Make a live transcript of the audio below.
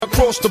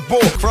across the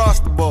board, across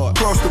the board,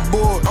 across the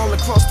board, all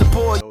across the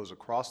board. Goes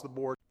across the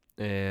board.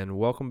 And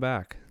welcome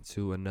back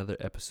to another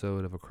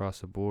episode of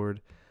Across the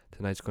Board.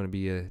 Tonight's going to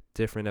be a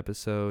different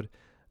episode.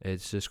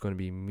 It's just going to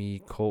be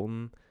me,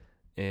 Colton,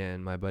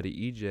 and my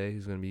buddy EJ,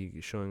 who's going to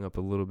be showing up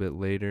a little bit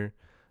later.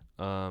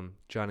 John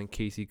and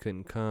Casey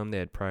couldn't come. They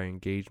had prior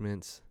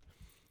engagements.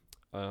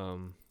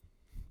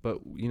 But,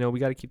 you know, we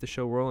got to keep the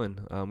show rolling.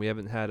 We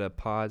haven't had a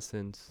pod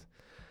since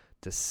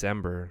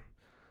December.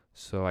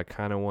 So I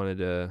kind of wanted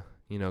to,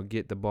 you know,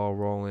 get the ball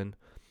rolling.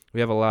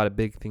 We have a lot of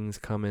big things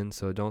coming,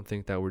 so don't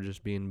think that we're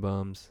just being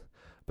bums.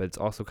 But it's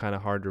also kind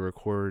of hard to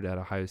record at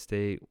Ohio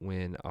State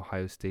when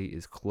Ohio State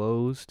is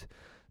closed.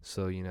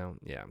 So, you know,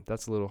 yeah,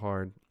 that's a little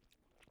hard.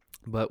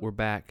 But we're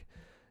back,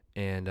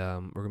 and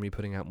we're going to be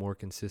putting out more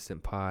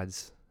consistent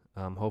pods,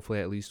 hopefully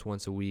at least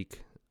once a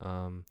week.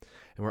 And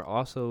we're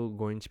also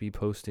going to be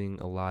posting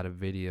a lot of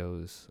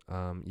videos.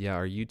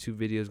 Our YouTube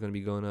video is going to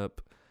be going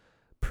up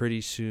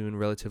pretty soon,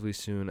 relatively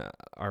soon.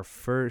 Our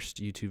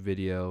first YouTube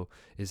video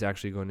is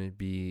actually going to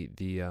be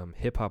the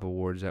hip-hop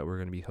awards that we're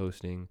going to be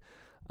hosting.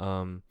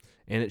 And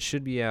it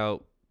should be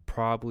out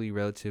probably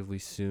relatively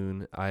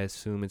soon. I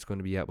assume it's going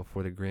to be out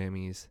before the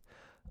Grammys.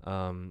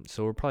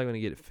 So we're probably going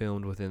to get it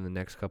filmed within the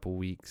next couple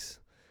weeks.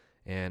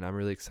 And I'm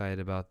really excited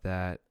about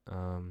that.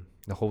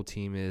 The whole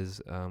team is.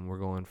 We're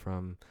going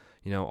from,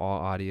 you know,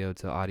 all audio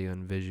to audio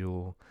and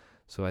visual.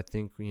 So I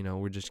think, you know,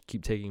 we're just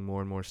keep taking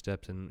more and more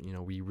steps, and, you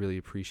know, we really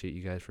appreciate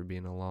you guys for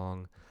being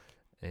along.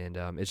 And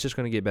it's just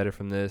going to get better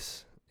from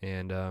this.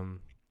 And,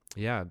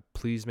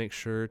 please make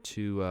sure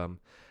to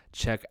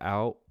check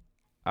out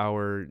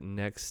our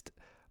next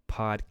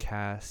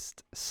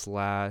podcast /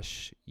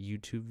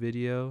 YouTube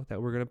video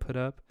that we're going to put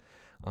up.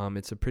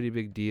 It's a pretty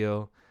big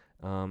deal.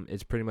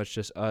 It's pretty much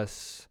just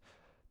us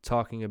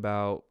talking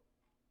about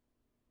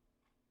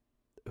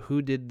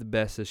who did the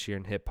best this year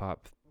in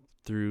hip-hop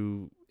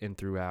through and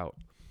throughout.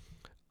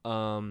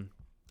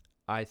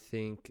 I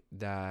think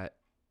that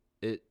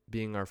it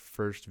being our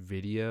first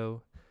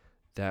video,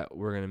 that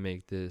we're going to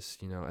make this,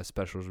 you know, as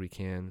special as we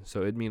can.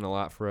 So it'd mean a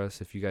lot for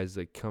us if you guys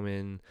like come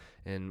in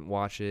and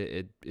watch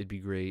it. It'd be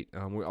great.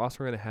 We're also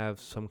going to have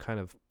some kind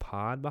of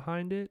pod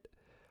behind it.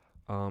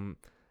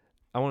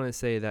 I want to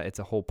say that it's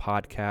a whole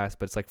podcast,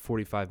 but it's like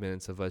 45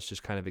 minutes of us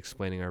just kind of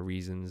explaining our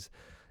reasons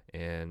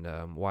and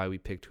why we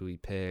picked who we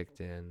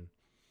picked, and,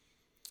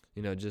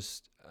 you know,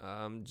 just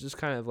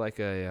kind of like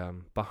a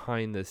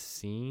behind the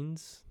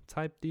scenes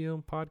type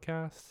deal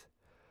podcast.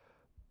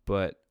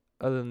 But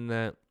other than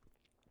that,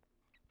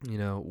 you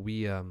know,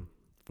 we're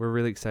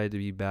really excited to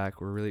be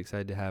back. We're really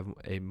excited to have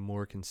a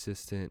more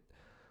consistent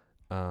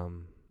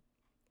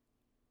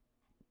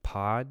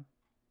pod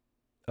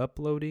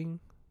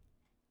uploading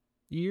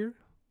year.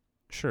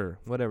 Sure,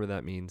 whatever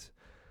that means.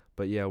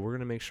 But yeah, we're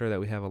going to make sure that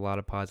we have a lot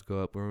of pods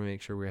go up. We're going to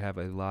make sure we have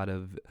a lot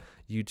of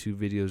YouTube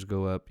videos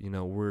go up. You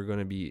know, we're going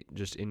to be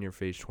just in your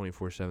face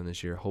 24/7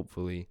 this year,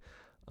 hopefully.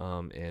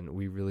 And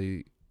we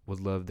really would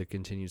love the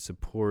continued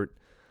support.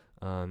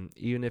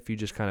 Even if you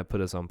just kind of put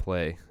us on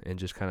play and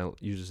just kind of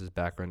use us as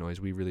background noise,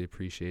 we really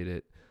appreciate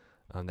it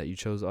that you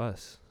chose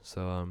us.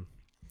 So,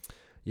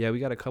 we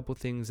got a couple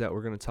things that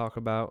we're going to talk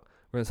about.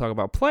 We're going to talk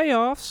about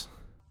playoffs.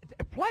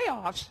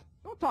 Playoffs?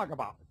 Don't talk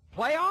about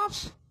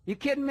playoffs. You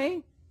kidding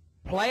me?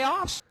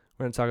 Playoffs?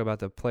 We're going to talk about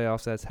the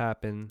playoffs that's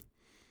happened.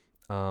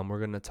 We're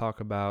going to talk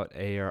about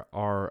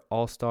our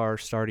all-star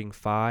starting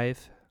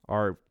five,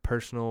 our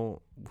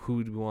personal who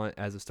we want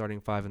as a starting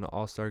five in the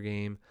all-star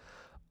game.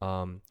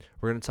 We're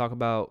going to talk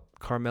about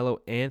Carmelo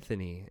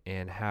Anthony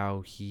and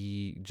how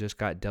he just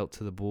got dealt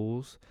to the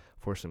Bulls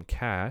for some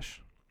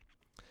cash,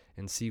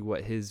 and see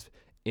what his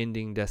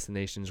ending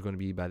destination is going to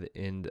be by the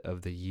end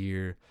of the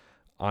year.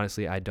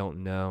 Honestly, I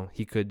don't know.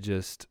 He could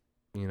just,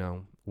 you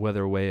know,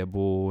 weather away a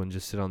Bull and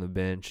just sit on the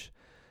bench,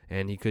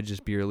 and he could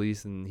just be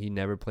released and he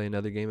never play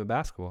another game of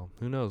basketball.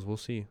 Who knows? We'll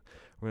see.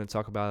 We're going to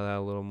talk about that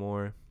a little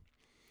more.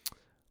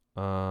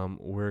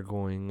 We're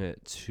going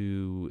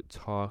to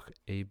talk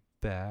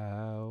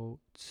about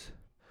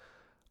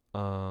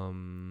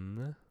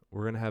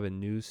we're going to have a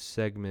new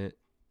segment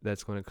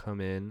that's going to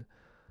come in.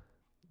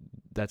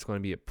 That's going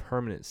to be a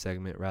permanent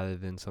segment rather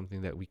than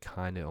something that we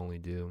kind of only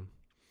do.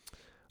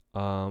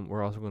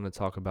 We're also going to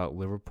talk about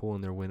Liverpool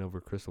and their win over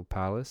Crystal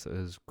Palace. It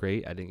was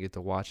great. I didn't get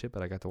to watch it,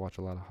 but I got to watch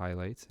a lot of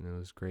highlights, and it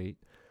was great.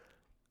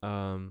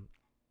 And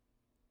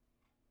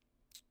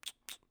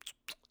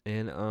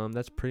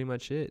that's pretty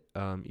much it.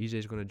 EJ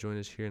is going to join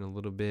us here in a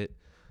little bit,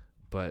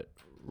 but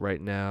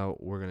right now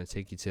we're going to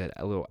take you to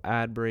a little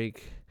ad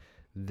break.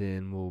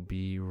 Then we'll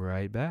be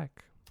right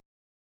back.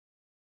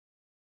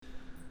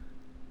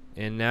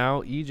 And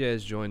now EJ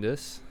has joined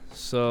us.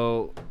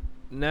 So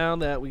now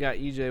that we got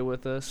EJ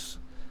with us,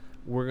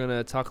 we're going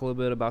to talk a little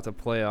bit about the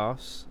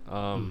playoffs.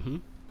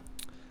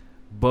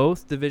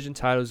 Both division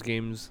titles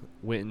games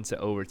went into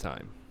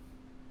overtime.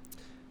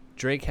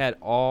 Drake had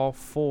all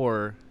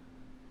four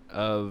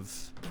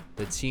of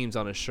the teams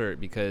on his shirt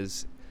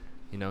because,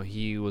 you know,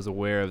 he was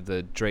aware of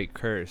the Drake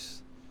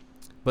curse.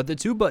 But the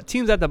two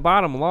teams at the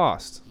bottom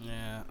lost.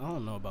 Yeah, I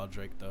don't know about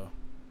Drake, though.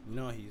 You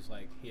know,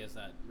 he has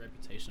that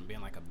reputation of being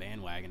like a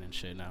bandwagon and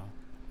shit now.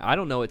 I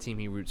don't know what team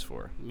he roots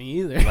for. Me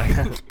either.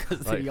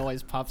 Because he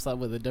always pops up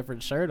with a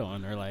different shirt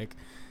on, or like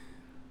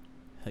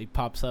he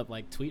pops up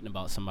like tweeting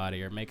about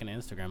somebody or making an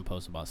Instagram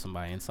post about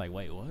somebody, and it's like,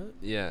 wait, what?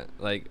 Yeah,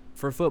 like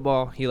for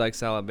football, he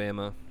likes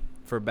Alabama.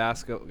 For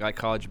basketball, like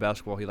college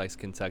basketball, he likes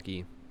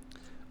Kentucky.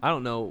 I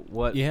don't know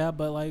what. Yeah,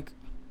 but like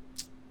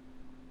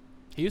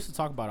he used to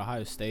talk about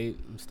Ohio State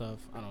and stuff.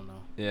 I don't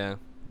know. Yeah.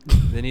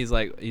 Then he's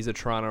a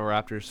Toronto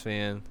Raptors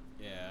fan.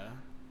 Yeah,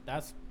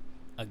 that's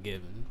a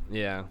given.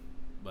 Yeah.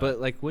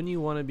 But like, wouldn't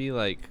you want to be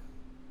like,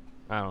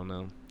 I don't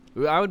know.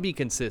 I would be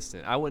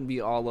consistent. I wouldn't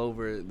be all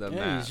over the map.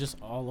 Yeah, he's just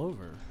all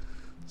over.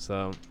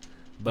 So,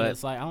 but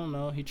it's like, I don't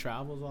know. He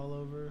travels all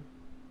over.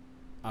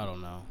 I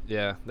don't know.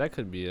 Yeah, that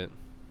could be it.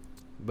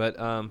 But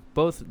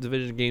both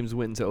division games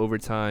went into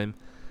overtime.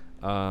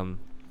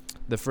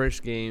 The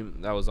first game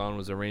that was on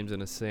was the Rams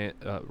and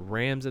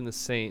the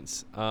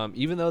Saints.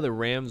 Even though the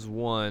Rams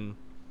won,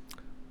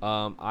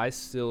 I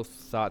still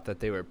thought that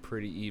they were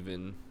pretty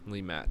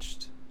evenly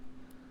matched.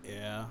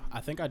 Yeah,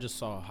 I think I just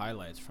saw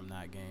highlights from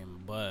that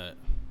game, but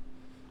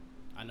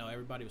I know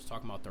everybody was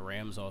talking about the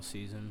Rams all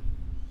season.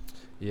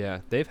 Yeah,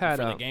 they've had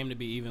for the game to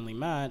be evenly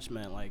matched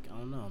meant, like, I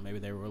don't know, maybe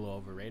they were a little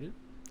overrated.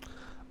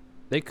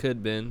 They could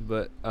have been,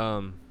 but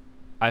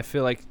I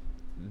feel like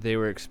they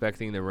were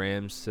expecting the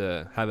Rams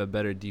to have a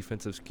better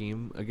defensive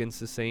scheme against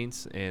the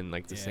Saints, and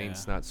like the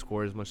Saints not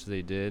score as much as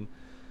they did.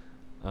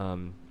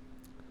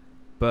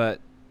 But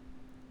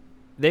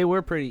they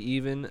were pretty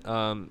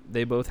even.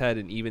 They both had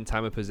an even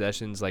time of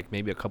possessions, like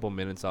maybe a couple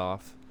minutes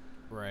off.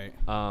 Right.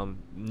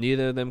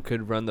 Neither of them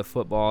could run the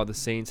football. The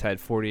Saints had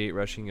 48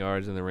 rushing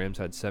yards, and the Rams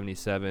had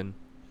 77.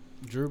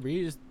 Drew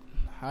Brees,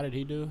 how did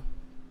he do?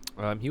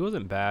 He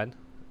wasn't bad.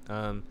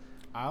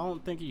 I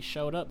don't think he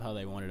showed up how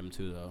they wanted him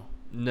to, though.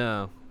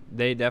 No,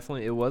 they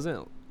definitely. It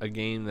wasn't a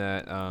game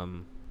that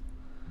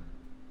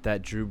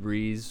that Drew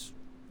Brees.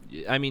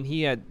 I mean,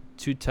 he had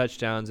 2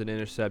 touchdowns, an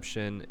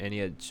interception, and he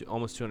had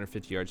almost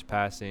 250 yards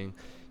passing.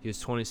 He was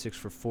 26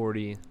 for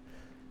 40.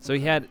 So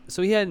he had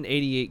an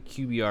 88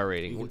 QBR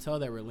rating. You can tell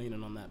they were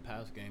leaning on that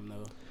pass game,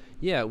 though.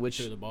 Yeah, which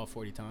threw the ball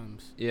 40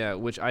 times. Yeah,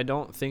 which I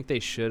don't think they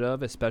should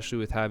have, especially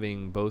with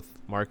having both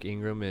Mark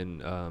Ingram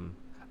and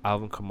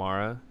Alvin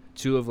Kamara,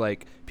 2 of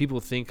like people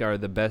think are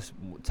the best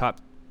top,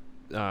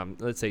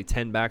 let's say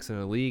 10 backs in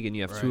the league, and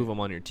you have 2 of them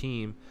on your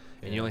team,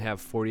 and you only have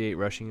 48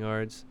 rushing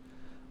yards.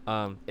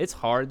 It's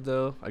hard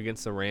though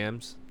against the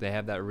Rams. They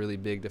have that really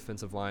big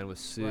defensive line with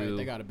Sue. Right,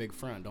 they got a big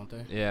front, don't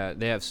they? Yeah,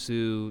 they have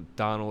Sue,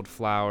 Donald,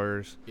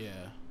 Flowers. Yeah.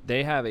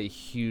 They have a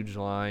huge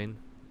line.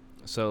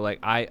 So, like,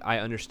 I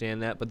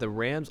understand that. But the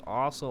Rams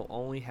also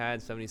only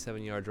had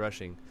 77 yards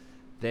rushing.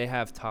 They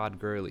have Todd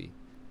Gurley.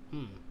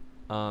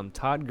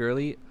 Todd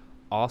Gurley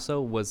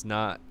also was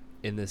not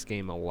in this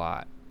game a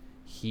lot.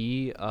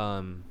 He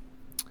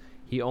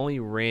only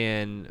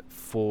had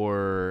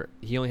 4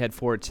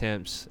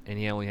 attempts, and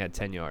he only had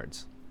 10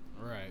 yards.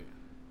 Right.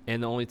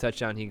 And the only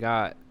touchdown he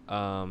got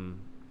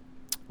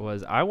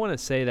was, I want to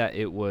say that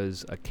it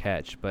was a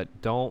catch, but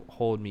don't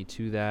hold me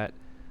to that.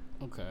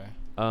 Okay.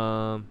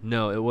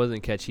 No, it wasn't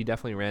a catch. He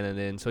definitely ran it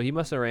in. So he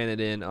must have ran it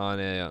in on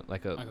a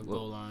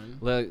goal line.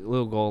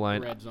 Little goal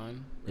line. Red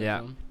zone.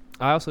 Zone.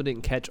 I also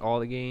didn't catch all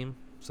the game,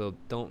 so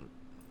don't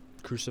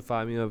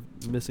crucify me of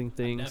missing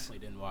things. I definitely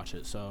didn't watch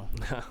it, so.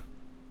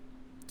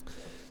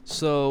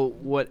 So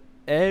what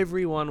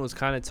everyone was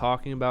kind of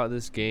talking about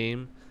this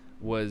game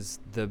was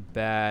the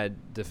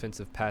bad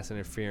defensive pass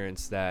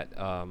interference that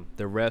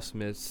the refs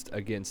missed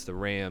against the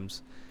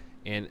Rams.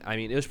 And I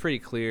mean, it was pretty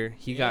clear.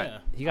 He got I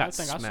think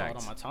smacked. I saw it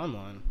on my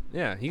timeline.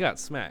 Yeah, he got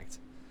smacked.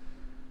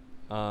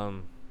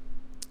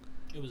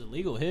 It was a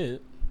legal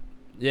hit.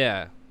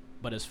 Yeah.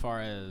 But as far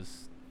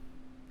as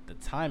the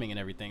timing and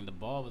everything, the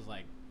ball was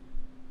like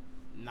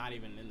not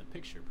even in the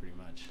picture pretty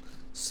much.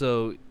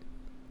 So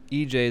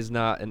EJ's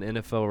not an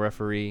NFL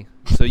referee.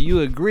 So you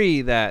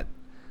agree that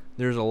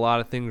there's a lot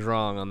of things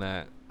wrong on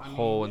that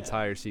whole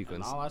entire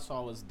sequence. And all I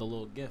saw was the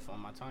little GIF on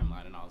my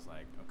timeline, and I was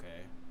like,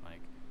 okay,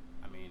 like,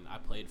 I mean, I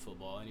played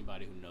football.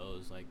 Anybody who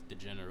knows, like, the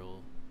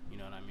general, you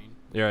know what I mean?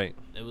 You're right.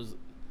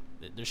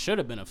 There should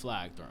have been a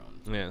flag thrown.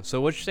 Yeah. So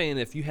what you're saying,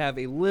 if you have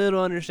a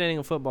little understanding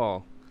of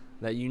football,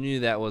 that you knew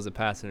that was a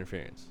pass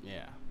interference.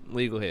 Yeah.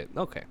 Legal hit.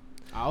 Okay.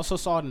 I also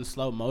saw it in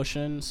slow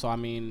motion, so I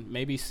mean,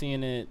 maybe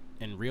seeing it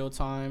in real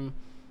time,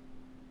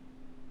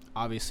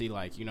 obviously,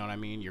 like, you know what I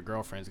mean, your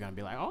girlfriend's gonna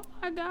be like, oh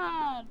my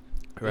god,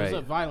 right. It was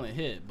a violent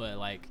hit, but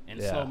like in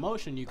slow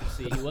motion you can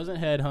see he wasn't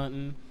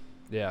headhunting.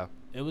 Yeah,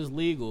 it was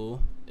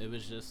legal. It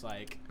was just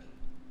like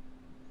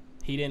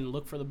he didn't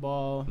look for the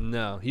ball.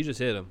 No, he just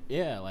hit him.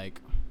 Yeah, like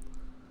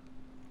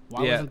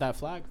why wasn't that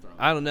flag thrown?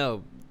 I don't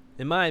know.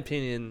 In my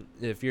opinion,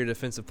 if you're a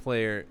defensive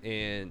player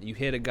and you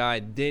hit a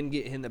guy, then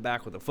get hit in the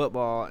back with a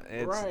football,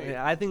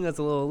 I think that's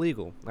a little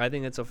illegal. I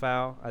think it's a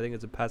foul. I think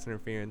it's a pass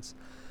interference.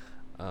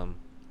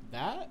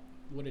 That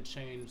would have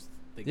changed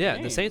the game.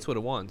 Yeah, the Saints would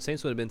have won.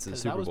 Saints would have been to the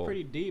Super Bowl. That was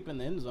pretty deep in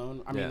the end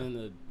zone. I mean,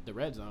 in the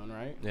red zone,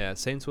 right? Yeah,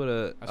 Saints would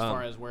have. As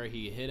far as where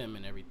he hit him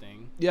and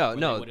everything. Yeah,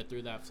 no. They would have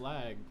threw that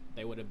flag.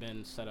 they would have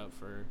been set up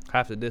for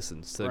half the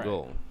distance to the Right.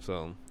 goal.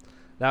 So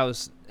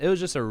it was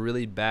just a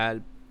really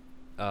bad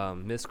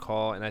missed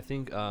call, and I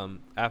think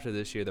after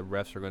this year the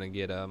refs are going to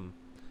get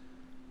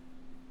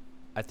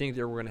I think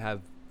we're going to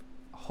have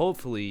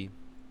hopefully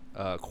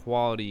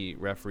quality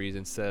referees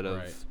instead of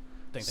Right.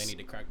 Think they need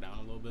to crack down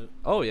a little bit.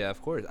 Oh yeah,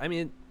 of course. I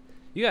mean,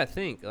 you got to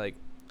think like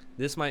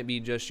this might be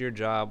just your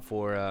job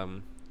for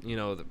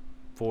the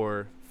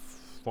 4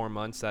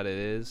 months that it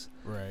is.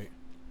 Right.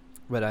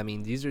 But I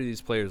mean, these are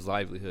these players'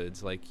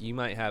 livelihoods. Like, you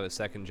might have a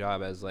second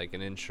job as like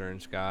an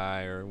insurance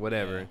guy or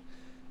whatever, Yeah.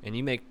 and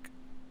you make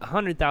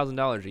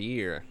 $100,000 a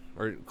year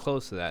or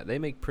close to that. They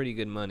make pretty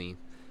good money.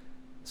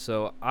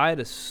 So I'd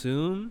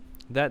assume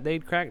that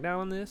they'd crack down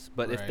on this.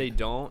 But if they Right.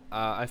 don't,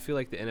 I feel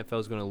like the NFL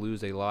is going to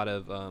lose a lot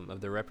of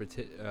their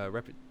reputation,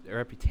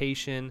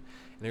 and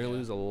they're going to Yeah.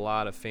 lose a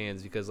lot of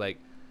fans because like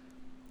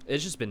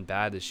it's just been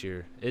bad this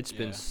year. It's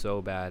been Yeah.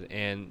 so bad,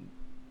 and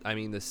I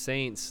mean, the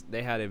Saints,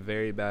 they had a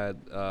very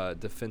bad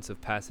defensive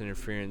pass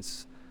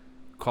interference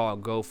call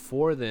go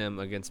for them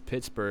against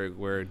Pittsburgh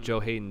where Joe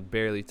Hayden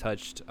barely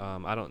touched,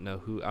 I don't know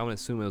who. I would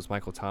assume it was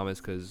Michael Thomas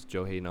because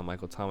Joe Hayden on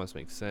Michael Thomas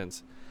makes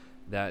sense.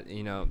 That,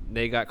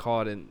 they got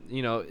caught, and,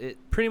 it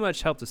pretty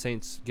much helped the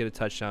Saints get a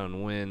touchdown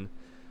and win.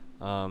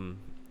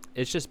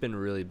 It's just been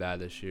really bad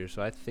this year,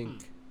 so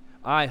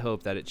I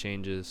hope that it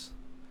changes.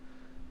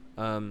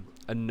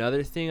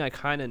 Another thing I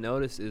kind of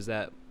noticed is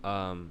that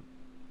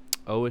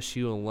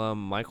OSU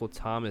alum Michael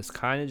Thomas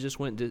kind of just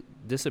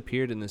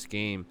disappeared in this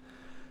game.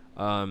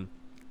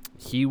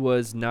 He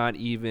was not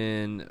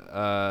even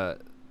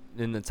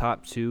in the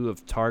top 2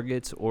 of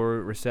targets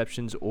or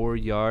receptions or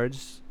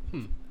yards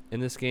in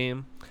this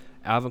game.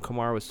 Alvin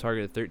Kamara was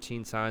targeted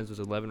 13 times with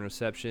 11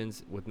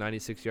 receptions with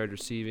 96 yards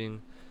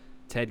receiving.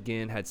 Ted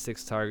Ginn had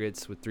 6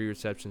 targets with 3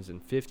 receptions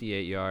and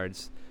 58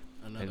 yards.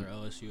 Another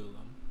LSU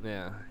alum.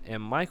 Yeah,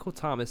 and Michael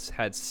Thomas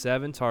had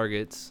 7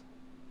 targets,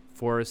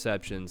 4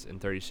 receptions, and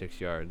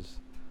 36 yards.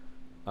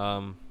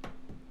 I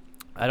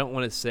don't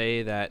want to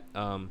say that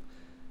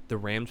the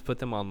Rams put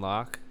him on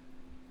lock,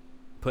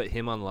 but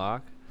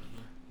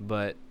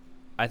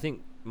I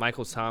think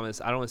Michael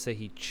Thomas, I don't want to say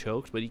he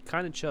choked, but he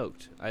kind of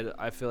choked.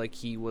 I feel like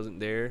he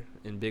wasn't there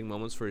in big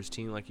moments for his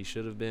team like he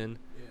should have been.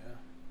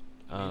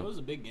 Yeah. It was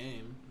a big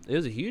game. It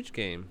was a huge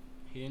game.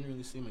 He didn't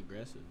really seem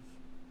aggressive.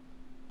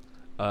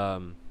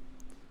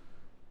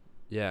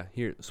 Yeah,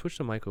 here, switch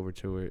the mic over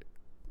to where,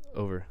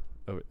 over,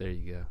 there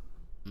you go.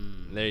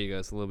 There you go.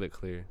 It's a little bit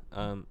clearer.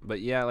 But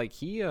yeah, like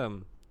he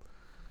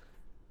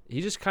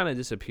just kind of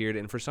disappeared,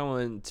 and for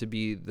someone to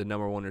be the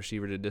number 1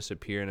 receiver to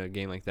disappear in a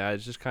game like that,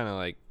 it's just kind of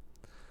like,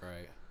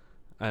 Right.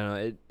 I don't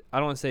know. I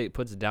don't want to say it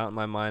puts doubt in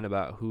my mind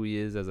about who he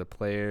is as a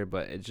player,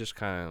 but it just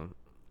kind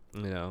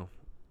of,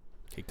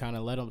 He kind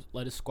of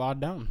let his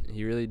squad down.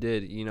 he really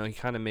did. He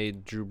kind of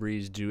made Drew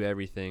Brees do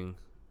everything,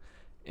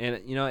 and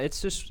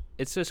it's just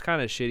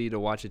kind of shitty to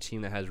watch a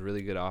team that has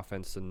really good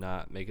offense to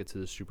not make it to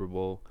the Super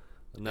Bowl.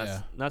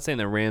 Not saying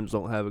the Rams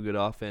don't have a good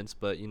offense,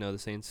 but the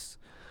Saints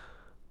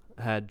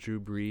had Drew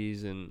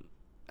Brees, and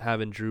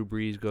having Drew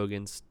Brees go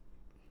against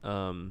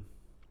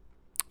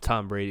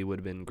Tom Brady would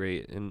have been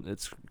great, and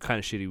it's kind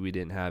of shitty we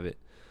didn't have it.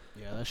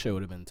 Yeah, that shit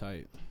would have been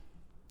tight.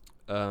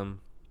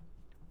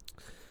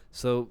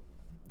 So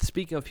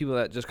speaking of people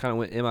that just kind of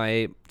went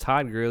MIA,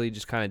 Todd Gurley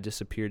just kind of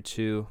disappeared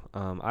too.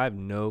 I have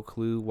no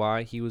clue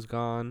why he was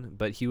gone,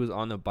 but he was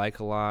on the bike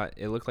a lot.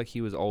 It looked like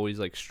he was always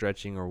like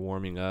stretching or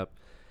warming up.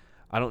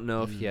 I don't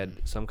know if he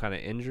had some kind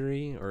of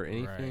injury or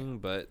anything,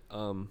 but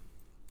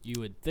you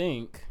would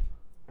think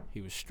he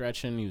was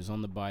stretching, he was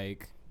on the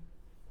bike.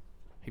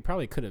 He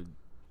probably could have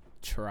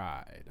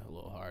tried a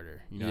little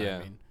harder. You know what I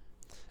mean?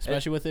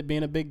 Especially with it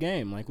being a big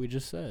game, like we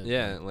just said.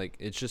 Yeah, like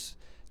it's just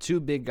 2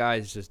 big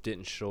guys just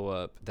didn't show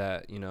up.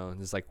 That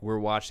it's like we're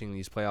watching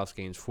these playoffs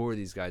games for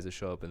these guys to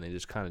show up, and they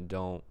just kind of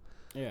don't.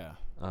 Yeah.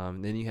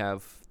 Then you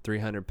have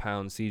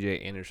 300-pound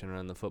CJ Anderson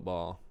running the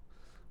football,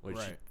 which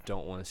you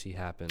don't want to see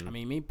happen. I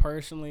mean, me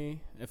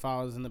personally, if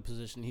I was in the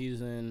position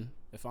he's in,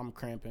 if I'm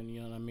cramping,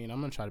 you know what I mean, I'm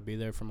going to try to be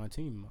there for my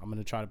team. I'm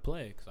going to try to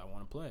play because I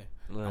want to play.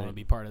 Right. I want to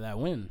be part of that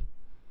win.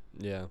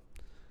 Yeah.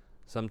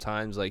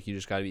 Sometimes, like, you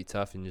just got to be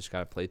tough and you just got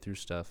to play through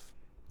stuff.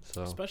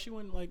 So. Especially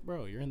when, like,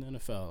 bro, you're in the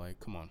NFL. Like,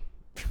 come on.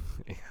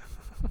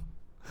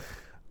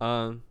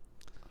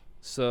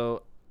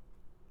 So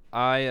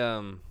I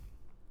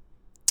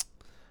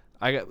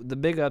got the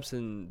big ups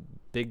and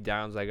big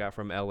downs I got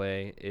from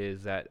LA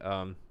is that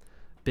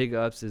big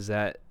ups is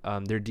that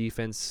their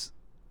defense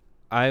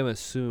I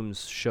assume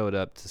showed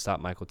up to stop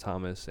Michael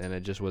Thomas, and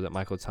it just wasn't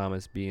Michael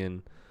Thomas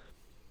being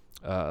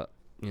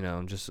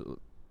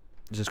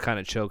just kind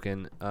of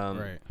choking.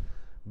 Right.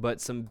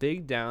 But some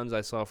big downs I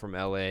saw from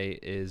LA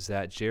is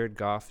that Jared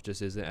Goff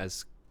just isn't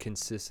as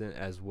consistent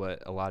as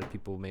what a lot of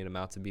people made him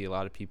out to be. A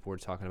lot of people were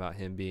talking about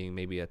him being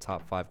maybe a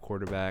top 5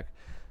 quarterback.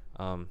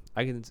 I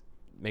can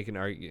make an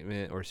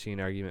argument or see an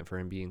argument for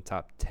him being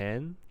top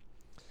 10.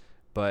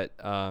 But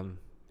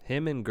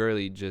him and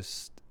Gurley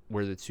just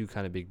were the 2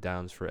 kind of big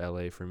downs for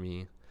LA for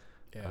me.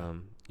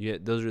 Yeah.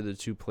 Those are the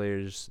 2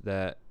 players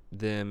that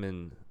them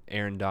and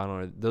Aaron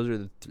Donald. Those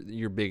are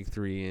your big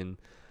three, and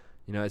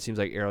it seems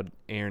like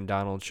Aaron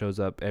Donald shows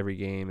up every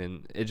game,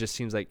 and it just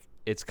seems like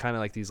it's kind of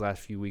like these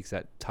last few weeks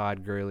that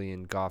Todd Gurley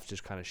and Goff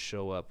just kind of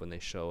show up when they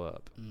show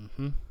up.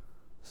 Mm-hmm.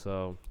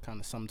 So kind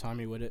of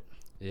sometimey with it.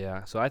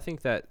 Yeah. So I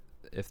think that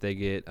if they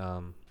get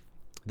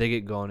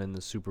going in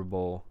the Super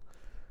Bowl,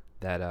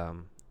 that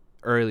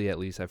early at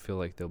least, I feel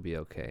like they'll be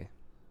okay.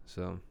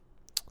 So,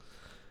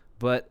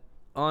 but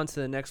on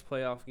to the next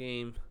playoff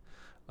game,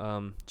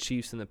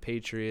 Chiefs and the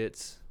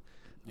Patriots.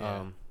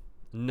 Yeah.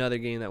 Another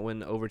game that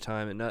went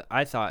overtime, and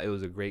I thought it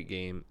was a great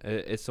game.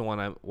 It's the one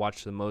I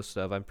watched the most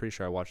of. I'm pretty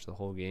sure I watched the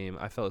whole game.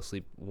 I fell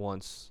asleep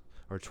once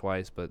or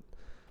twice, but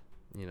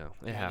it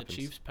happens. The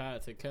Chiefs'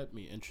 path, it kept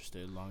me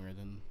interested longer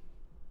than.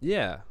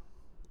 Yeah,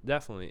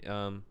 definitely.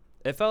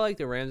 It felt like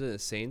the Rams and the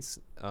Saints.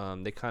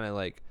 They kind of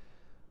like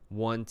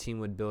one team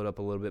would build up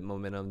a little bit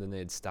momentum, then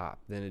they'd stop.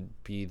 Then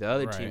it'd be the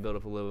other team build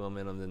up a little bit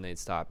momentum, then they'd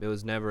stop. It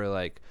was never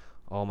like,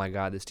 oh my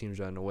God, this team's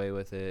running away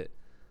with it.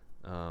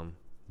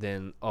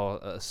 Then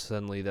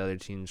suddenly the other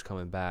team's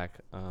coming back.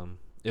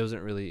 It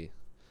wasn't really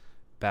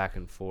back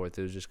and forth.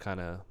 It was just kind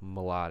of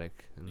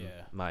melodic, in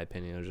my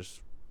opinion. It was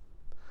just,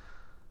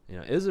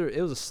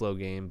 it was a slow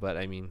game, but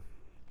I mean,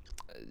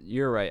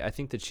 you're right. I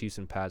think the Chiefs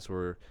and Pats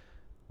were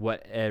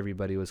what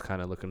everybody was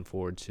kind of looking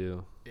forward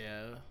to.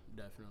 Yeah,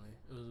 definitely.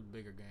 It was a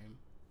bigger game.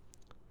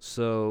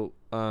 So,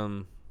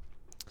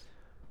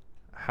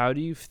 how do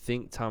you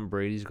think Tom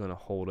Brady's going to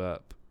hold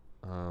up?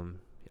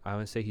 I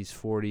would say he's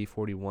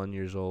 41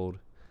 years old.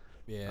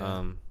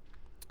 Yeah.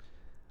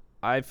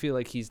 I feel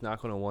like he's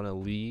not going to want to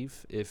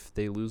leave if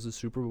they lose the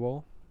Super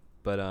Bowl.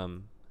 But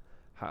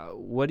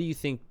what do you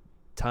think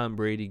Tom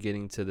Brady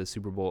getting to the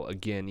Super Bowl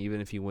again,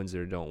 even if he wins it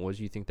or don't, what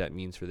do you think that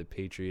means for the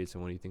Patriots,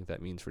 and what do you think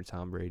that means for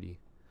Tom Brady?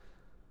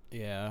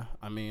 Yeah,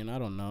 I mean, I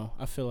don't know.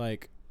 I feel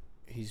like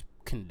he's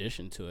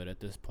conditioned to it at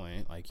this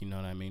point. Like, you know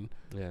what I mean?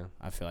 Yeah.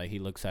 I feel like he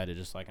looks at it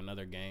just like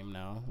another game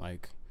now.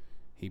 Like,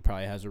 he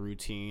probably has a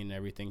routine,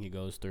 everything he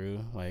goes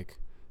through. Like,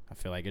 I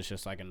feel like it's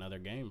just like another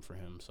game for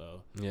him.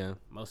 So, yeah,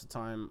 most of the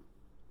time,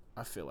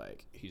 I feel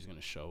like he's going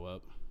to show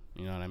up.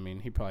 You know what I mean?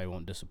 He probably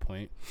won't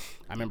disappoint.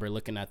 I remember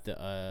looking at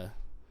the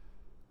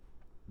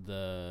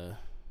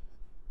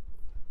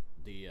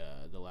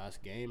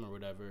last game or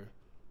whatever.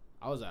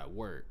 I was at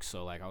work,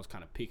 so like I was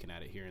kind of peeking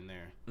at it here and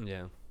there.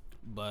 Yeah.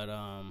 But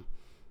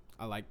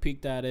I like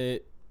peeked at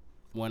it,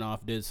 went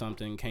off, did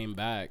something, came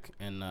back,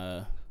 and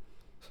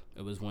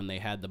it was when they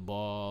had the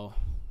ball.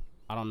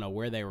 I don't know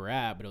where they were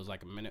at, but it was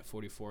like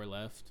 1:44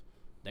 left.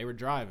 They were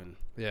driving.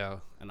 Yeah.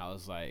 And I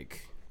was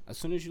like, as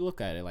soon as you look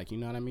at it, like, you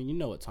know what I mean? You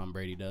know what Tom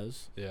Brady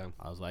does. Yeah.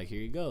 I was like,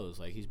 here he goes.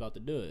 Like, he's about to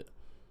do it.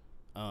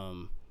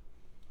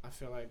 I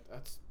feel like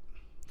that's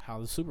how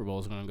the Super Bowl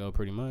is going to go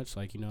pretty much.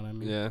 Like, you know what I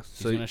mean? Yeah.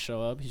 He's going to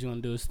show up. He's going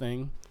to do his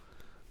thing.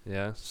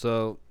 Yeah.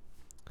 So,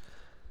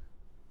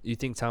 you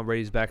think Tom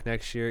Brady's back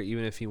next year,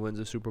 even if he wins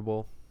a Super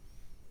Bowl?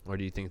 Or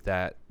do you think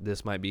that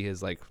this might be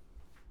his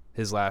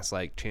last,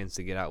 chance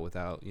to get out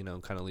without,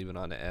 kind of leaving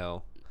on the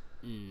L?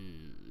 I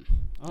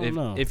don't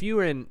know. If you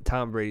were in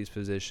Tom Brady's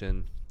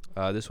position,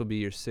 this will be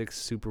your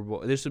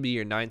This will be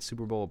your 9th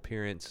Super Bowl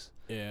appearance.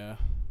 Yeah.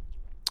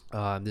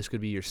 This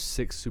could be your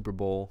 6th Super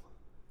Bowl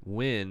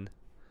win.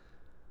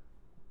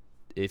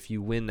 If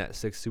you win that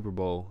 6th Super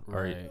Bowl,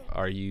 right,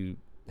 are you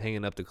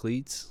hanging up the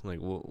cleats? Like,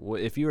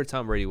 if you were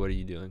Tom Brady, what are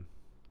you doing?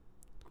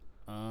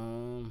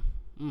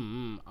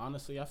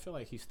 Honestly, I feel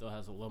like he still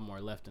has a little more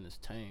left in his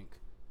tank.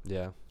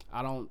 Yeah.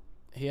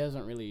 He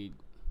hasn't really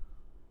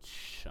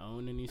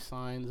shown any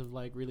signs of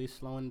like really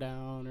slowing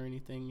down or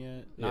anything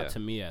yet. Not to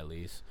me, at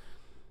least.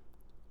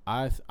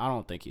 I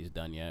don't think he's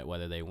done yet,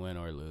 whether they win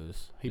or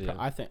lose.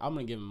 I think I'm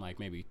gonna give him like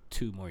maybe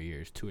 2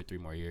 or 3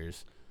 more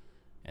years,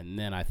 and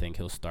then I think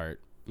he'll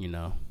start,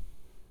 leaning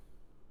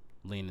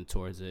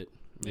towards it.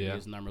 Maybe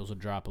his numbers will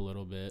drop a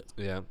little bit.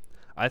 Yeah,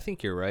 I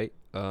think you're right.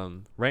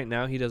 Right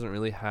now he doesn't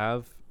really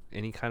have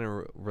any kind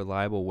of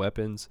reliable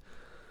weapons.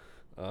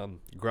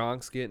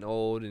 Gronk's getting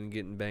old and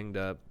getting banged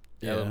up.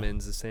 Yeah.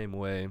 Edelman's the same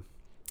way.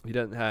 He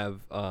doesn't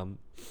have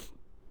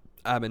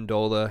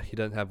Amendola. He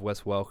doesn't have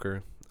Wes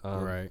Welker.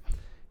 Right.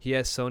 He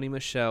has Sony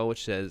Michel,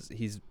 which says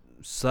he's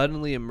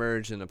suddenly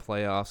emerged in the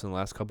playoffs in the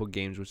last couple of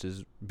games, which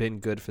has been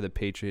good for the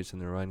Patriots in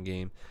the run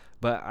game.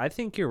 But I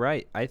think you're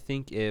right. I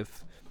think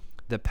if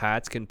the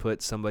Pats can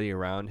put somebody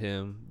around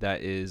him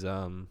that is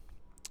a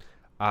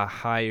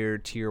higher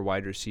tier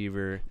wide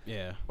receiver,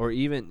 or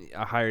even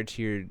a higher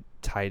tier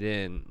tight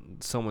end,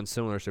 someone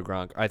similar to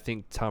Gronk, I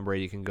think Tom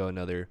Brady can go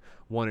another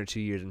 1 or 2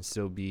 years and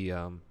still be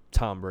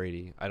Tom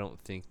Brady. I don't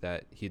think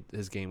that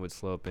his game would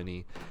slow up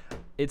any.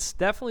 It's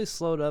definitely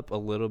slowed up a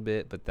little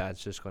bit, but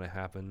that's just going to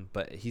happen.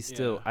 But he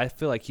still, I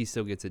feel like he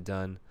still gets it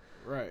done.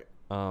 Right.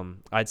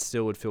 I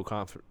still would feel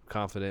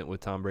confident with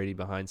Tom Brady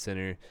behind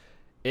center.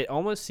 It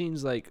almost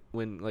seems like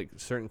when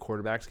certain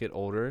quarterbacks get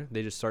older,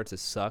 they just start to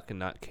suck and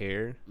not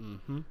care.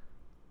 Mm-hmm.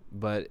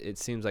 But it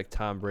seems like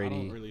Tom Brady. I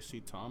don't really see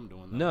Tom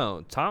doing that.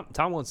 No,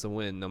 Tom wants to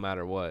win no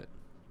matter what.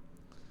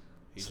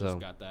 He's just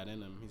got that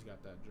in him. He's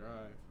got that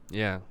drive.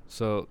 Yeah.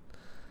 So,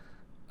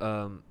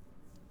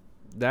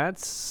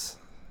 that's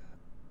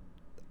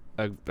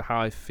how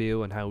I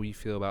feel and how we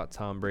feel about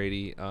Tom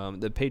Brady.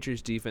 The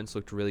Patriots defense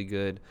looked really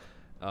good.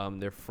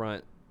 Their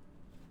front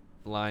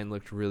line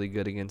looked really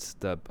good against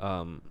the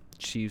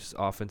Chiefs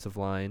offensive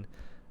line.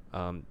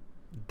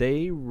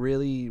 They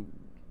really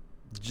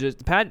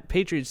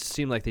Patriots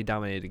seemed like they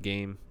dominated the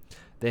game.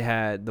 They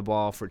had the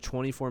ball for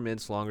 24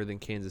 minutes longer than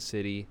Kansas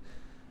City.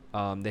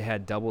 They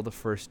had double the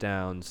first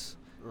downs,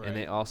 and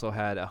they also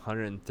had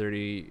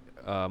 130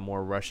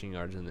 more rushing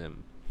yards than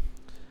them,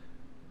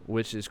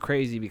 which is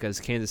crazy because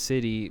Kansas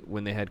City,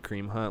 when they had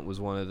Kareem Hunt, was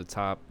one of the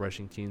top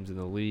rushing teams in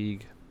the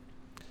league.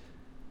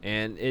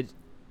 And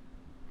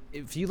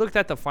if you looked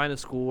at the final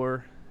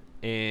score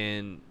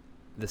and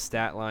the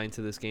stat line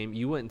to this game,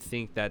 you wouldn't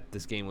think that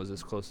this game was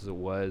as close as it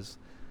was.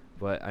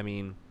 But, I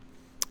mean,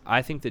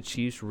 I think the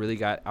Chiefs really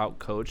got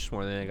out-coached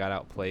more than they got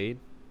outplayed.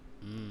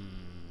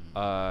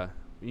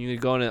 You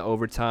go into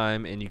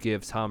overtime and you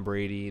give Tom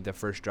Brady the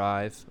first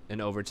drive in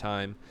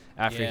overtime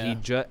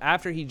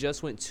after he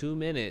just went 2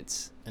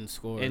 minutes and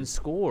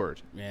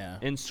scored. Yeah.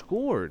 And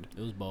scored.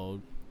 It was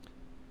bold.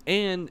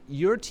 And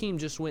your team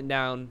just went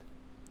down,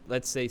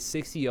 let's say,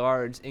 60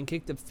 yards and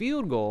kicked a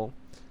field goal.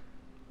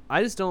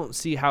 I just don't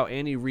see how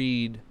Andy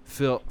Reid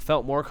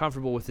felt more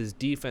comfortable with his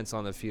defense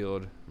on the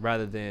field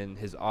rather than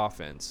his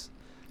offense.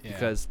 Yeah.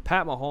 Because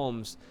Pat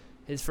Mahomes,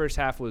 his first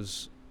half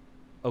was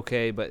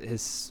okay, but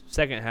his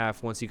second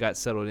half, once he got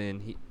settled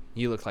in,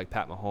 he looked like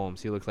Pat Mahomes.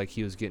 He looked like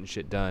he was getting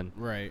shit done.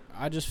 Right.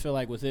 I just feel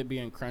like with it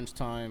being crunch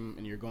time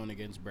and you're going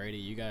against Brady,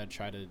 you gotta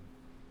try to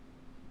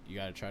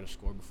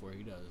score before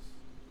he does.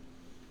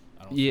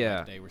 I don't feel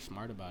like they were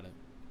smart about it.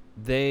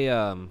 They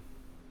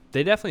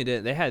definitely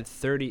did. They had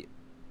 30.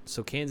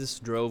 So Kansas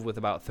drove with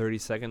about 30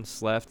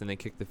 seconds left, and they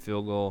kicked the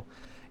field goal.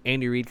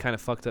 Andy Reid kind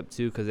of fucked up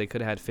too because they could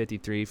have had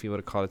 53 if he would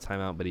have called a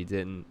timeout, but he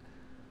didn't.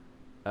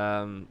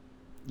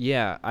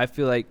 Yeah, I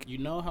feel like you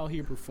know how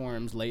he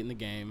performs late in the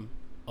game,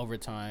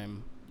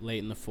 overtime, late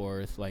in the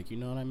fourth. Like, you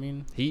know what I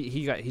mean?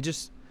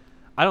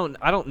 I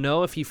don't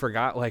know if he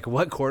forgot like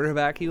what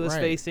quarterback he was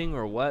facing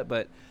or what,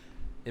 but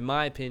in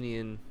my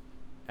opinion,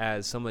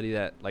 as somebody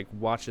that like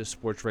watches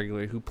sports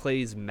regularly, who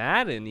plays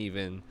Madden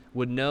even,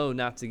 would know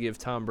not to give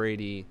Tom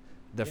Brady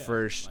the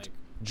first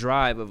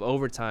drive of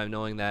overtime,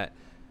 knowing that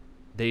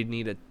they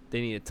need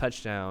a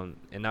touchdown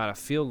and not a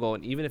field goal.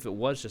 And even if it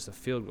was just a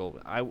field goal,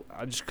 I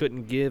just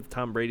couldn't give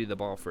Tom Brady the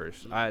ball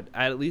first. I'd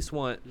at least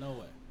want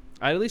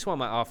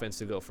my offense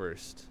to go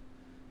first.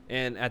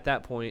 And at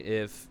that point,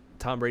 if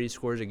Tom Brady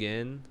scores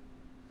again,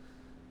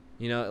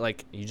 you know,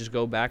 like you just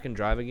go back and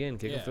drive again,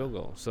 kick a field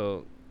goal.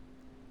 So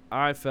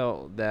I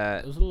felt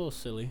that it was a little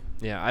silly.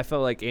 Yeah, I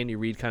felt like Andy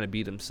Reid kind of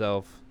beat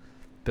himself.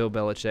 Bill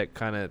Belichick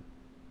kind of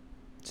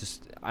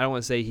just, I don't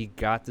want to say he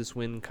got this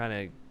win,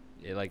 kind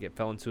of like it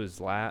fell into his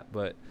lap,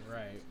 but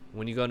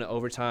when you go into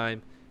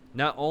overtime,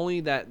 not only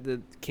that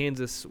the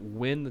Kansas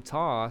win the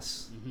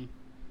toss,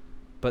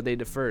 but they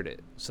deferred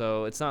it.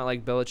 So it's not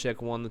like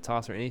Belichick won the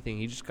toss or anything.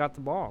 He just got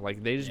the ball.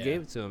 Like they just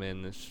gave it to him,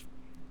 and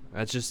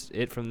that's just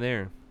it from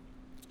there.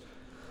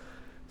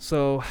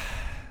 So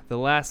the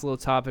last little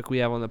topic we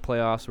have on the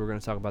playoffs, we're going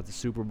to talk about the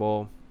Super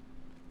Bowl,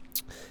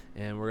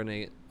 and we're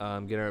going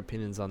to get our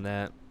opinions on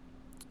that.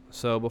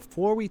 So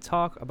before we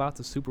talk about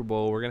the Super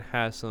Bowl, we're going to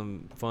have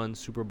some fun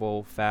Super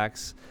Bowl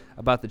facts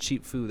about the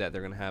cheap food that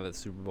they're going to have at the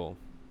Super Bowl.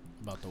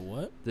 About the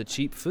what? The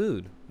cheap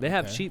food. They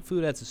have cheap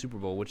food at the Super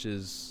Bowl, which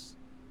is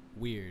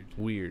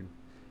weird.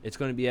 It's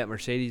going to be at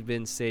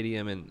Mercedes-Benz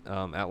Stadium in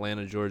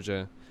Atlanta,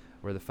 Georgia,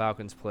 where the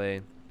Falcons play.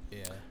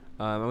 Yeah.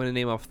 I'm going to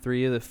name off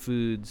 3 of the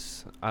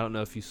foods. I don't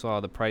know if you saw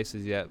the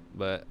prices yet,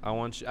 but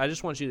I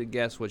just want you to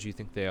guess what you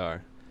think they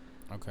are.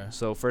 Okay.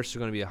 So first, there's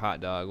going to be a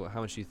hot dog.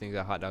 How much do you think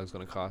that hot dog is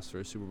going to cost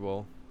for a Super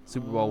Bowl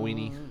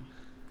weenie?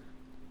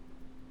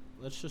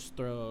 Let's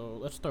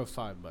throw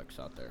 $5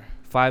 out there.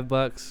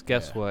 $5?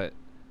 Guess what?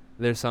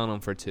 They're selling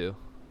them for $2.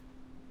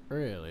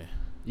 Really?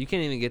 You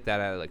can't even get that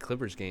at a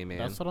Clippers game, man.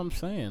 That's what I'm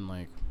saying.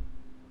 Like,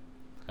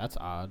 that's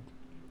odd.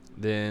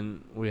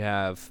 Then we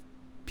have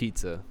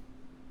pizza.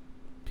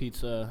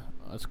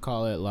 Let's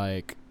call it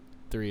like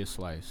 $3 a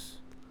slice.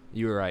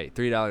 You were right.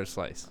 $3 a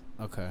slice.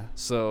 Okay.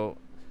 So,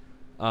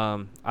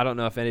 I don't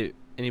know if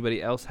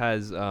anybody else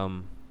has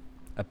a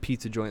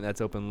pizza joint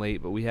that's open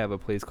late, but we have a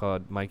place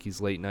called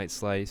Mikey's Late Night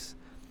Slice.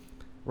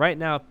 Right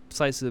now,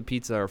 slices of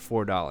pizza are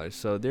 $4,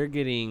 so they're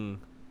getting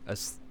a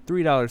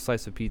 $3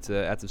 slice of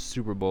pizza at the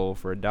Super Bowl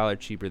for $1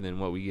 cheaper than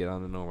what we get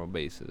on a normal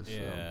basis.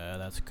 Yeah,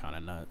 that's kind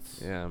of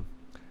nuts. Yeah.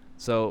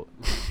 So,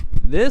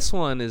 this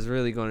one is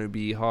really going to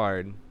be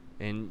hard,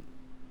 and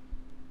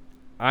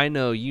I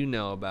know you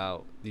know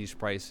about these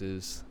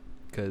prices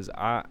because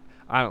I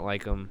don't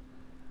like them.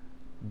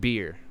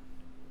 Beer.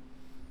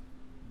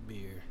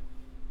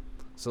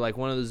 So like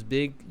one of those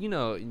big, you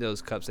know,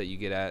 those cups that you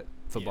get at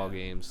football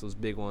games, those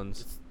big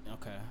ones.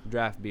 Okay.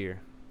 Draft beer.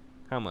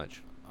 How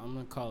much? I'm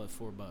gonna call it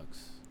 $4.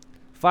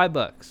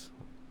 $5.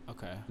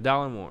 Okay.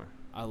 $1 more.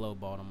 I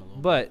lowballed them a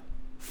little. But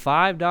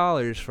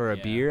 $5 for a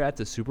beer at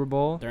the Super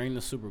Bowl. During the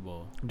Super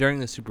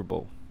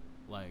Bowl.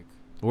 Like.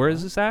 Where Where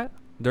is this at?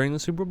 During the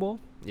Super Bowl?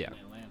 Yeah. In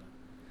Atlanta.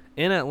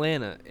 in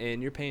Atlanta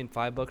and you're paying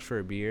 $5 for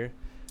a beer,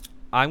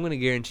 I'm gonna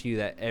guarantee you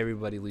that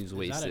everybody leaves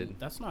wasted.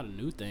 That's not a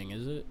new thing,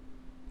 is it?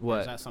 What? Or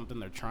is that something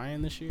they're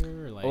trying this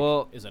year? Or like,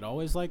 Well, is it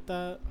always like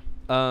that?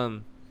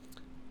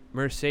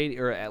 Mercedes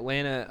or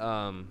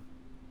Atlanta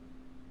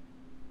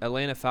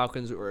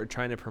Falcons are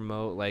trying to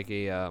promote like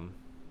a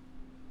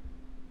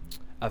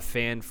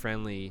fan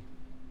friendly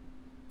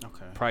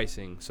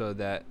pricing so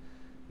that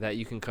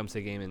you can come to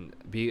the game and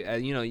be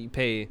you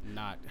pay,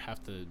 not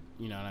have to,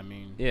 you know what I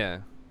mean? Yeah.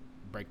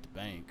 Break the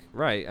bank.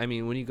 Right. I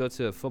mean, when you go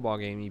to a football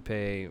game, you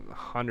pay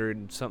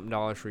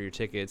 $100-something for your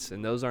tickets,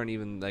 and those aren't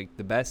even like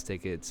the best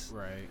tickets.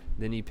 Right.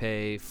 Then you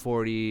pay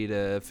 $40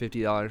 to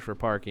 $50 for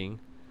parking.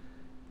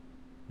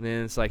 And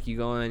then it's like you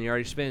go in, you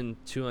already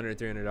spend $200,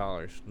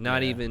 $300.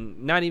 Not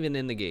even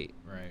in the gate.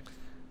 Right.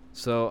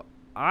 So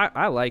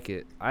I like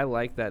it. I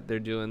like that they're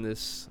doing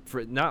this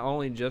for not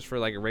only just for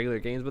like regular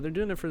games, but they're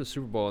doing it for the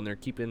Super Bowl, and they're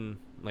keeping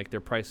like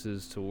their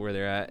prices to where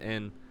they're at.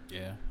 And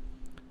yeah.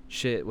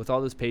 Shit, with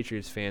all those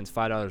Patriots fans,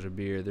 $5 a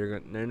beer,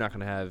 they're not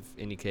gonna have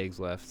any kegs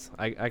left.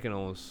 I can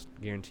almost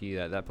guarantee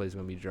you that place is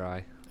gonna be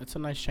dry. It's a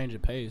nice change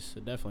of pace.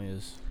 It definitely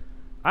is.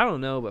 I don't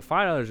know, but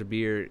 $5 a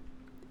beer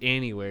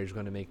anywhere is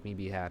gonna make me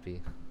be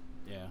happy.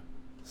 Yeah.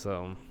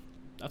 So.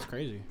 That's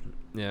crazy.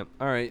 Yeah.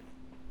 All right.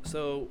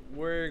 So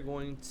we're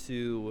going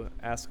to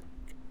ask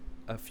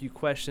a few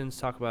questions,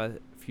 talk about a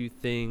few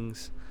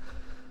things.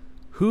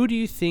 Who do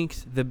you think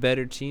the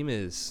better team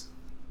is?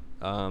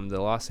 The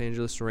Los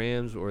Angeles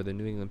Rams or the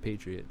New England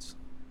Patriots?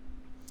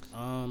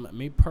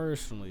 Me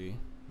personally.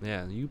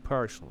 Yeah, you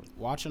personally.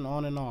 Watching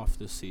on and off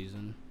this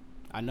season.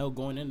 I know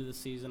going into the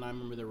season, I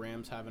remember the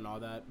Rams having all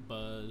that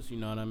buzz. You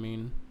know what I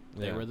mean?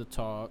 They Yeah. were the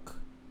talk.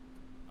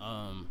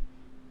 I'm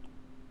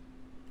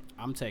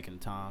taking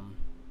Tom.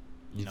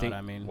 You know think, what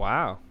I mean?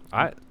 Wow.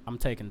 I'm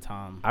taking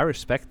Tom. I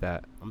respect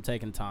that. I'm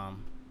taking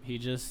Tom.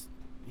 He's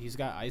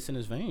got ice in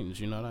his veins.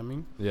 You know what I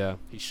mean? Yeah.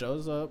 He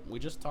shows up. We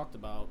just talked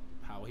about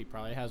how he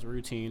probably has a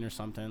routine or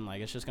something.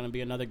 Like, it's just going to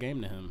be another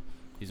game to him.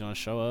 He's going to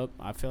show up.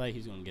 I feel like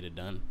he's going to get it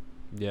done.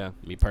 Yeah.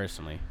 Me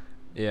personally.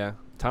 Yeah.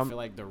 I feel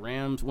like the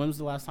Rams, when was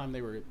the last time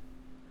they were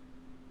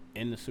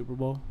in the Super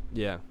Bowl?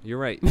 Yeah, you're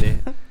right.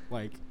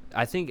 Like,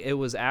 I think it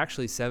was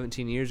actually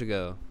 17 years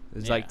ago. It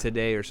was like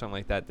today or something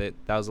like that. That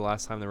was the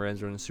last time the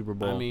Rams were in the Super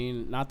Bowl. I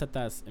mean, not that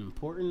that's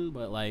important,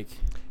 but like,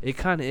 it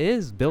kind of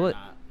is. Bill it.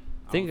 I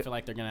don't feel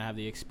like they're going to have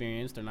the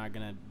experience. They're not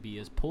going to be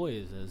as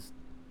poised as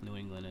New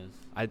England is.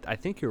 I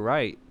think you're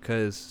right,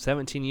 because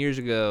 17 years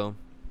ago,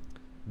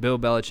 Bill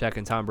Belichick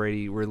and Tom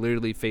Brady were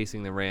literally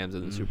facing the Rams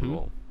in the Super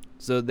Bowl.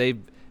 So they've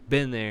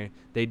been there.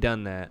 They've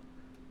done that.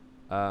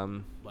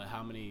 But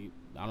how many,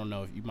 I don't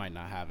know if you might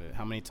not have it.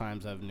 How many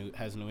times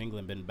has New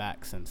England been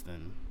back since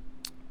then?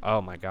 Oh,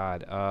 my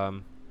God.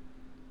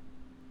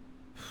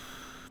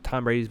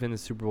 Tom Brady's been in the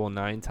Super Bowl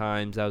 9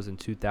 times. That was in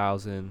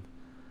 2000.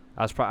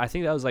 I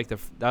think that was like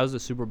that was the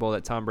Super Bowl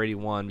that Tom Brady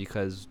won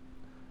because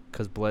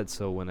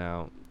Bledsoe went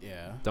out.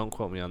 Yeah. Don't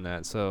quote me on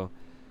that. So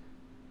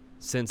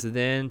since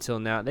then till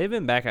now, they've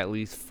been back at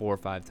least 4 or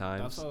 5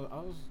 times. That's what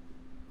I was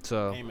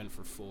aiming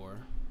for 4.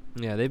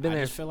 Yeah, they've been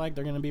there. I just feel like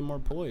they're going to be more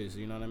poised,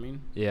 you know what I mean?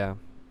 Yeah.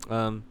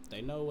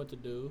 They know what to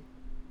do.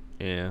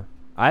 Yeah.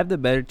 I have the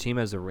better team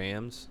as the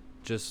Rams,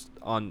 just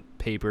on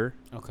paper.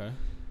 Okay.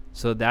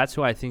 So that's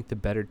who I think the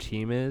better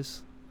team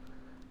is.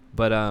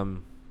 But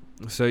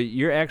so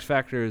your X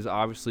factor is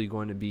obviously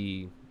going to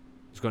be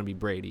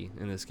Brady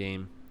in this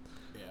game.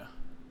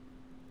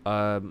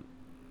 Yeah.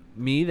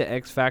 Me, the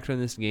X factor in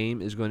this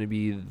game is going to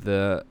be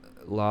the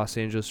Los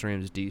Angeles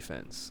Rams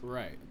defense.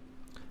 Right.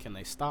 Can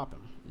they stop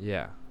him?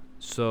 Yeah.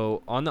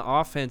 So on the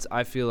offense,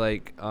 I feel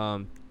like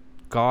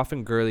Goff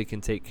and Gurley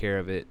can take care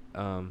of it.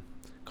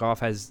 Goff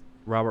has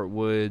Robert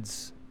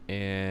Woods,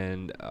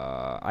 and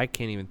I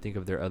can't even think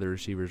of their other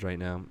receivers right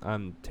now.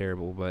 I'm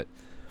terrible, but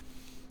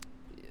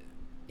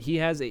he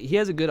has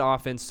a good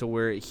offense to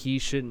where he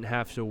shouldn't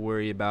have to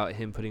worry about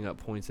him putting up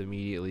points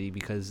immediately,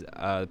 because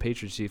the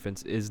Patriots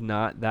defense is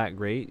not that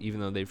great. Even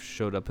though they've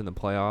showed up in the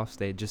playoffs,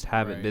 they just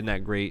haven't been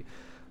that great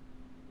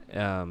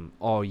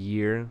all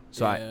year.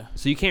 So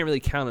so you can't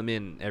really count them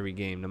in every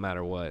game, no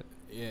matter what.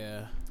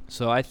 Yeah.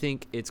 So I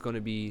think it's going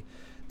to be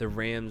the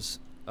Rams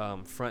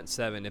front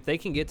 7. If they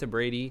can get to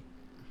Brady,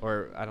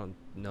 or I don't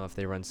know if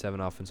they run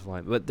 7 offensive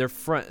line, but their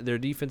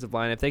defensive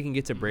line, if they can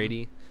get to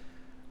Brady,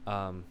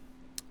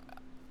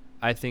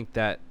 I think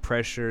that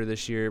pressure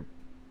this year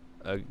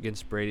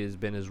against Brady has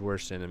been his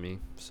worst enemy.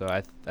 So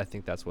I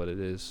think that's what it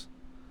is.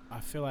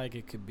 I feel like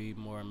it could be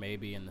more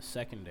maybe in the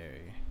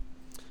secondary.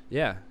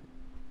 Yeah.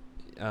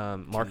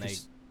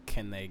 Marcus.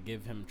 Can they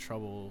give him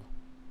trouble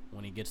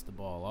when he gets the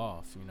ball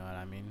off? You know what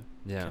I mean?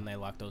 Yeah. Can they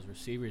lock those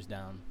receivers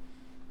down?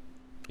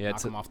 Yeah.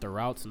 Knock them off the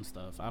routes and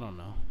stuff. I don't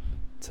know.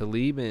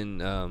 Talib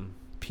and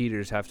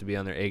Peters have to be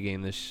on their A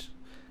game this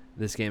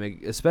game,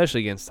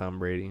 especially against Tom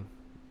Brady.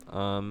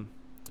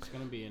 It's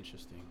gonna be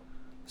interesting.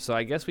 So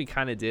I guess we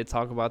kind of did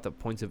talk about the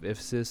points of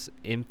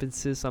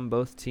emphasis on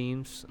both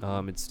teams.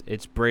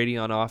 It's Brady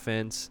on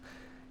offense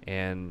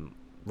and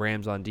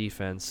Rams on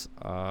defense.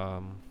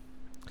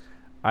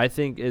 I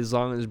think as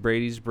long as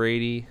Brady's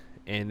Brady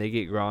and they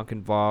get Gronk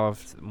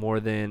involved more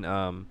than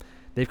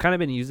they've kind of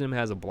been using him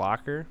as a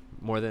blocker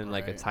more than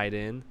like a tight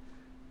end.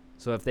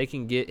 So if they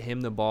can get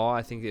him the ball,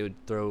 I think it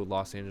would throw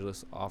Los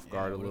Angeles off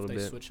guard a little bit. What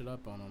if they switch it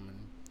up on him?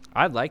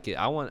 I'd like it.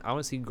 I want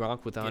to see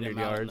Gronk with 100 yards.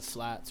 yards. In the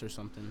flats or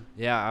something.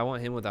 Yeah, I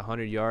want him with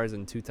 100 yards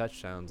and 2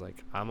 touchdowns.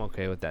 Like, I'm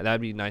okay with that.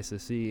 That'd be nice to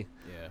see.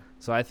 Yeah.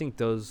 So I think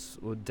those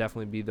would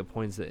definitely be the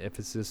points of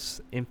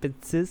emphasis.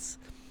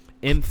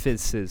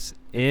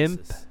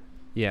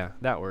 Yeah,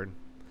 that word.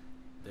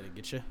 Did it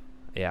get you?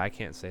 Yeah, I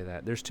can't say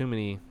that. There's too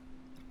many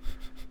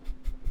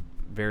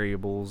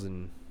variables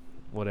and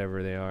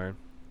whatever they are.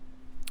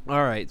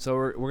 All right, so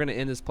we're going to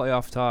end this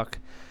playoff talk.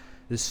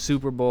 This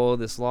Super Bowl,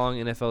 this long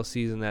NFL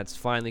season that's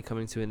finally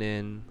coming to an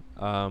end.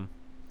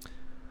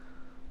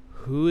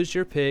 Who is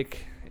your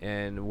pick,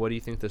 and what do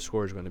you think the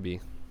score is going to be?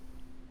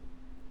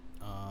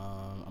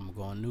 I'm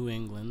going New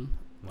England,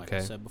 like I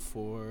said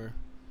before.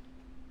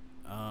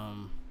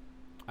 I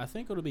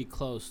think it'll be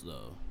close,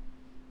 though.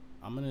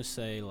 I'm going to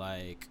say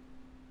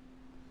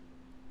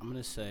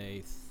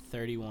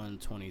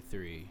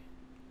 31-23.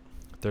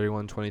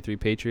 31-23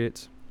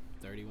 Patriots?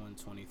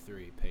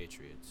 31-23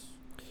 Patriots.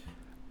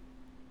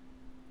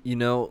 You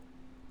know,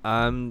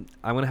 I'm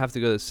gonna have to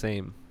go the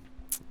same.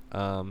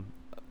 I've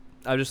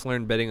just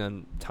learned betting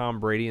on Tom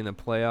Brady in the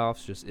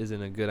playoffs just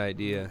isn't a good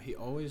idea. He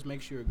always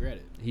makes you regret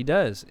it. He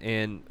does,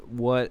 and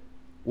what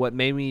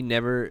made me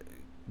never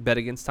bet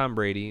against Tom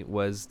Brady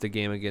was the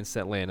game against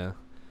Atlanta.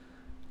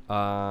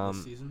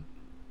 This season?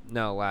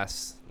 No,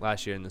 last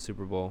year in the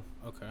Super Bowl.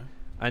 Okay.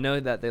 I know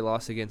that they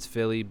lost against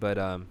Philly,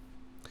 but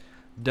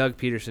Doug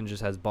Peterson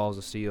just has balls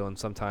of steel, and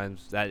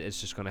sometimes that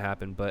is just going to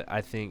happen. But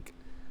I think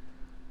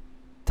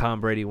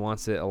Tom Brady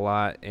wants it a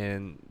lot,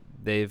 and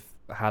they've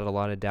had a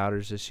lot of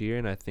doubters this year,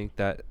 and I think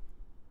that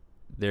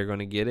they're going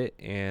to get it,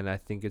 and I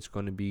think it's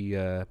going to be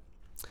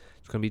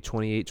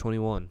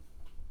 28-21.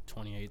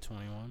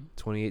 28-21?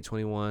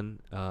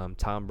 28-21.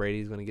 Tom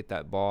Brady's going to get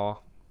that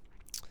ball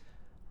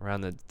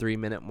around the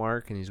 3-minute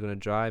mark, and he's going to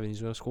drive, and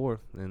he's going to score,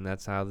 and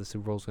that's how the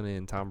Super Bowl's going to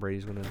end. Tom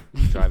Brady's going to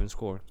drive and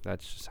score.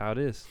 That's just how it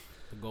is.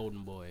 The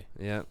golden boy.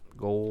 Yeah,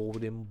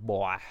 golden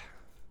boy.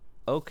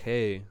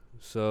 Okay,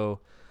 so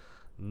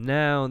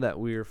now that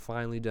we're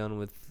finally done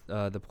with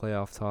the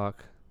playoff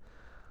talk,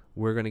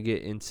 we're going to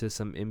get into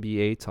some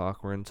NBA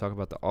talk. We're going to talk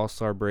about the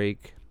All-Star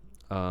break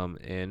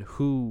and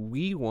who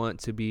we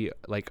want to be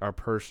like our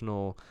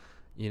personal,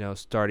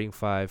 starting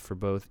five for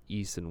both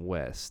East and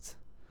West.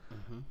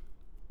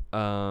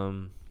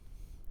 Mm-hmm.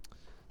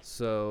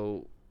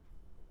 So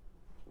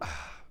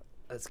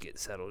let's get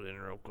settled in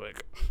real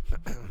quick.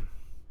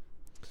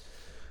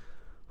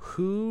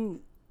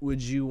 Who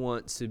would you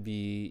want to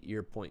be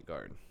your point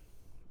guard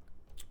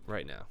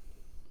right now?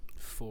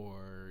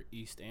 For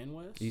East and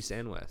West? East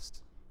and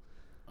West.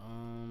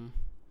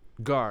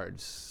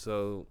 Guards.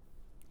 So,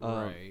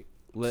 right.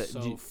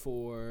 Do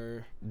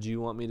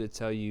you want me to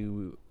tell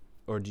you,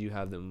 or do you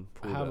have them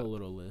pulled I have up? a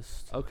little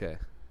list. Okay.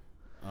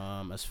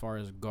 As far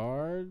as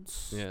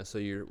guards. Yeah, so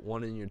you're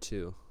 1 and you're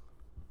 2.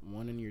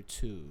 1 and you're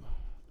 2.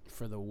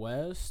 For the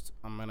West,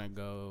 I'm going to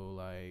go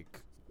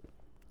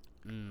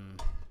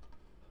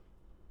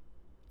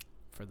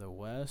for the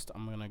West,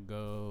 I'm going to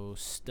go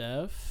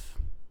Steph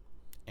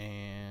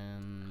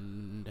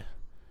and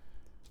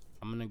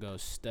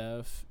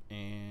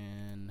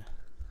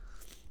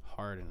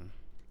Harden.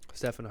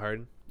 Steph and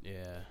Harden?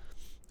 Yeah.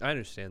 I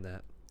understand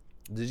that.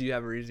 Did you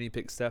have a reason you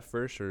picked Steph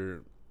first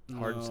or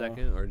Harden No,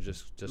 second, or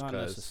just because? Not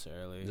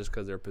necessarily. Just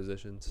because they're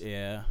positions?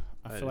 Yeah.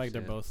 I feel like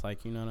they're both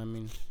you know what I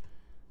mean?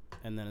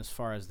 And then as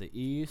far as the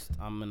East,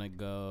 I'm going to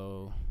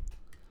go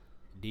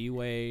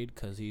D-Wade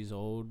because he's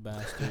old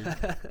bastard.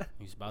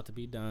 He's about to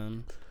be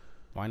done.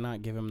 Why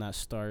not give him that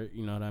start?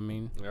 You know what I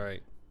mean? All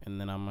right. And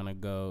then I'm going to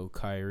go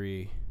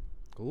Kyrie.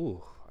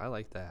 Ooh, I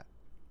like that.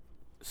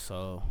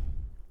 So.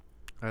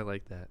 I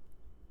like that.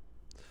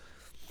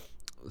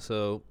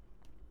 So,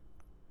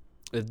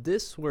 if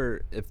this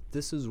was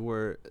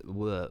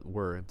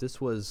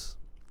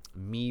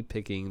me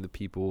picking the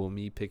people,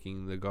 me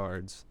picking the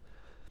guards,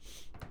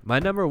 my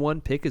number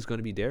 1 pick is going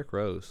to be Derrick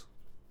Rose.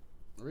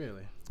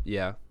 Really?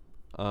 Yeah.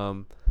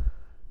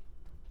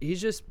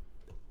 He's just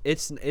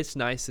it's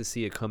nice to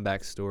see a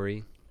comeback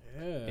story.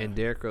 Yeah. And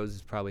Derrick Rose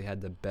has probably had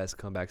the best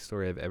comeback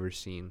story I've ever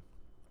seen.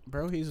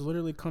 Bro, he's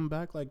literally come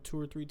back 2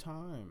 or 3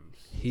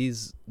 times.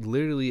 He's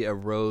literally a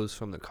rose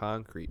from the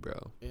concrete,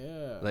 bro.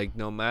 Yeah.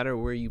 No matter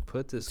where you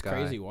put this guy.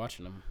 It's crazy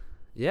watching him.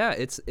 Yeah,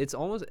 it's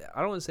almost,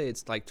 I don't want to say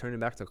it's turning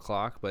back the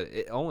clock, but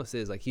it almost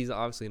is. He's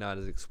obviously not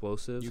as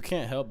explosive. You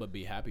can't help but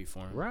be happy for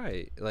him.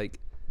 Right.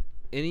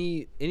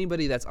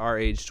 Anybody that's our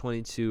age,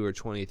 22 or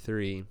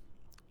 23,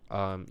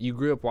 you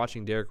grew up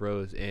watching Derrick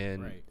Rose,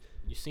 and right.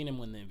 You seen him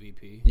win the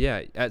MVP.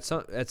 Yeah, at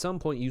some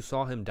point you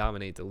saw him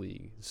dominate the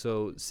league.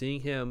 So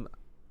seeing him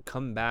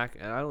come back,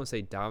 and I don't want to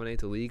say dominate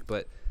the league,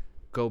 but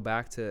go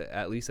back to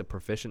at least a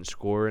proficient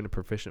scorer and a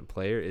proficient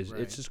player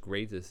it's just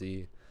great to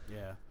see.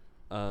 Yeah.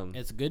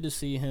 It's good to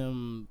see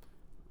him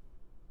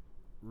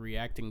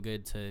reacting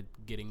good to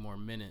getting more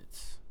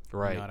minutes.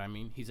 Right. You know what I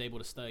mean? He's able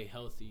to stay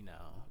healthy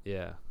now.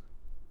 Yeah.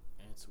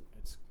 And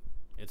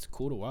It's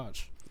cool to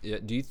watch. Yeah.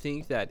 Do you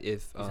think that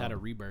if He's had a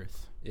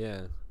rebirth.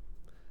 Yeah.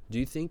 Do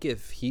you think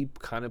if he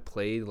kind of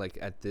played like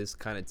at this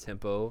kind of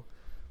tempo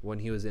when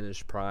he was in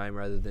his prime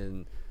rather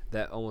than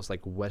that almost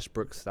like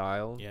Westbrook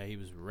style? Yeah, he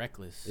was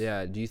reckless.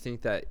 Yeah. Do you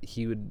think that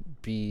he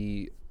would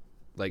be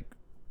like,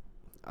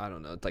 I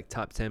don't know, like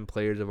top 10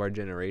 players of our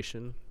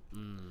generation?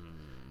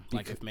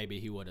 Like if maybe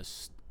he would have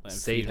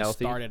stayed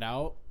healthy, started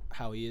out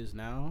how he is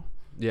now.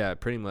 Yeah,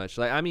 pretty much.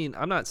 Like, I mean,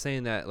 I'm not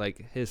saying that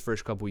like his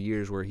first couple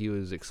years where he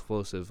was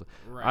explosive.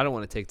 Right. I don't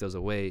want to take those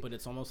away. But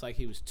it's almost like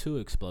he was too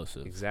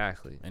explosive.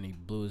 Exactly. And he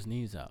blew his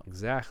knees out.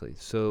 Exactly.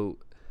 So,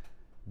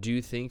 do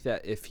you think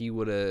that if he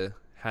would have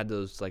had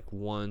those like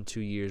 1-2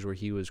 years where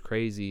he was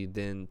crazy,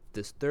 then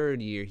this third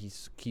year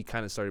he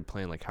kind of started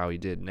playing like how he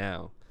did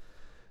now?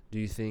 Do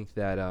you think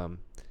that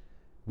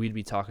we'd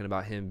be talking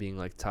about him being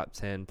like top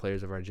 10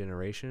 players of our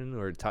generation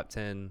or top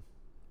 10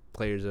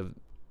 players of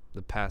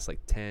the past like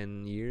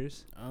 10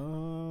 years?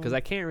 Because I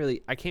can't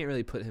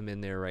really put him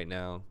in there right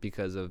now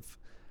because of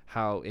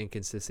how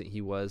inconsistent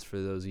he was for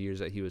those years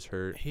that he was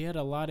hurt. He had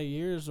a lot of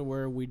years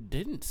where we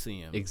didn't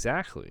see him.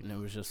 Exactly. And it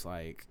was just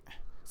like,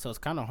 so it's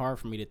kind of hard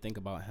for me to think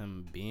about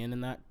him being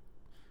in that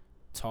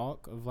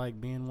talk of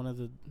like being one of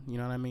the, you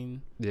know what I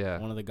mean? Yeah.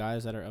 One of the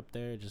guys that are up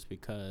there just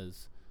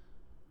because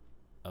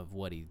of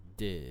what he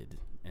did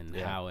and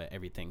how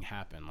everything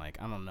happened. Like,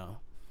 I don't know.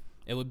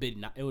 It would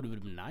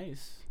have been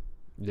nice.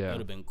 Yeah. It would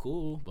have been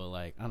cool, but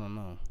like, I don't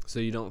know. So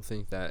you don't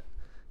think that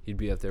he'd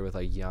be up there with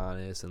like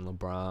Giannis and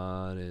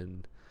LeBron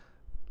and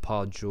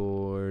Paul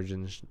George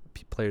and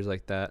players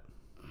like that?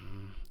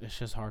 It's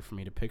just hard for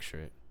me to picture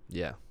it.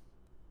 Yeah.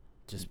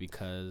 Just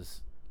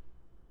because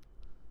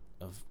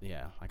of,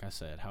 like I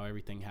said, how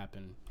everything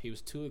happened. He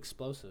was too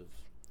explosive.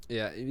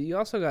 Yeah, you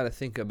also got to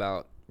think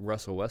about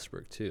Russell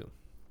Westbrook too.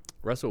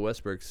 Russell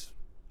Westbrook's,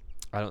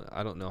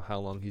 I don't know how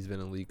long he's been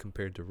in the league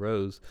compared to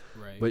Rose,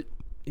 right? But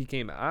he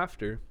came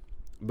after.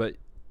 But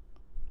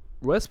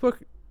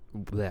Westbrook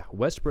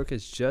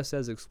is just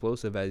as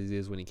explosive as he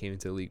is when he came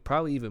into the league,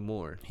 probably even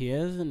more. He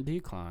hasn't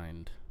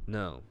declined.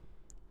 No,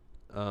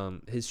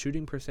 his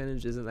shooting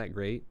percentage isn't that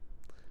great,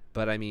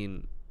 but I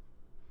mean,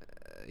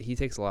 he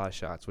takes a lot of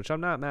shots, which I'm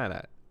not mad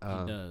at.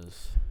 He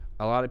does.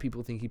 A lot of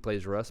people think he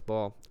plays rust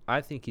ball. I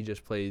think he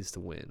just plays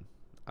to win.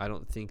 I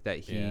don't think that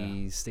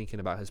he's thinking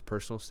about his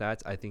personal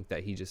stats. I think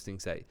that he just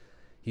thinks that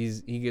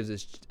he gives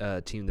his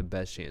team the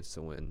best chance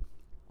to win.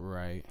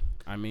 Right.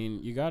 I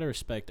mean, you got to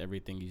respect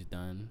everything he's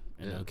done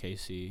in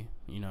OKC.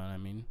 You know what I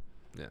mean?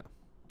 Yeah.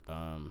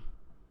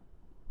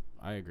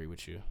 I agree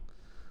with you.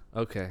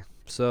 Okay.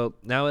 So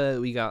now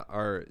that we got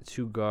our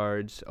two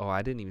guards. Oh,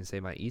 I didn't even say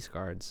my East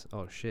guards.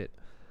 Oh, shit.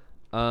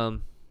 So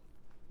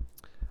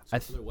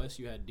for the West,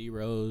 you had D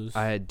Rose.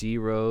 I had D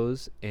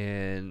Rose,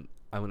 and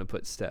I'm going to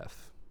put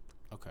Steph.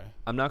 Okay.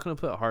 I'm not going to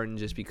put Harden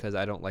just because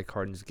I don't like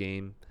Harden's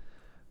game.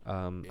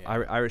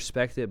 I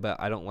respect it, but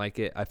I don't like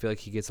it. I feel like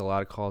he gets a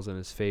lot of calls in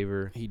his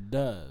favor. He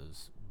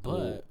does,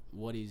 but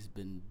what he's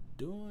been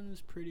doing is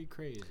pretty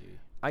crazy.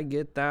 I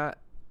get that,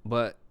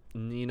 but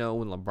you know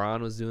when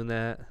LeBron was doing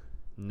that,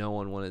 no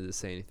one wanted to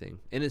say anything.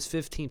 In his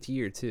 15th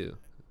year too.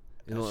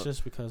 It's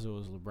just because it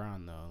was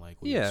LeBron though. Like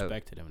we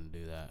expected him to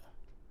do that.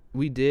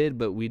 We did,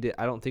 but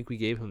I don't think we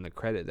gave him the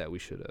credit that we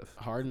should have.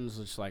 Harden's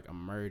just like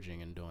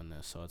emerging and doing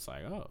this, so it's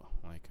like, oh,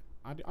 like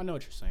I know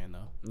what you're saying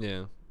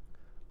though.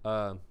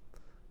 Yeah.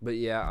 But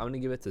yeah, I'm going to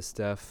give it to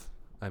Steph.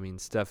 I mean,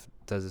 Steph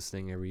does this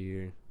thing every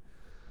year.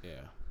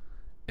 Yeah.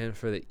 And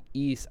for the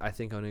East, I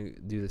think I'm going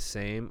to do the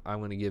same. I'm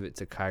going to give it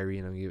to Kyrie,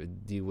 and I'm going to give it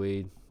to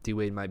D-Wade.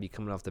 D-Wade might be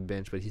coming off the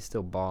bench, but he's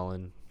still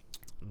balling.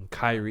 And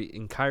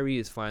Kyrie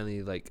is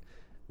finally, like,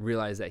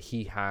 realized that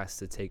he has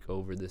to take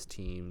over this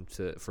team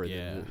for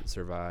them to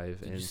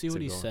survive. Did you see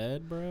what he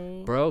said,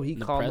 bro? Bro, he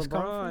called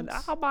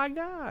LeBron. Oh, my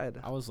God.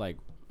 I was like,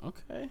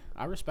 okay.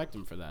 I respect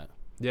him for that.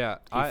 Yeah,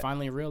 he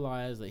finally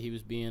realized that he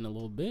was being a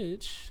little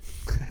bitch,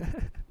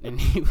 and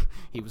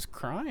he was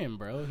crying,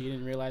 bro. He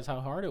didn't realize how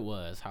hard it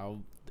was.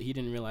 How he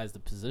didn't realize the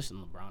position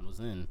LeBron was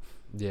in.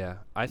 Yeah,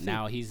 I think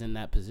now he's in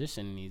that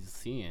position, and he's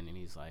seeing, and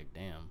he's like,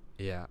 damn.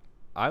 Yeah,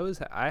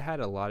 I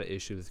had a lot of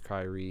issues with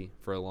Kyrie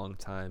for a long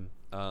time.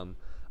 I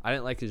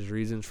didn't like his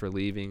reasons for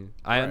leaving.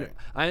 I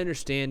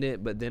understand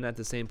it, but then at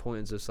the same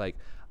point, it's just like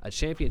a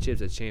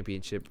championship's a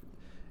championship.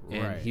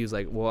 And he was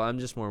like, well, I'm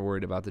just more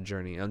worried about the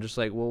journey. I'm just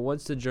like, well,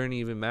 what's the journey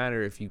even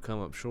matter if you come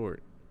up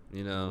short?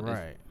 You know?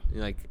 Right.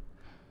 Like,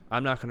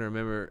 I'm not going to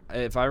remember.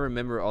 If I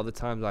remember all the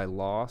times I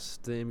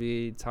lost the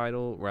NBA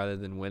title rather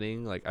than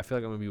winning, like, I feel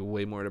like I'm going to be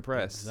way more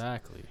depressed.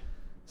 Exactly.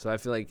 So I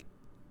feel like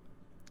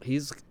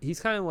he's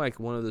kind of like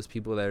one of those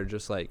people that are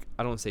just like,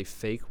 I don't want to say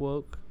fake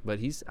woke, but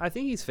I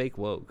think he's fake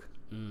woke.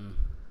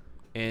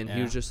 And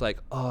he was just like,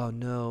 oh,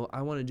 no,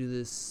 I want to do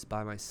this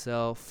by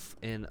myself,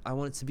 and I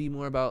want it to be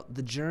more about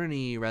the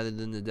journey rather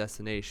than the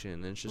destination.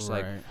 And it's just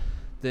like,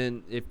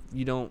 then if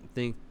you don't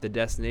think the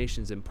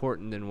destination's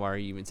important, then why are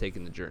you even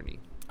taking the journey?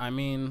 I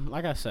mean,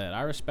 like I said,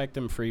 I respect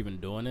him for even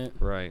doing it.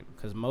 Right.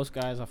 Because most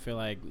guys, I feel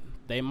like,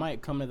 they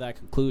might come to that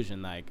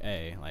conclusion, like,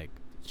 hey, like,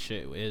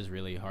 shit is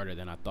really harder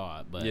than I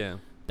thought. But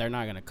they're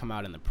not gonna come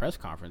out in the press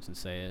conference and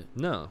say it.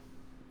 No,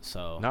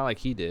 So not like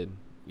he did.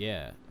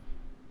 yeah, in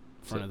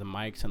front of the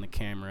mics and the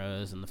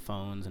cameras and the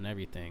phones and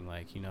everything.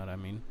 Like, you know what I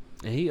mean?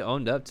 And he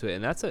owned up to it,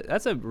 and that's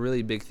a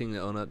really big thing to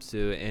own up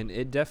to. And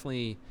I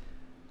definitely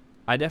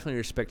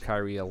respect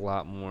Kyrie a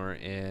lot more,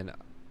 and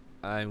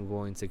I'm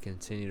going to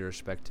continue to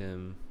respect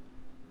him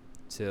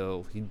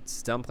till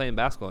he's done playing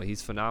basketball.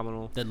 He's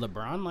phenomenal. Did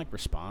LeBron like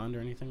respond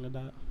or anything to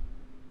that?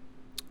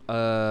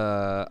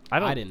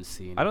 I didn't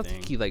see anything. I don't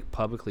think he like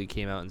publicly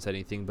came out and said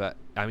anything, but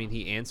I mean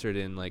he answered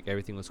and like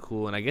everything was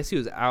cool. And I guess he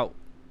was out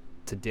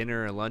to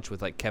dinner or lunch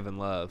with like Kevin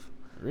Love.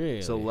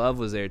 Really? So Love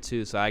was there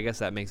too. So I guess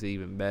that makes it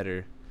even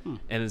better.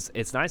 And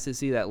it's nice to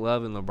see that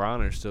Love and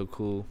LeBron are still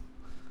cool.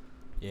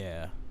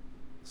 Yeah.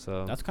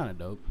 So That's kind of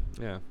dope.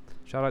 yeah.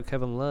 Shout out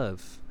Kevin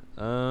Love.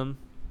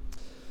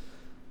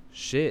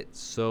 Shit.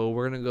 So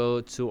we're gonna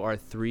go to our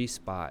 3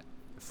 spot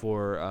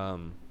for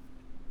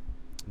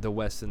the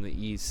West and the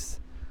East.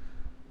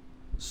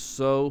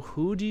 So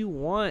who do you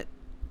want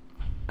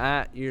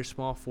at your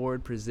small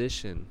forward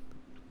position?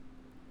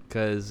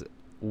 Because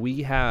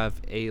we have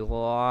a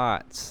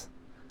lot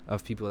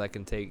of people that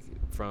can take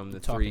from the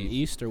Talking 3.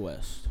 East or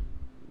West?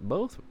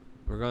 Both.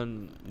 We're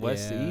going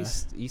West to Yeah.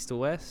 East, East to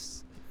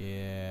West.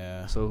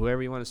 Yeah. So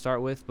whoever you want to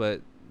start with,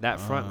 but that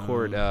front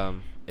court,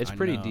 it's I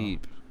pretty know.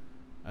 deep.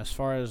 As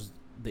far as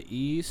the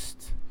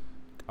East,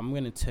 I'm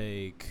going to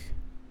take...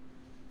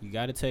 You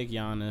got to take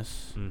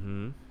Giannis.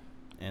 Mm-hmm.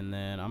 And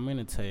then I'm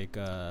going to take...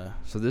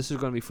 So this is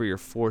going to be for your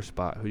 4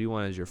 spot. Who do you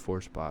want as your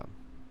 4 spot?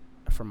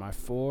 For my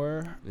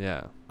 4,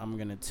 Yeah. I'm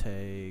going to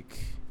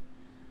take...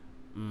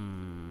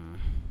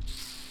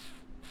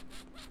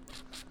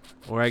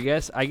 Or I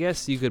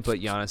guess you could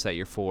put Giannis at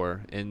your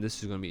 4, and this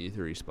is going to be your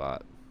 3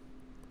 spot.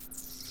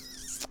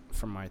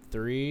 For my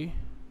 3,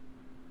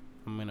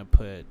 I'm going to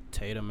put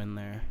Tatum in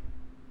there.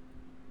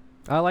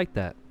 I like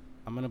that.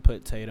 I'm going to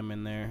put Tatum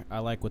in there. I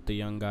like what the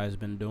young guy's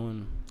been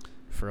doing.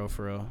 For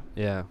real.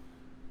 Yeah.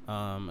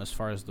 As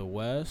far as the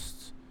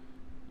West,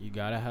 you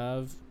got to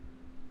have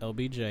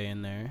LBJ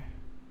in there.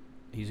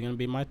 He's going to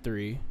be my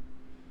 3.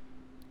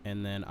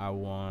 And then I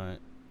want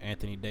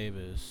Anthony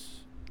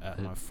Davis at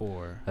my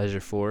 4. As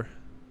your 4?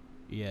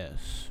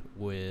 Yes.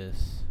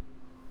 With...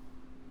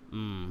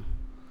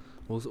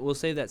 We'll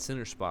save that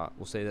center spot.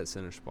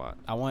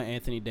 I want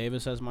Anthony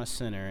Davis as my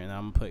center, and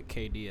I'm going to put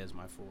KD as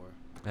my 4.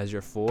 As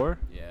your 4?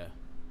 Yeah.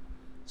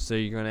 So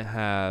you're going to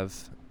have...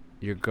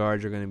 Your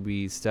guards are going to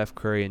be Steph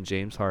Curry and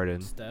James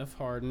Harden. Steph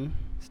Harden.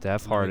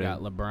 We got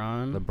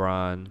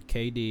LeBron.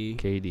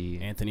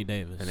 KD. Anthony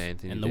Davis. And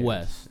Anthony in Davis. the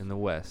West. In the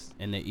West.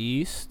 In the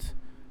East,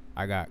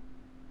 I got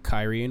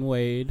Kyrie and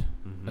Wade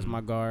as Mm-hmm.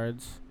 my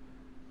guards.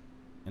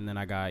 And then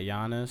I got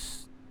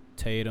Giannis,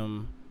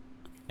 Tatum,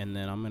 and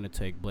then I'm going to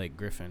take Blake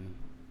Griffin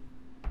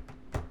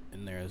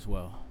in there as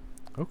well.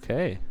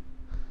 Okay.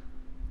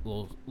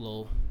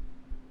 Little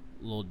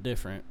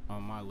different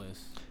on my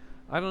list.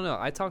 I don't know.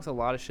 I talked a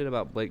lot of shit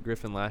about Blake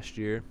Griffin last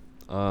year.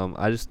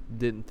 I just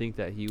didn't think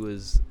that he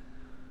was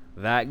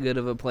that good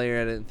of a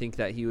player. I didn't think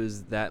that he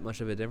was that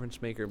much of a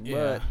difference maker.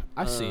 Yeah,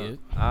 But I see it.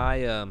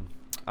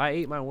 I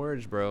ate my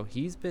words, bro.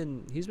 He's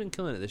been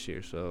killing it this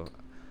year. So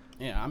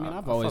Yeah, I mean,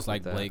 I've I'll always fuck with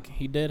liked that. Blake.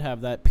 He did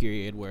have that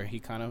period where he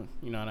kind of,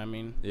 you know what I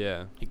mean?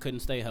 yeah, He couldn't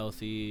stay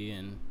healthy,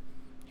 and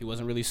he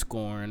wasn't really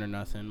scoring or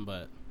nothing,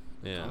 but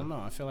I yeah, don't know.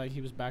 I feel like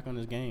he was back on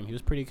his game. He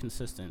was pretty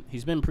consistent.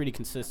 He's been pretty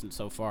consistent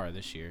so far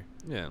this year.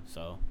 yeah,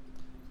 So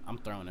I'm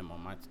throwing him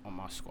on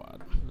my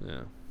squad.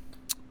 yeah.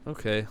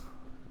 Okay.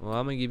 Well,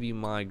 I'm gonna give you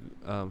my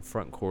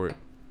front court.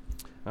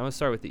 I'm gonna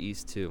start with the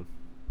East too.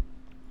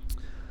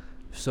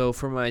 So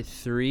for my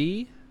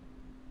 3.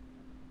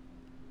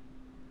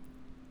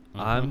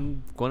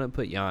 I'm going to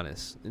put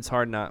Giannis. It's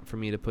hard not for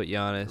me to put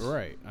Giannis.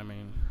 Right. I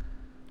mean,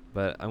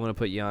 But I'm going to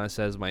put Giannis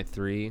as my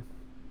 3.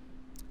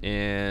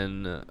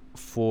 And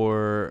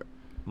for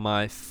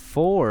my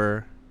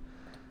 4,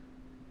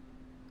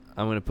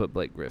 I'm going to put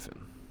Blake Griffin.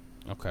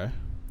 okay.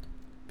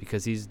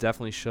 Because he's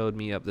definitely showed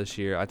me up this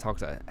year. I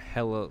talked a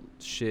hella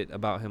shit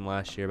about him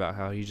last year, about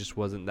how he just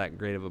wasn't that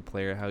great of a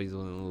player, how he's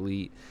an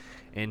elite.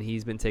 And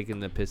he's been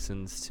taking the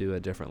Pistons to a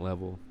different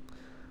level.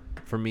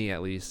 For me,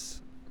 at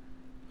least.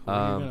 Who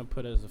are you going to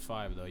put as a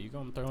 5, though? You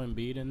going to throw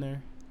Embiid in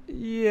there?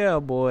 Yeah,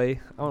 boy.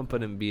 I'm going to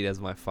put Embiid as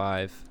my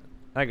 5.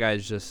 That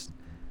guy's just...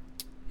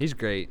 He's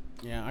great.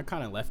 Yeah, I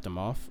kind of left him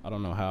off. I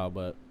don't know how,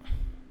 but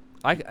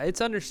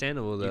It's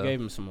understandable, though. you gave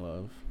him some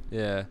love.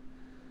 Yeah.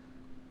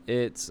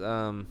 It's...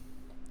 the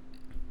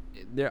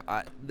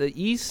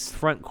East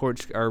front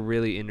courts are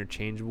really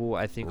interchangeable.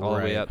 I think all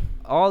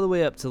the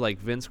way up to like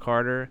Vince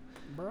Carter.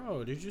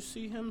 Bro, did you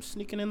see him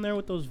sneaking in there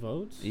with those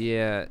votes?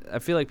 Yeah, I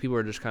feel like people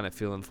are just kind of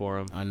feeling for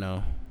him, I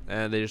know.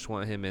 and they just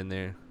want him in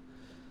there.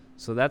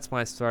 So that's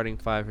my starting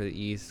 5 for the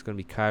East. It's gonna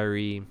be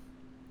Kyrie.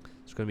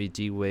 It's gonna be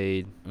D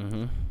Wade,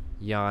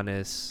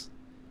 Giannis,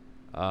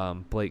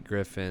 Blake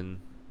Griffin,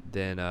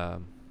 then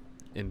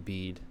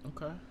Embiid.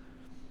 Okay.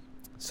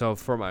 So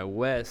for my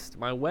West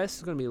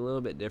is going to be a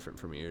little bit different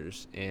from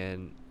yours,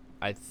 and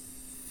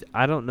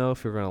I don't know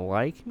if you're going to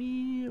like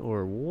me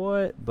or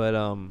what, but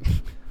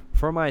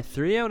For my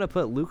 3, I'm going to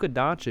put Luka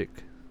Doncic.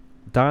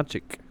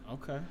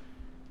 Okay.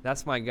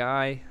 That's my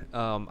guy.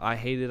 I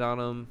hated on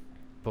him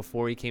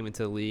before he came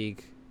into the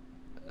league.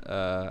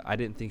 I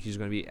didn't think he was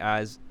going to be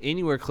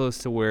anywhere close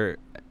to where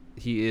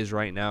he is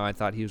right now. I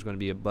thought he was going to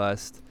be a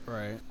bust.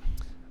 Right.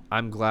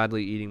 I'm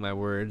gladly eating my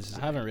words.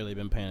 I haven't really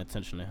been paying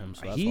attention to him,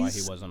 so that's why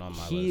he wasn't on my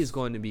list. He is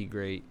going to be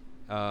great.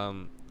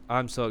 I'm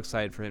so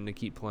excited for him to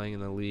keep playing in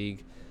the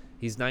league.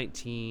 He's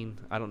 19.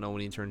 I don't know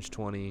when he turns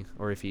 20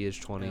 or if he is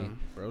 20.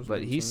 Yeah,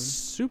 but he's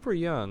super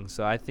young,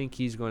 so I think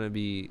he's going to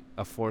be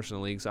a force in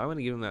the league. So I'm going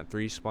to give him that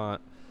 3 spot.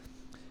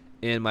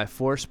 In my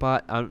 4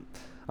 spot, I'm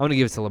going to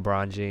give it to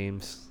LeBron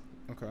James.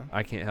 Okay.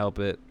 I can't help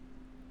it.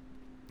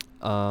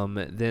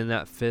 Then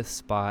that 5th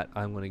spot,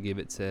 I'm going to give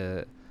it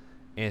to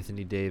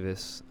Anthony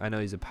Davis. I know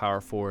he's a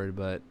power forward,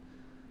 but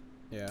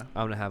yeah,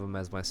 I'm going to have him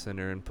as my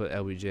center and put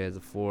LBJ as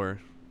a 4.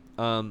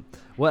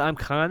 What I'm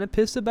kind of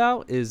pissed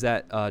about is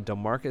that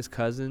DeMarcus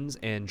Cousins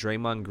and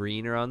Draymond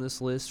Green are on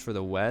this list for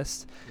the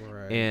West.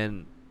 Right.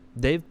 And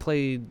they've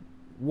played,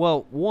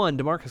 well,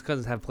 DeMarcus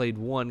Cousins have played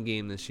 1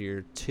 game this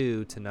year,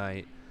 2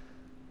 tonight.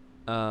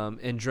 And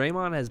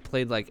Draymond has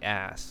played like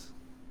ass.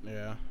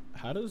 Yeah.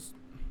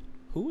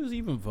 Who is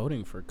even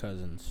voting for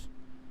Cousins?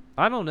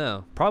 I don't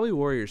know. Probably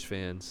Warriors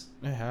fans.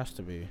 It has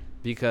to be.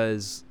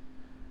 Because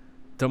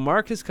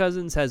DeMarcus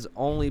Cousins has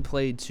only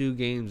played 2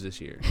 games this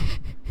year.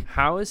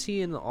 How is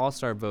he in the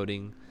All-Star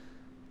voting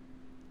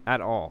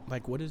at all?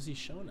 Like, what has he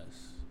shown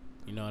us?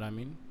 You know what I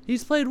mean?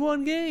 He's played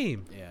 1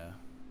 game. Yeah.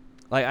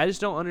 Like, I just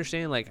don't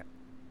understand. Like,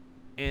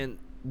 and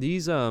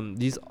these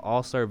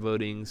All-Star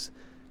votings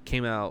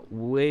came out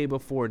way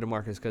before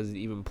DeMarcus Cousins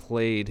even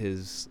played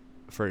his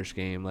first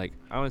game. Like,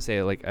 I want to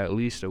say like at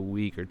least a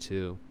week or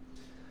 2.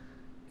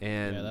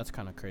 And yeah, that's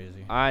kind of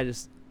crazy.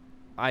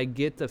 I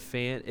get the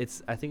fan.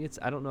 I think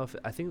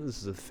this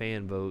is the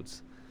fan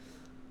votes.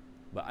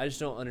 But I just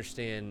don't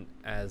understand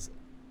as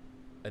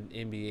an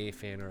NBA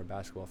fan or a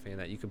basketball fan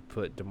that you could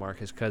put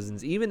DeMarcus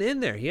Cousins even in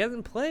there. He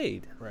hasn't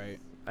played. Right.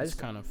 It's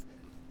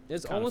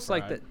almost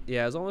like that.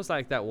 Yeah, it's almost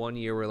like that one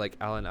year where like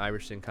Allen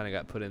Iverson kind of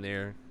got put in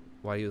there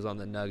while he was on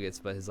the Nuggets,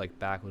 but his like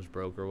back was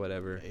broke or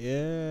whatever.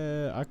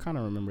 Yeah, I kind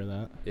of remember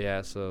that.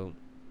 Yeah, so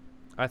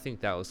I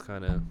think that is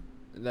kind of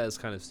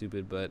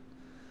stupid, but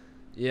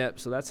yeah.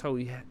 So that's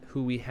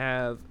who we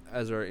have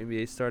as our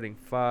NBA starting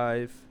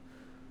 5.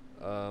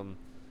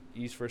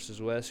 East versus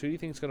West. Who do you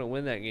think is going to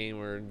win that game,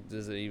 or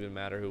does it even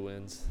matter who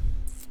wins?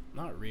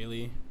 Not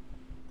really.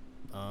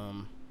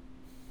 I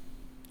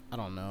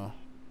don't know.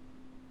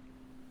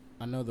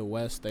 I know the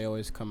West, they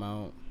always come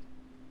out.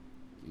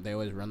 They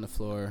always run the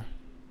floor,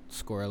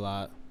 score a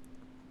lot.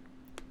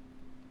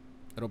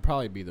 It'll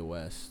probably be the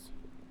West.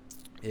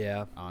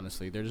 Yeah.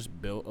 Honestly, they're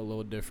just built a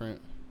little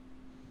different.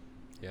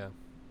 Yeah.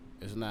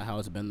 Isn't that how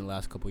it's been the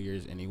last couple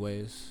years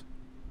anyways?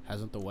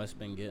 Hasn't the West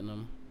been getting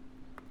them?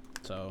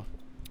 So,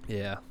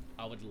 yeah.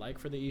 I would like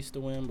for the East to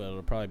win, but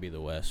it'll probably be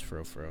the West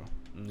for real.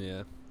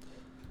 Yeah.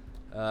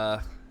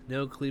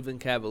 No Cleveland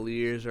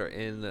Cavaliers are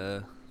in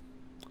the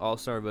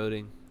All-Star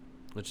voting,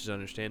 which is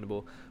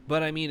understandable.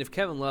 But, I mean, if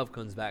Kevin Love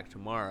comes back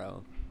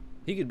tomorrow,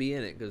 he could be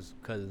in it because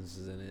Cousins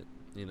is in it,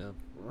 you know.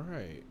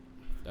 Right.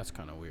 That's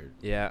kind of weird.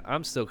 Yeah,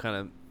 I'm still kind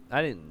of –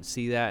 I didn't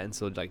see that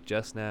until, like,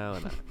 just now,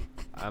 and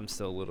I'm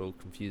still a little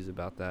confused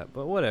about that.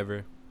 But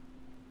whatever.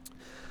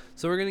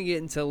 So we're going to get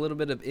into a little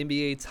bit of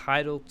NBA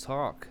title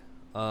talk.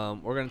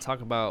 We're going to talk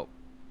about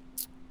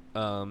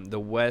the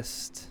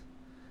West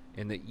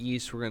and the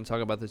East. We're going to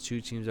talk about the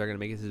 2 teams that are going to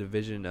make it to the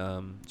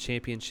division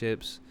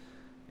championships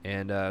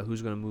and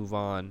who's going to move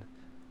on.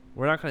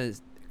 We're not going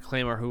to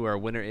claim who our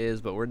winner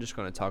is, but we're just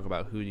going to talk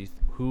about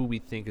who we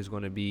think is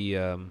going to be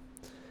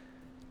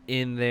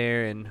in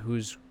there and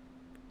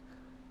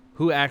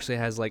who actually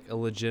has like a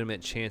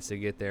legitimate chance to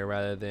get there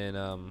rather than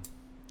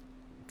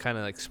kind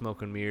of like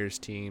smoke and mirrors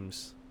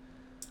teams.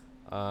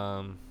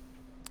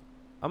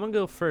 I'm gonna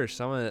go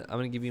first. I'm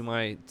gonna give you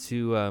my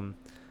 2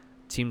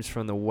 teams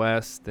from the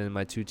West, then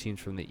my 2 teams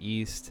from the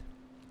East.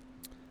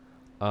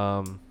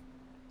 So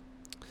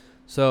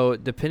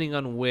depending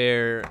on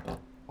where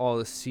all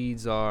the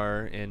seeds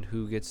are and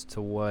who gets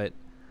to what,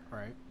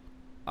 right?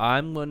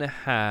 I'm gonna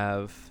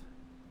have.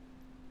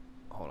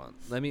 Hold on.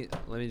 Let me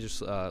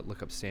just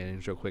look up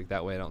standings real quick.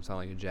 That way I don't sound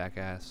like a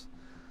jackass.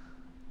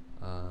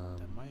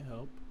 That might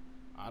help.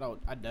 I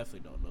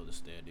definitely don't know the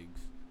standings.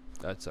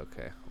 That's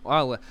okay.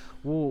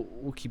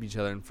 We'll keep each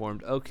other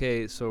informed.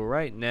 Okay, so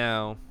right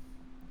now,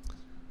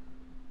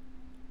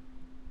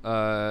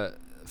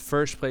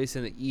 first place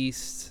in the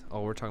East.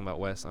 Oh, we're talking about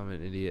West. I'm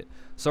an idiot.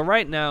 So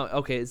right now,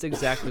 okay, it's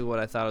exactly what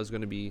I thought it was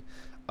going to be.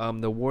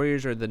 The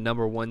Warriors are the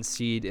number 1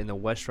 seed in the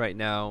West right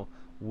now,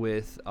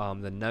 with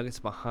the Nuggets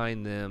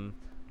behind them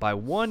by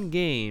 1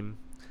 game.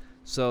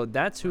 So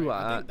that's who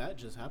I think that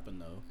just happened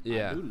though.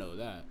 Yeah, I do know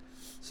that.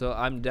 So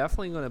I'm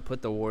definitely going to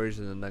put the Warriors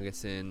and the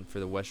Nuggets in for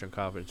the Western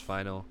Conference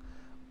Final.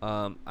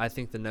 I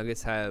think the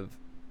Nuggets have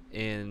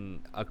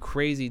a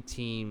crazy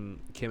team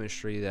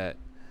chemistry that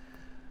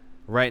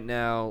right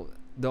now,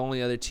 the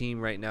only other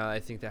team right now I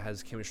think that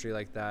has chemistry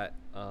like that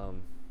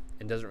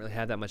and doesn't really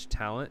have that much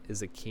talent is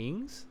the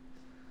Kings.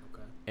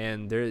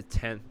 and they're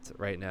 10th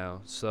right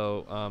now.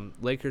 So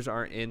Lakers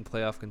aren't in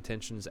playoff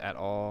contentions at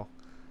all.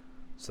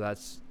 So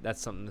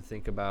that's something to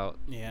think about.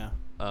 Yeah.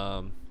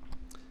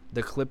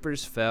 The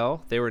Clippers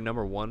fell. They were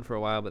number 1 for a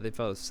while, but they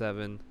fell to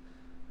 7.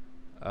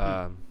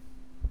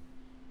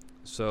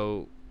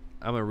 So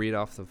I'm gonna read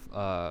off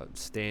the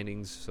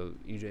standings so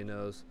EJ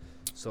knows.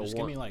 So just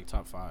give me like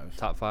top 5.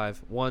 Top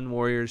 5: 1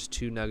 Warriors,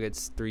 2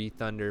 Nuggets, 3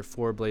 Thunder,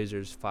 4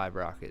 Blazers, 5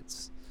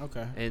 Rockets,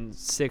 Okay. and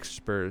 6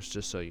 Spurs.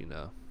 Just so you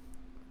know.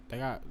 They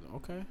got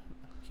okay.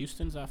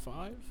 Houston's at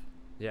 5.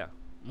 Yeah.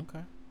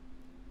 Okay.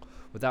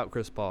 Without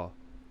Chris Paul.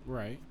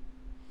 Right.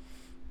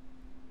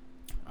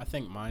 I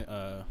think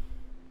my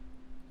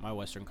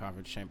Western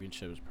Conference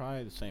championship is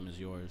probably the same as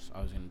yours.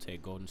 I was gonna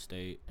take Golden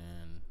State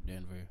and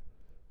Denver.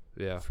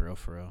 Yeah. For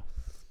real.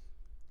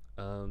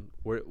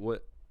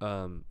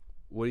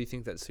 What do you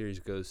think that series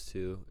goes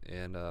to,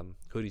 and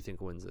who do you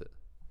think wins it?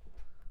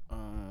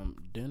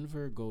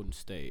 Denver, Golden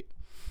State.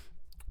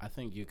 I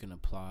think you can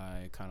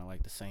apply kind of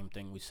like the same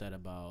thing we said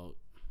about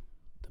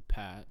the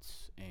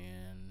Pats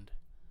and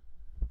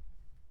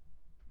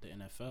the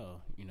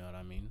NFL. You know what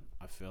I mean?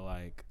 I feel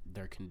like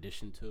they're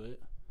conditioned to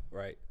it.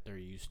 Right. They're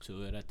used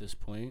to it at this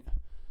point.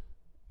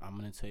 I'm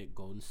gonna take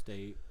Golden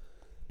State,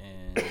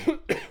 and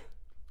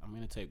I'm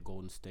gonna take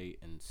Golden State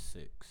in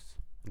 6.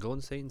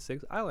 Golden State in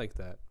 6. I like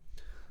that.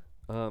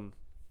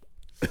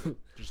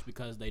 Just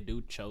because they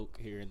do choke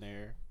here and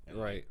there, and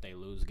right? They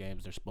lose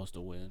games they're supposed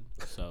to win.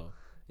 So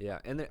yeah,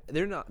 and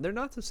they're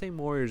not the same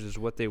Warriors as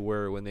what they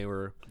were when they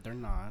were. They're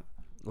not.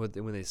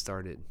 When they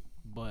started.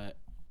 But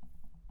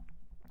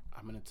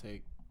I'm gonna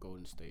take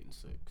Golden State in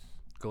 6.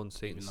 Golden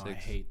State in 6. I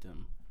hate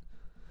them.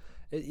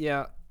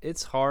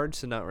 It's hard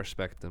to not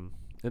respect them.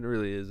 It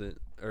really isn't,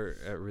 or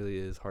it really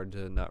is hard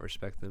to not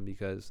respect them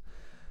because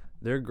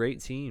they're a great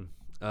team.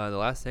 The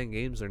last 10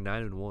 games they're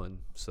 9-1.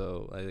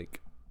 So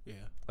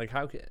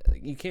how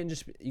you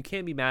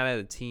can't be mad at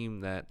a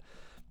team that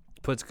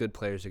puts good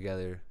players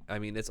together. I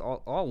mean, it's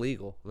all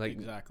legal. Like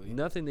exactly.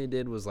 Nothing they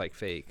did was like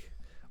fake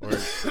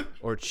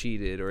or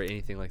cheated or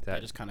anything like that.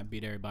 They just kind of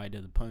beat everybody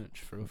to the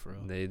punch, for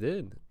real. They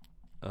did.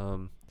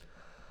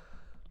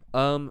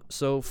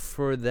 So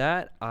for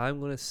that, I'm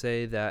gonna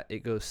say that it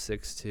goes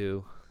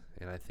 6-2,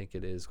 and I think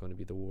it is going to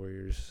be the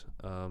Warriors.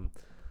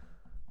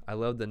 I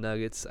love the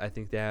Nuggets. I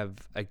think they have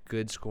a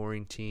good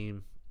scoring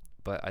team,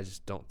 but I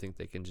just don't think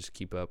they can just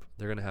keep up.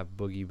 They're gonna have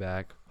Boogie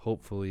back,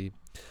 hopefully.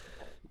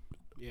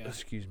 Yeah.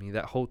 Excuse me.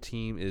 That whole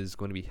team is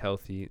going to be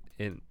healthy,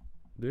 and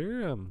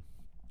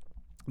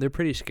they're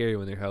pretty scary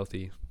when they're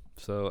healthy.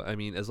 So I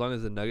mean, as long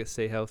as the Nuggets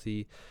stay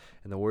healthy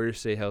and the Warriors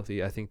stay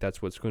healthy, I think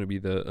that's what's going to be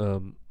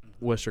the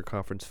Western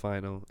Conference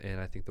Final, and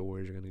I think the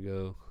Warriors are going to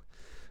go.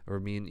 Or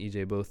me and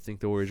EJ both think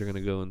the Warriors are going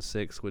to go in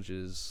 6, which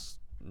is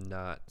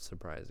not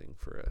surprising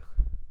for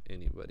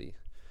anybody.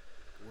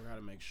 We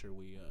gotta make sure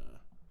we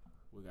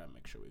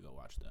go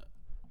watch that.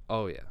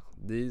 Oh yeah,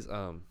 these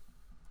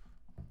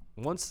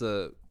once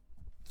the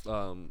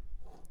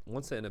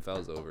NFL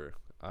is over,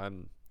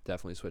 I'm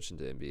definitely switching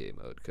to NBA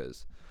mode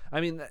because I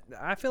mean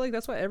I feel like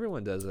that's what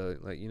everyone does though.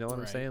 Like you know what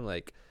I'm saying?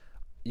 Like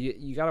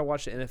you gotta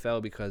watch the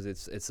NFL because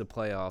it's the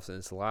playoffs and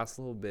it's the last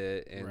little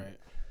bit and. Right.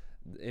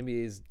 The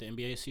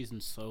NBA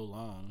season's so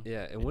long.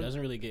 Yeah, and it doesn't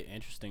really get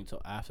interesting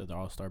till after the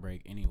All-Star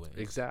break anyway.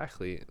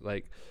 Exactly.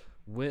 Like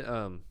when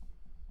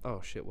oh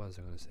shit, what was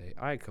I gonna say?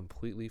 I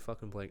completely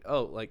fucking blanked.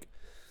 Oh, like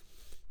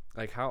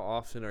how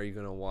often are you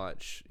gonna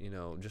watch,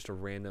 just a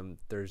random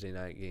Thursday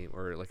night game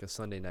or like a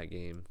Sunday night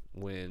game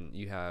when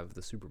you have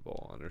the Super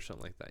Bowl on or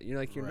something like that?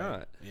 You're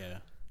not. Yeah.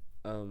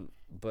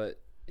 But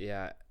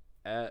yeah,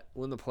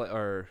 when the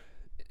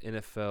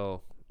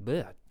NFL.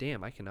 Bleh,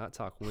 damn, I cannot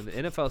talk. When the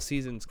NFL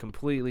season's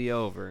completely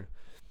over,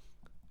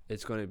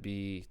 it's going to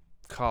be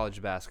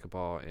college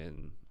basketball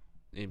and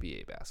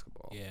NBA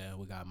basketball. Yeah,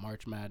 we got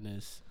March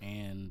Madness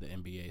and the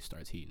NBA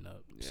starts heating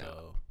up. Yeah.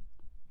 So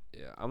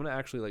yeah, I'm gonna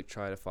actually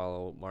try to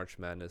follow March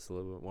Madness a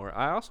little bit more.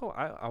 I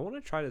want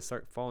to try to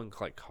start following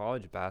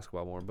college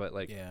basketball more, but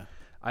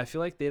I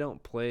feel like they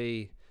don't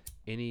play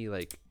any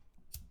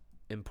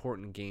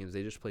important games.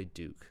 They just play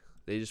Duke.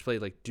 They just play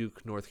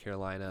Duke, North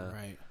Carolina.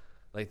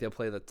 Right. They'll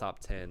play the top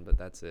 10, but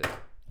that's it.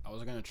 I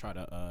was gonna try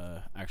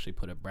to actually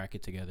put a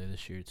bracket together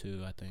this year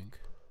too. I think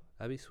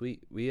that'd be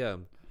sweet. We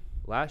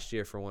last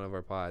year for one of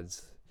our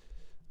pods,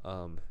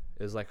 it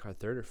was our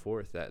 3rd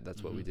or 4th.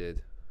 That's what we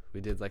did.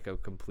 We did a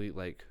complete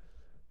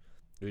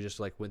we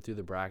just went through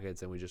the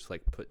brackets and we just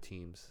put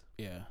teams.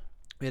 Yeah.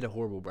 We had a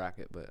horrible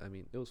bracket, but I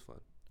mean it was fun.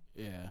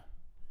 Yeah.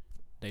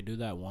 They do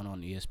that one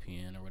on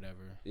ESPN or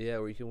whatever. Yeah,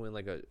 where you can win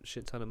a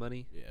shit ton of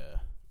money. Yeah.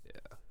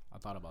 Yeah. I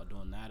thought about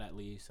doing that at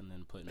least and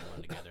then putting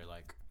one together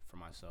for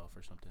myself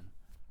or something.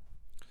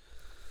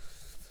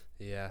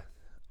 Yeah.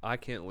 I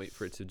can't wait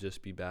for it to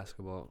just be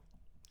basketball.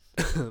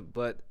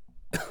 But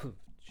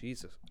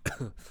Jesus.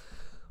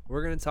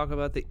 We're going to talk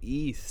about the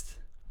East.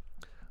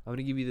 I'm going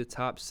to give you the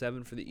top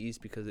 7 for the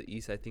East because the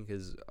East I think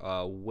is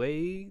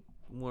way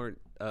more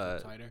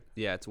tighter.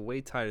 Yeah, it's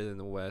way tighter than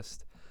the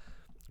West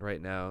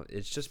right now.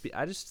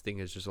 I just think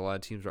it's just a lot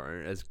of teams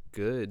aren't as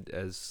good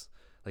as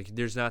Like,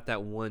 there's not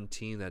that one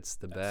team that's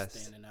the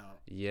best. Standing out.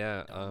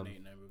 Yeah.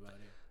 Dominating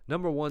everybody.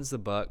 Number 1's the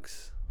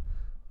Bucks.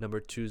 Number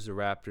 2's the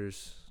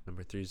Raptors.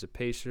 Number 3's the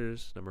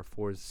Pacers. Number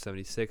 4 is the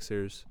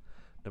 76ers.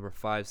 Number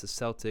 5 is the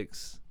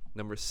Celtics.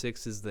 Number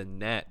 6 is the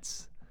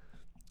Nets.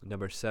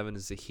 Number 7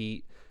 is the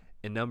Heat.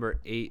 And number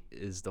 8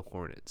 is the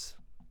Hornets.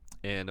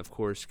 And, of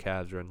course,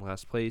 Cavs are in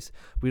last place.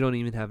 We don't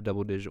even have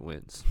double-digit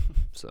wins.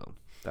 So,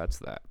 that's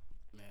that.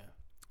 Yeah.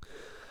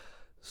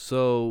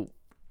 So,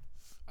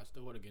 I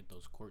still want to get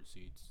those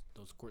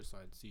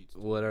courtside seats.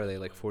 what are they,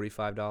 like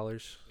 $45?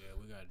 Yeah,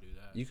 we got to do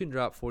that. You can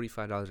drop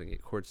 $45 and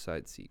get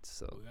courtside seats.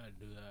 So, we got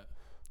to do that.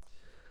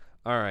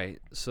 all right.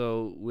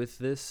 So, with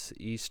this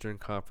Eastern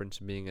Conference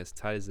being as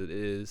tight as it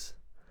is,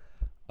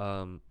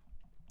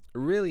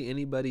 really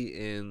anybody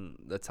in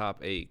the top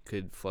 8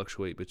 could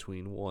fluctuate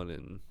between 1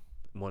 and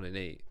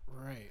 8.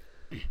 Right.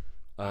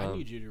 I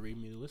need you to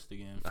read me the list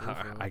again.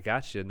 I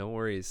got you. No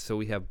worries. So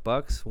we have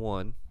Bucks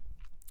 1,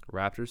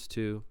 Raptors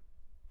 2,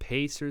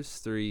 Pacers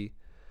 3,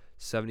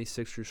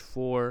 76ers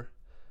 4,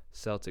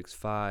 Celtics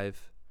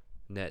 5,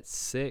 Nets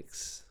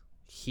 6,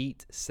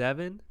 Heat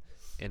 7,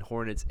 and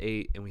Hornets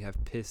 8. And we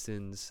have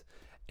Pistons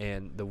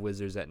and the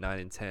Wizards at 9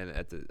 and 10.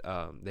 At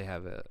the they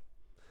have a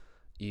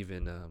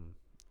even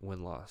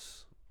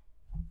win-loss.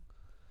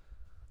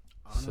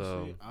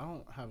 Honestly, I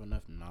don't have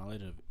enough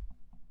knowledge of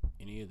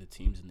any of the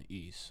teams in the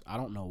East. I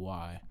don't know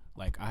why.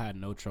 Like, I had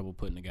no trouble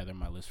putting together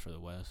my list for the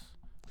West,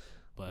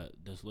 but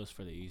this list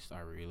for the East,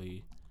 I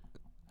really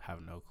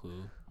have no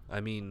clue.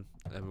 I mean,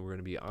 we're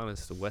gonna be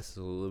honest. The West is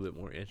a little bit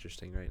more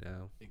interesting right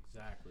now.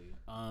 Exactly.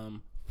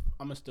 I'm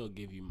gonna still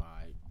give you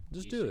my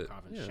Just Eastern do it.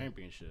 Conference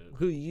championship.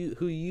 Who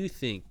you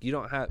think? You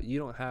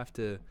don't have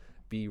to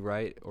be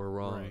right or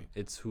wrong. Right.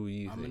 It's who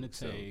you I'm think.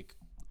 gonna take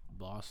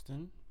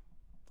Boston.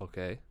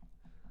 Okay.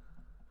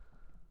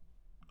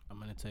 I'm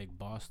gonna take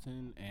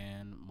Boston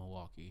and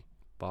Milwaukee.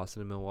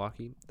 Boston and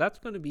Milwaukee.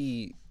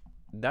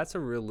 That's a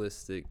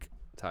realistic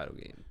title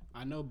game.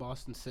 I know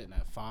Boston's sitting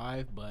at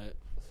 5, but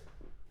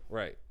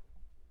Right.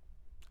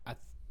 I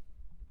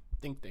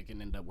think they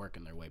can end up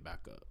working their way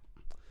back up.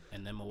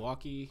 And then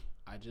Milwaukee,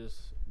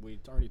 we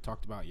already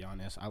talked about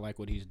Giannis. I like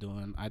what he's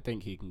doing. I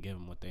think he can give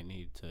them what they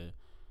need to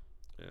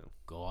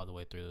go all the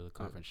way through the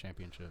conference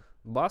championship.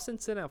 Boston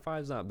sitting at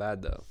 5 is not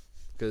bad though,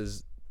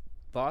 because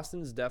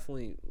Boston's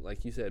definitely,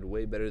 like you said,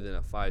 way better than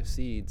a 5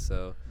 seed.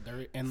 So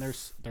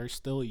they're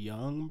still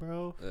young,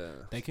 bro.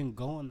 yeah, They can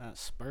go on that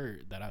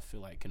spurt that I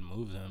feel like can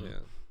move them. yeah.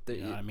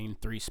 You know what I mean?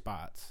 3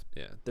 spots.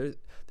 Yeah, their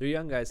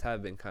young guys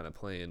have been kind of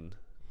playing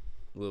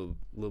little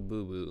boo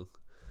boo,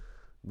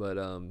 but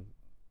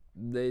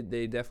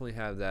they definitely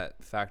have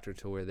that factor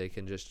to where they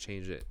can just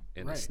change it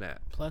in a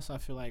snap. Plus, I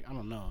feel like, I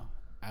don't know,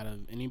 out of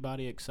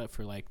anybody except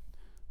for like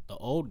the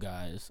old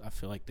guys, I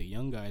feel like the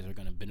young guys are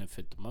gonna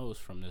benefit the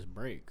most from this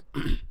break.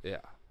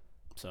 Yeah.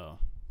 So.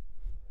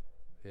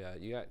 Yeah,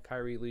 you got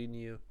Kyrie leading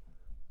you.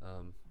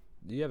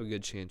 You have a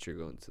good chance you're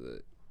going to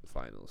the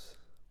finals.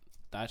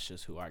 That's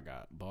just who I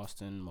got.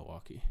 Boston,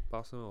 Milwaukee.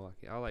 Boston,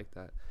 Milwaukee. I like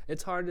that.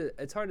 It's hard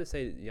to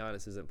say that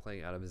Giannis isn't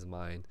playing out of his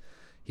mind.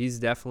 He's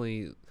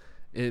definitely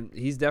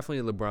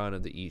LeBron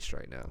of the East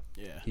right now.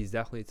 Yeah. He's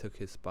definitely took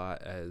his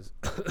spot as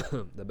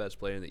the best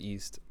player in the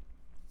East.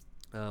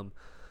 I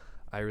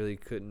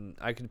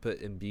could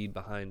put Embiid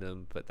behind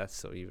him, but that's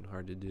so even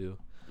hard to do.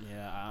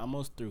 Yeah, I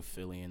almost threw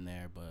Philly in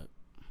there, but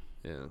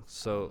yeah.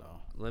 So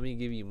let me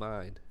give you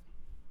mine.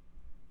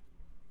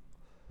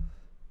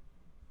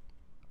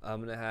 I'm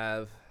gonna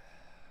have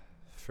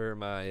for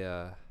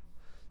my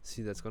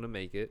seed that's gonna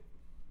make it.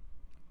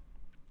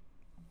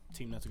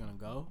 Team that's gonna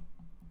go.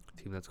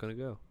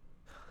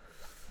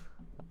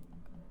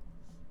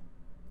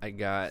 I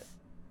got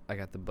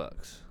the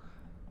Bucks.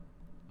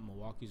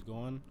 Milwaukee's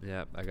going.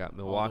 Yep, I got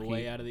Milwaukee. All the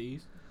way out of the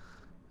East.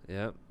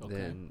 Yep. Okay.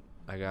 Then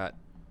I got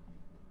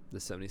the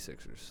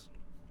 76ers.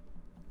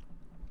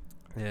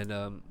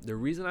 And the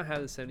reason I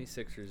have the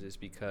 76ers is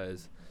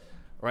because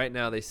right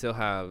now they still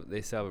have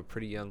a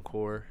pretty young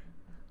core,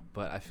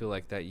 but I feel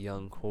like that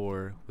young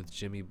core with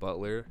Jimmy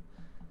Butler,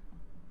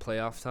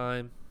 playoff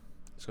time,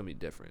 it's going to be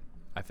different.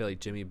 I feel like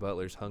Jimmy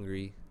Butler's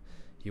hungry.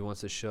 He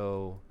wants to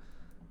show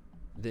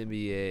the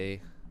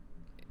NBA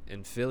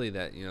and Philly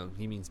that,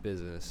 he means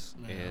business.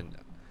 Yeah, and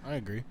I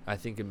agree. I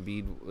think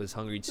Embiid was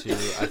hungry too.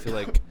 I feel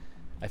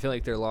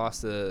like their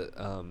loss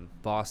to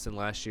Boston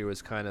last year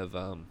was kind of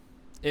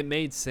it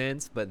made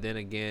sense, but then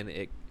again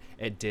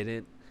it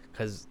didn't,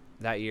 because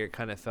that year it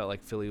kind of felt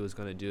like Philly was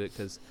going to do it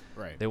because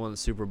they won the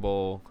Super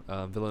Bowl.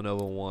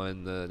 Villanova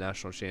won the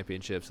national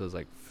championship, so it was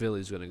like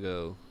Philly's going to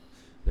go.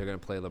 They're going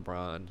to play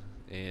LeBron,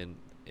 and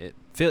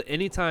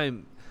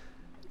anytime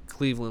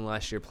Cleveland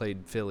last year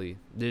played Philly,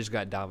 they just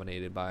got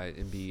dominated by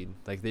Embiid.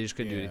 Like, they just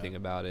couldn't do anything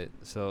about it.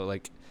 So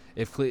like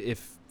if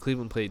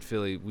Cleveland played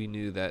Philly, we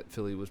knew that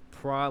Philly was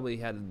probably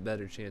had a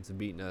better chance of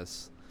beating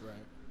us.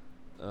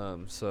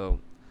 Right.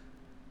 So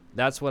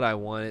that's what I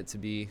want it to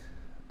be.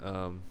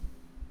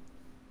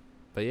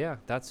 But yeah,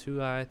 that's who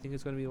I think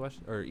is going to be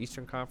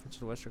Eastern Conference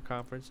and Western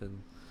Conference,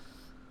 and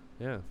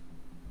yeah.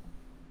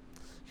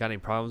 Got any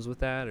problems with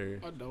that,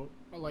 or? I don't.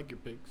 I like your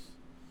picks.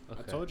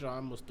 I told you I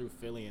almost threw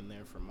Philly in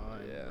there for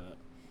mine. Yeah. But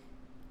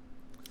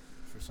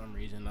for some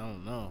reason, I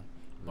don't know.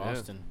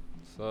 Boston.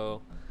 Yeah.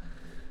 So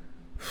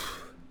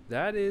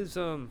that is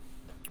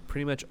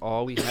pretty much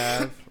all we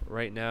have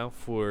right now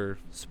for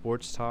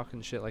sports talk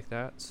and shit like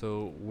that.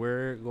 So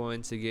we're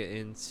going to get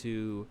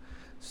into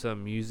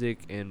some music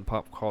and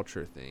pop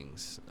culture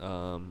things.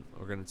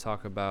 We're going to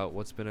talk about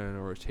what's been in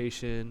our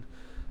rotation.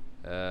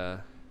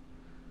 And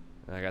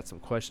I got some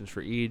questions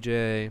for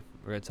EJ.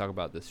 We're going to talk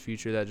about this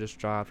feature that just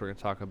dropped. We're going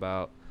to talk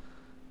about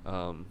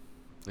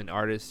an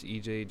artist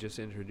EJ just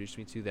introduced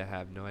me to that I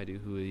have no idea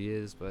who he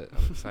is, but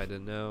I'm excited to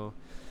know.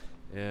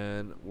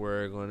 And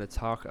we're going to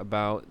talk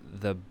about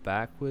the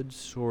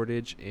backwoods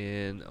shortage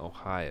in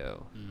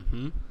Ohio.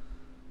 Mm-hmm.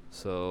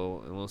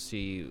 So, and we'll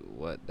see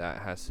what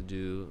that has to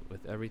do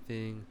with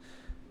everything.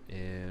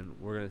 And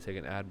we're going to take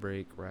an ad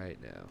break right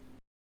now.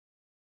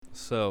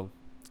 So,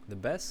 the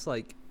best,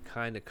 like,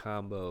 kind of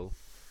combo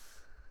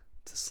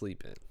to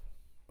sleep in,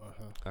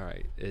 all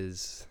right,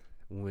 is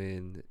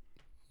when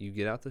you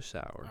get out the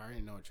shower. I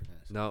already know what you're going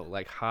to say. No,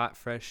 like hot,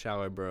 fresh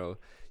shower, bro.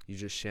 You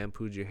just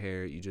shampooed your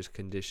hair. You just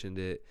conditioned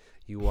it.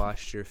 You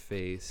washed your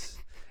face.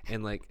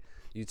 And, like,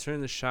 you turn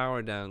the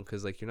shower down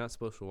because, like, you're not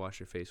supposed to wash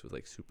your face with,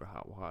 like, super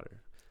hot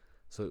water.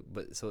 So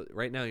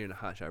right now you're in a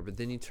hot shower. But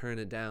then you turn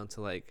it down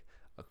to, like,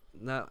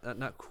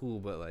 not cool,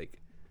 but,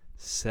 like,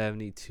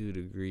 72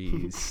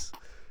 degrees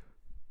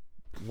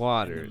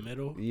water. In the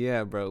middle?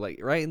 Yeah, bro. Like,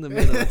 right in the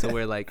middle to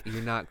where, like,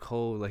 you're not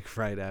cold, like,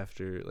 right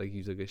after, like,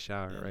 you took a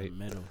shower, right? In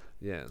the middle.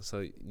 Yeah,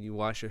 so you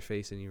wash your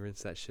face and you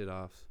rinse that shit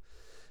off.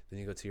 Then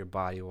you go to your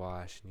body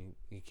wash and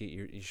you get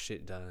your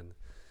shit done.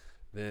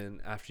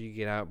 Then after you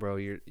get out, bro,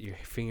 your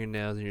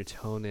fingernails and your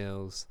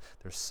toenails,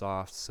 they're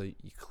soft, so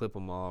you clip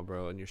them all,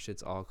 bro, and your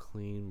shit's all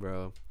clean,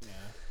 bro. Yeah.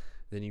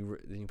 Then you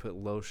put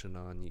lotion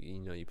on.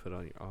 You put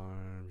on your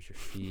arms, your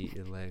feet,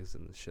 your legs,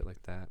 and shit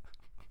like that.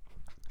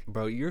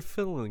 Bro, you're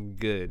feeling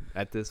good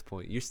at this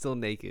point. You're still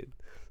naked,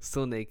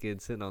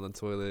 sitting on the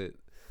toilet,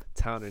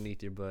 towel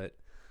underneath your butt.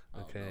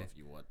 Okay. I don't know if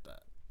you want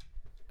that.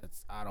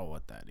 I don't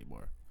want that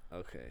anymore.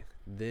 Okay.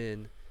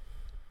 Then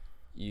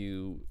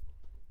you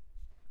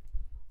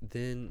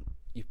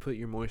put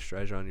your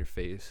moisturizer on your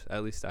face.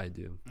 At least I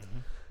do. Mm-hmm.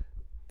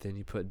 Then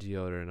you put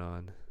deodorant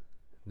on.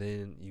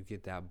 Then you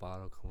get that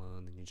bottle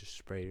cologne and you just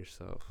spray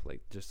yourself,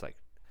 like, just like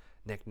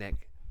neck,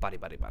 body.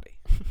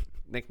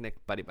 neck,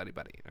 body.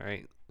 All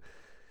right.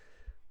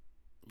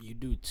 You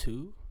do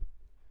 2?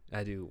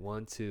 I do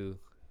 1, 2.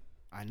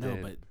 I know,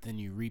 but then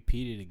you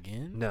repeat it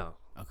again? No.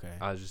 Okay.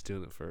 I was just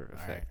doing it for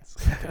effect.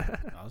 Right.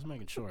 Okay. I was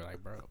making sure,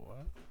 like, bro,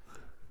 what?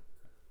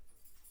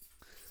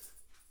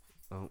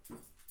 Oh.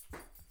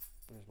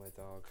 There's my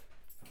dog.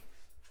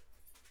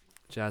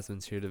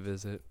 Jasmine's here to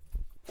visit.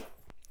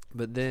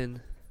 But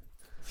then,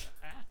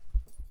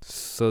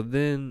 so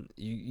then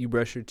you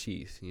brush your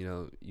teeth.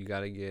 You got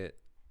to get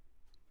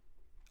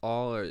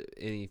all or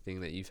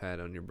anything that you've had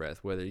on your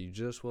breath, whether you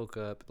just woke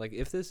up. Like,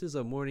 if this is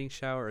a morning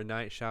shower or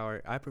night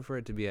shower, I prefer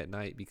it to be at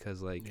night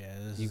because, like,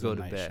 you go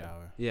to bed.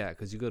 Shower. Yeah,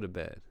 because you go to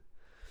bed.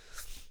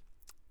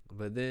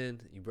 But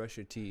then you brush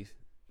your teeth,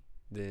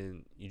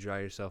 then you dry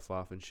yourself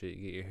off and shit.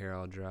 You get your hair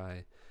all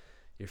dry,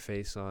 your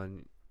face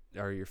on,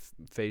 or your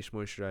face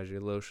moisturizer,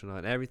 your lotion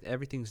on.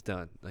 Everything's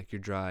done. Like, you're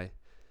dry.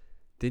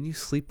 Then you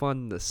sleep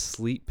on the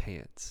sleep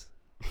pants,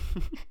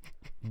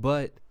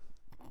 but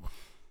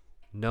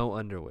no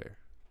underwear.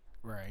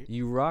 Right.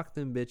 You rock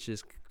them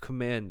bitches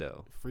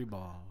commando. Free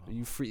ball.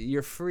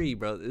 You're free,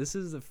 bro. This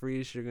is the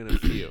freest you're gonna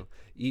feel.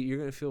 You're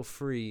gonna feel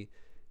free,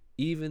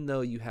 even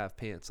though you have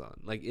pants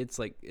on. Like, it's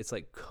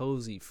like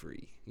cozy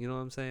free. You know what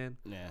I'm saying?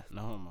 Yeah.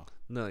 No homo.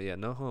 No, yeah,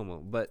 no homo.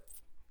 But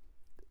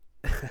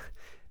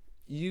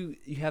you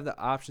have the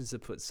options to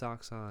put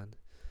socks on,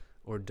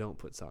 or don't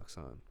put socks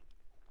on.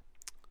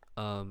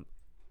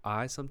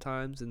 I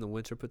sometimes in the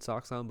winter put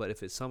socks on, but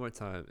if it's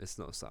summertime, it's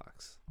no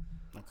socks.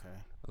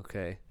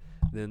 Okay.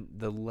 Then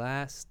the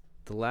last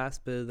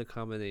bit of the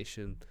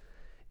combination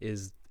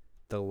is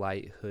the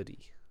light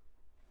hoodie.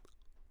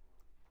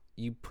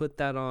 You put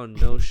that on,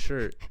 no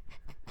shirt,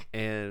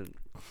 and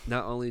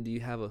not only do you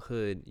have a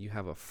hood, you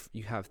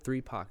have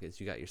 3 pockets.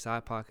 You got your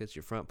side pockets,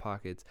 your front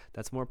pockets.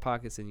 That's more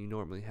pockets than you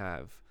normally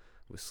have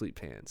with sleep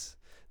pants.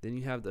 Then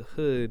you have the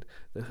hood.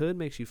 The hood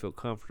makes you feel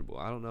comfortable.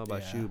 I don't know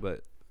about you,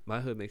 but my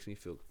hood makes me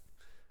feel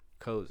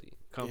cozy,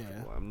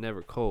 comfortable. Yeah. I'm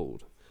never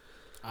cold.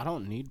 I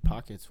don't need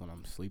pockets when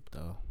I'm asleep,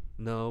 though.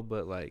 No,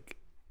 but, like,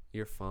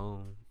 your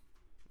phone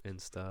and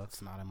stuff.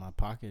 It's not in my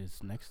pocket.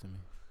 It's next to me.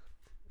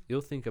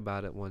 You'll think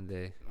about it one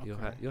day.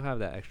 Okay. You'll have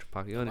that extra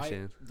pocket. You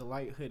understand? The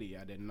light hoodie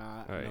I did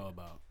not know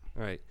about.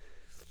 All right.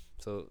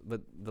 So,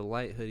 but the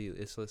light hoodie,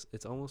 it's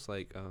almost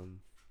like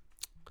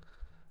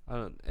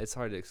it's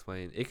hard to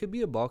explain. It could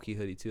be a bulky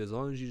hoodie too, as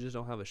long as you just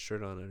don't have a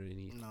shirt on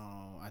underneath.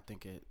 No, I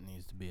think it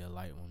needs to be a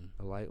light one.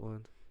 A light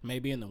one?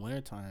 Maybe in the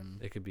wintertime.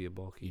 It could be a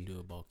bulky. You do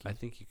a bulky. I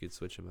think you could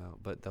switch them out.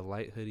 But the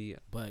light hoodie.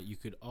 But you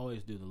could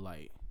always do the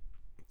light.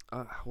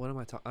 What am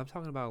I talking? I'm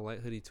talking about a light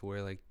hoodie to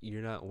where, like,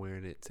 you're not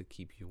wearing it to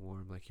keep you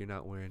warm. Like, you're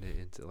not wearing it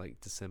into,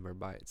 like, December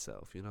by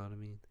itself. You know what I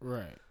mean?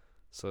 Right.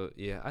 So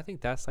yeah, I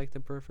think that's like the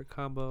perfect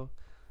combo.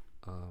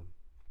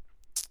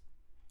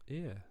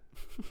 Yeah.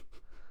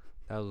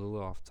 That was a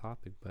little off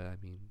topic, but I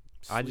mean,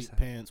 Sleep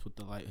pants with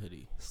the light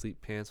hoodie.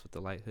 Sleep pants with the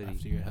light hoodie.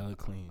 After you're hella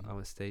clean. I'm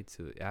gonna stay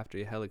to it. After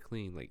you're hella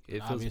clean, like it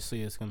feels.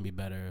 Obviously, it's gonna be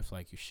better if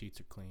like your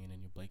sheets are clean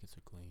and your blankets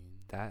are clean.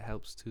 That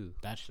helps too.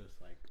 That's just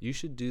like You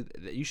should do.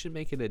 You should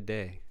make it a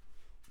day.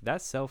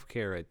 That's self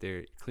care right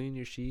there. Clean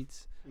your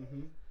sheets.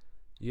 Mm-hmm.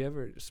 You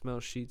ever smell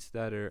sheets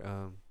that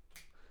are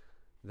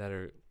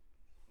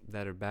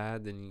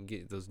bad? Then you can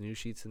get those new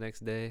sheets the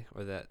next day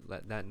or that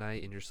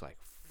night, and you're just like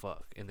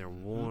fuck, and they're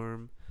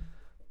warm.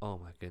 Oh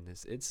my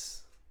goodness,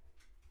 it's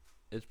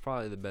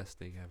probably the best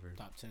thing ever.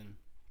 Top 10,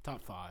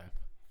 top 5.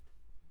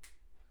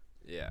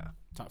 Yeah,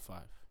 top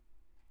 5.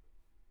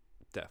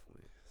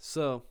 Definitely.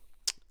 So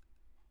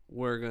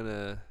we're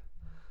gonna.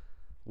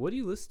 What do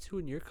you listen to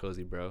in your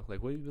cozy, bro?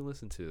 Like, what have you been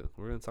listening to?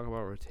 We're gonna talk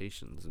about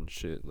rotations and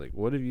shit. Like,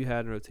 what have you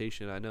had in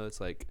rotation? I know it's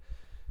like,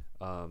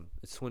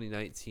 it's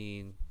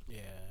 2019.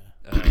 Yeah.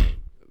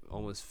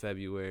 Almost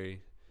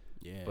February.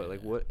 Yeah. But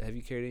like, what have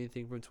you carried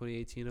anything from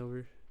 2018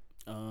 over?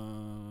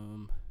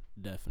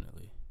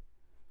 Definitely.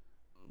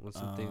 What's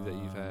some things that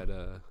you've had?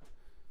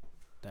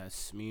 That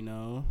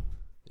Smino.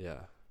 Yeah.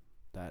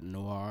 That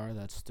Noir.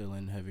 That's still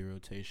in heavy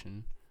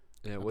rotation.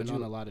 Yeah. I've been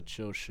on a lot of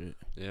chill shit.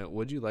 Yeah.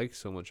 What'd you like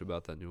so much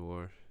about that new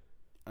war?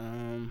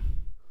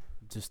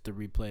 Just the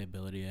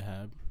replayability it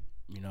had.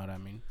 You know what I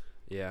mean?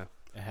 Yeah.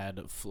 It had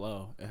a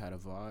flow. It had a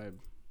vibe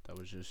that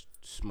was just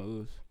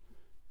smooth.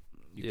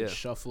 You could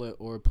shuffle it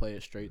or play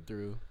it straight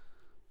through.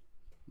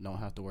 Don't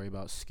have to worry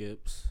about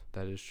skips.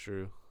 That is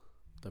true.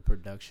 The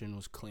production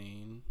was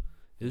clean.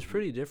 It was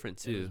pretty different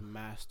too. It was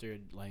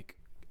mastered like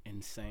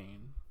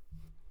insane.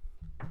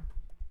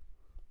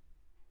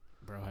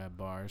 Bro had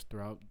bars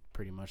throughout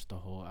pretty much the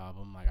whole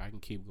album. Like I can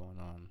keep going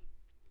on.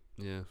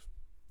 Yeah.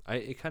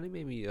 It kind of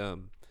made me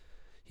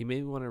he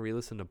made me want to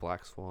re-listen to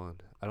Black Swan.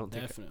 I don't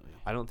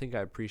think I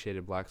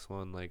appreciated Black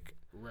Swan like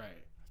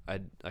I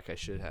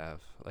should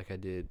have, like I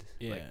did.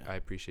 Yeah. Like I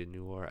appreciate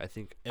New War. I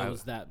think it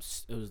was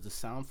the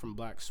sound from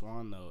Black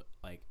Swan though,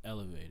 like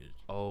elevated.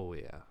 Oh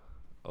yeah.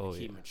 Oh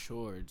he yeah.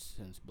 matured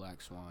since Black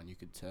Swan, you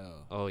could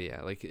tell. Oh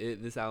yeah, like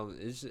this album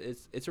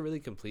it's a really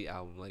complete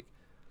album. Like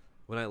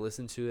when I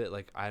listen to it,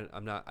 like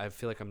I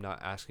feel like I'm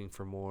not asking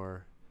for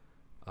more.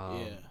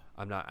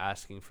 I'm not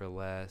asking for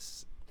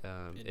less.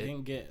 It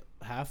didn't get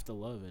half the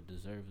love it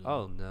deserves.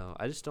 Oh no,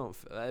 I just don't.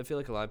 I feel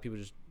like a lot of people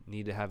just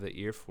need to have the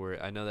ear for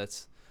it. I know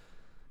that's,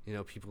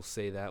 people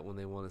say that when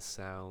they want to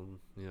sound,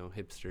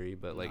 hipstery,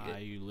 but like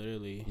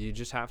you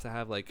just have to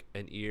have like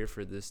an ear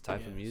for this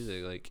type of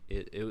music. Like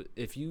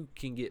if you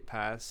can get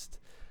past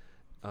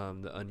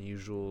the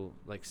unusual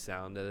like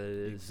sound that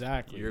it is,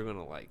 exactly, you're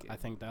gonna like it. I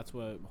think that's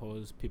what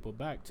holds people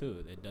back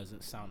too. It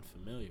doesn't sound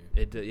familiar.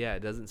 It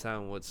doesn't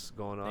sound what's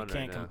going on. They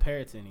can't right now. compare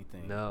it to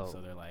anything. No,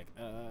 so they're like,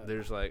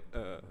 there's like,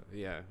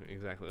 yeah,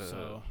 exactly.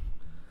 So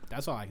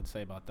that's all I can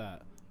say about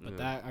that. But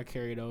that I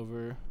carried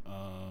over.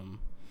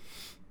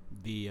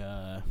 The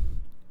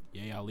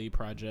Ye Ali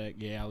project,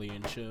 Ye Ali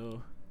and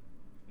Chill.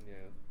 Yeah.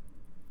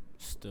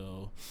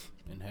 Still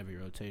in heavy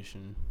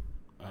rotation.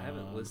 I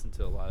haven't listened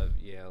to a lot of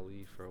Ye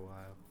Ali for a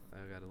while. I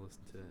gotta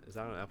listen to it. Is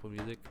that on Apple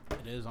Music?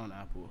 It is on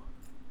Apple.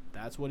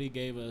 That's what he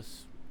gave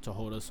us to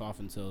hold us off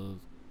until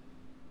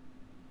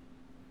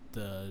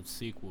the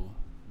sequel,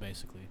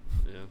 basically.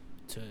 Yeah.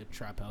 To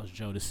Trap House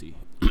Jodeci.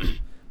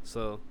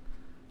 So,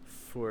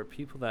 for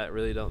people that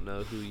really don't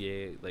know who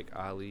Ye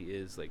Ali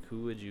is, like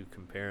who would you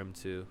compare him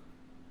to?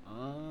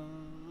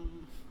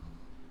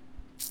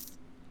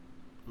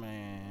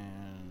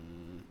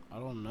 Man, I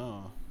don't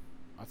know.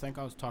 I think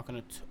I was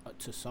talking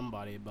to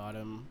somebody about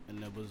him,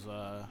 and it was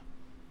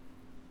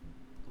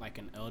like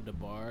an El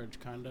DeBarge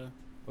kind of.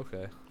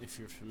 Okay. If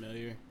you're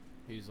familiar,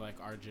 he's like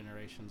our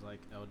generation's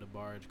like El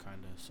DeBarge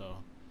kind of. So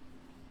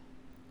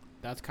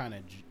that's kind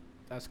of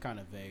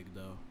vague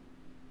though.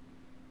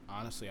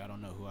 Honestly, I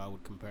don't know who I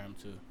would compare him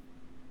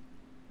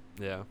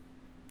to. Yeah.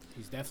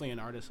 He's definitely an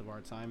artist of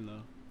our time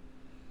though.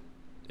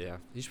 Yeah,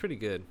 he's pretty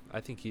good. I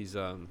think he's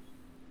I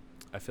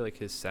feel like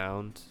his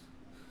sound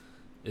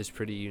is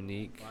pretty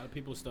unique. A lot of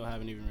people still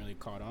haven't even really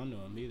caught on to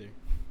him either.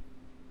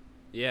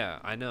 Yeah,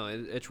 I know.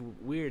 It's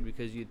weird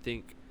because you'd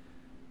think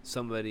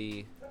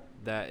somebody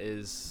that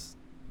is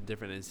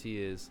different as he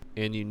is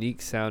and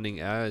unique sounding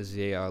as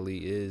Ye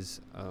Ali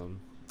is,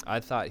 I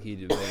thought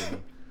he'd have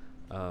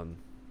been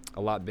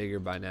a lot bigger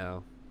by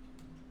now.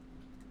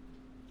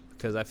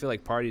 Because I feel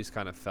like parties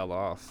kind of fell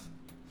off,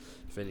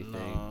 if anything.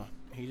 No,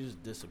 he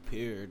just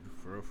disappeared,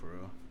 for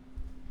real.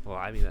 Well,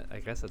 I mean, I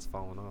guess that's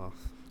fallen off.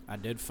 I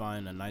did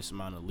find a nice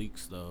amount of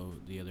leaks, though,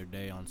 the other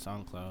day on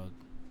SoundCloud.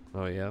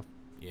 Oh, yeah?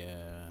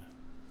 Yeah.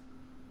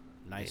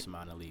 Nice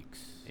amount of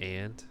leaks.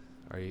 And?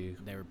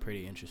 They were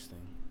pretty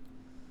interesting.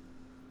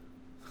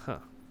 Huh.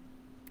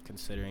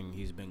 Considering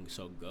he's been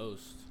so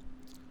ghost.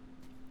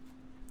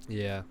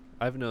 Yeah.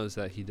 I've noticed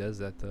that he does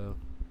that, though.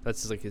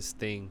 That's just like his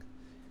thing.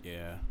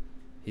 Yeah.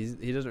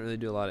 He doesn't really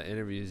do a lot of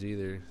interviews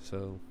either,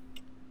 so...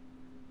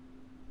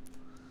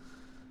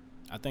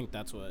 I think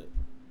that's what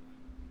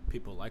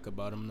people like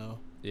about him though.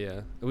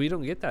 Yeah, we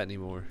don't get that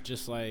anymore.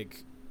 Just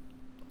like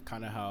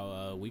kind of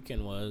how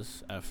Weeknd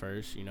was at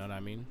first, you know what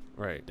I mean?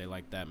 Right. They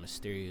like that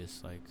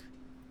mysterious, like.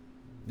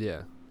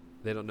 Yeah,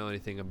 they don't know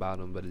anything about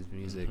him but his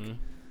music, Mhm.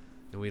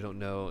 and we don't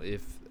know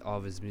if all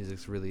of his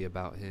music's really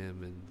about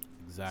him and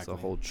Exactly.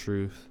 it's the whole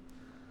truth.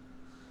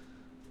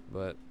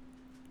 But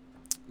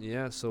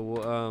yeah,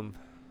 so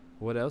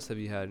what else have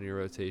you had in your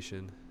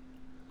rotation?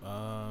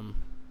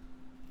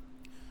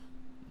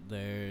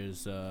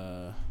 There's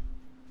this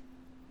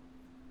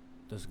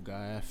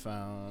guy I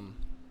found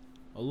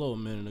a little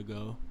minute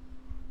ago,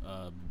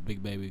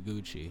 Big Baby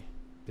Gucci.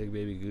 Big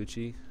Baby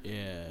Gucci?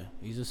 Yeah,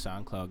 he's a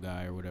SoundCloud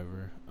guy or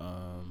whatever.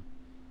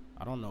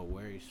 I don't know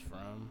where he's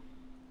from.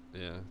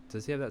 Yeah.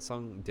 Does he have that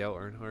song Dale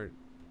Earnhardt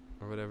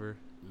or whatever?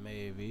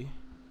 Maybe.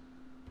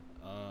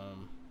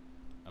 I'm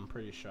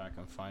pretty sure I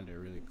can find it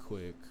really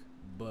quick,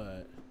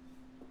 but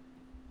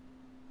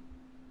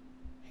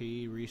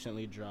he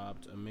recently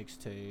dropped a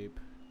mixtape,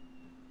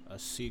 a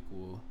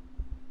sequel,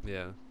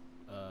 Yeah.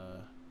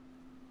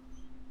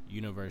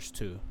 Universe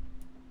 2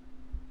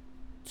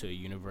 to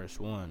Universe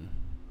 1.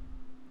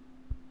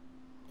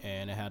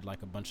 And it had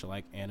like a bunch of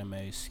like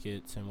anime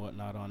skits and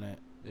whatnot on it.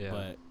 Yeah.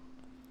 But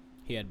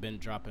he had been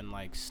dropping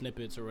like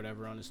snippets or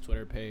whatever on his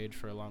Twitter page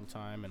for a long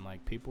time, and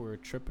like people were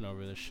tripping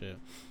over this shit.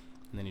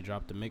 And then he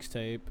dropped the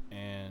mixtape,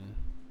 and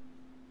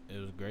it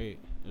was great.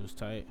 It was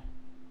tight.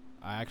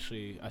 I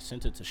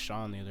sent it to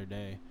Sean the other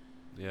day.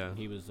 Yeah.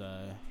 He was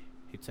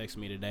he texted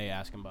me today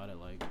asking about it,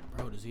 like,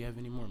 bro, does he have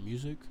any more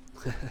music?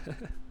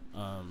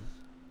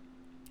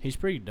 He's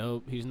pretty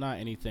dope. He's not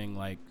anything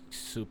like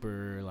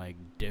super like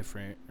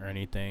different or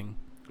anything.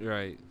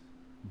 Right.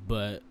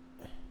 But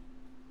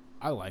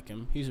I like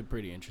him. He's a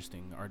pretty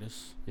interesting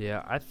artist.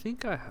 Yeah, I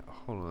think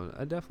hold on.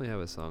 I definitely have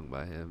a song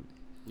by him.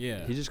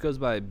 Yeah. He just goes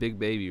by Big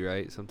Baby,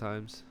 right?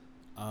 Sometimes.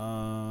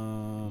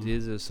 He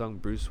has a song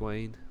Bruce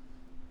Wayne.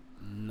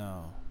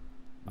 No.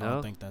 I No?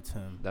 don't think that's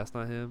him. That's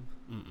not him.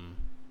 Mm-mm.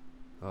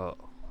 Oh.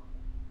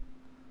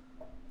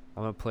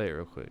 I'm gonna play it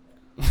real quick.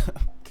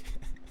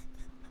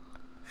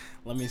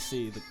 Let me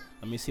see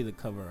the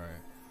cover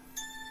art.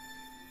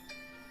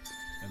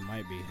 It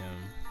might be him.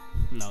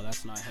 No,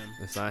 that's not him.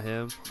 It's not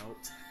him. Nope.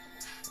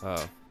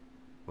 Oh.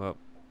 Well.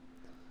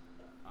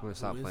 I'm gonna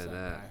stop Who is playing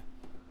that. guy?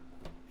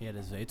 He had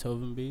a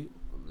Beethoven beat.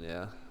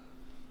 Yeah.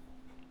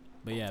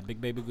 But yeah, Big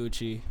Baby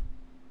Gucci.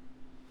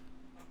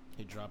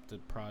 He dropped a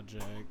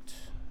project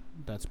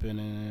that's been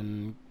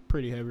in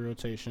pretty heavy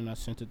rotation. I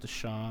sent it to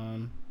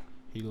Sean.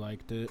 He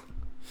liked it.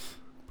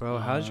 Bro,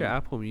 how's your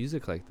Apple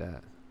Music like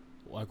that?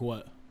 Like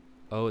what?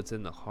 Oh, it's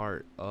in the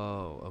heart.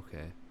 Oh,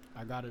 okay.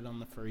 I got it on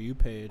the For You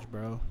page,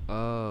 bro.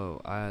 Oh,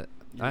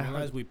 You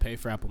realize we pay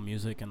for Apple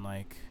Music and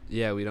like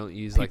yeah, we don't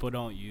use people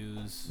don't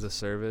use the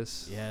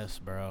service. Yes,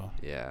 bro.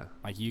 Yeah.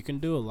 Like you can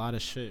do a lot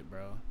of shit,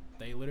 bro.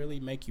 They literally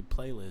make you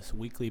playlists,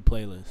 weekly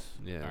playlists.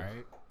 Yeah. All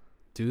right.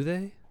 Do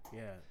they?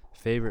 Yeah.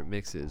 Favorite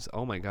mixes.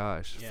 Oh my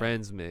gosh. Yeah.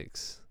 Friends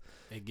mix.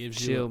 It gives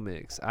chill you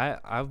mix.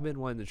 I've been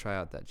wanting to try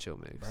out that chill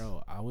mix.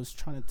 Bro, I was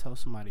trying to tell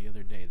somebody the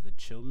other day, the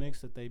chill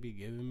mix that they be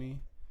giving me,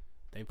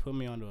 they put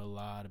me onto a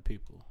lot of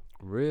people.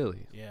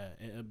 Really? Yeah,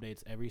 it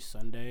updates every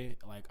Sunday.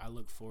 Like, I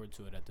look forward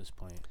to it at this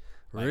point.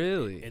 Like,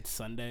 Really? It's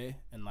Sunday,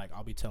 and, like,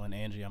 I'll be telling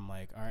Angie, I'm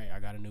like, all right, I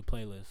got a new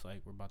playlist.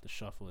 Like, we're about to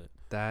shuffle it.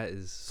 That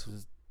is...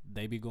 'Cause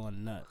they be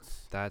going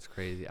nuts. That's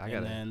crazy.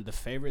 And then the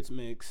favorites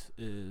mix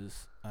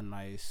is a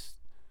nice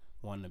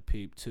one to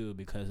peep, too,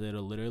 because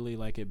it'll literally,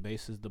 like, it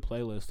bases the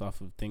playlist off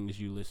of things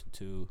you listen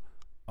to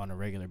on a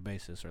regular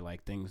basis or,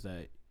 like, things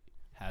that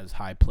has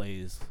high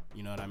plays,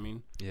 you know what I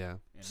mean? Yeah. And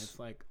it's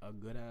like a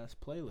good ass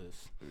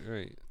playlist.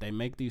 Right. They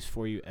make these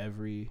for you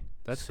every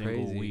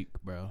single crazy. week,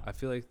 bro. I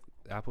feel like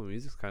Apple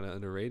Music's kind of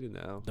underrated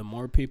now. The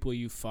more people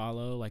you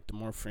follow, like the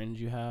more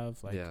friends you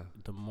have, like Yeah.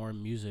 the more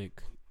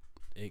music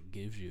it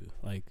gives you.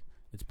 Like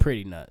it's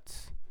pretty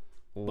nuts.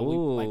 But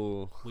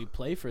we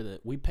pay for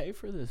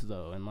this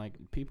though, and like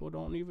people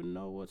don't even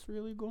know what's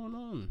really going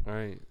on.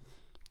 Right.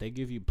 They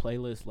give you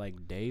playlists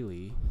like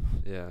daily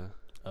Yeah.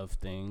 of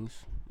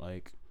things.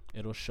 Like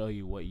it'll show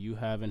you what you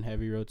have in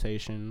heavy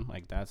rotation.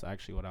 Like that's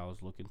actually what I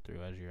was looking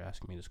through as you're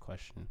asking me this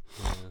question.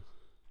 Yeah.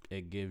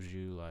 It gives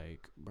you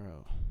like,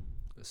 bro.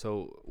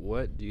 So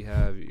what do you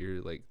have your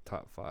like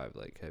top 5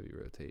 like heavy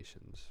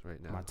rotations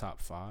right now? My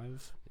top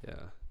 5. Yeah.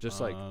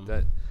 Just like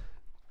that.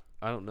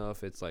 I don't know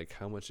if it's like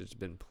how much it's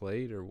been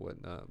played or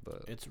whatnot,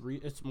 but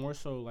It's more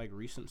so like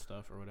recent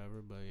stuff or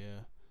whatever. But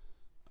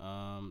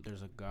yeah,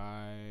 there's a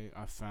guy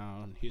I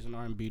found. He's an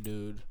R&B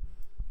dude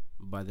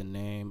by the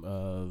name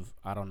of,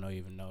 I don't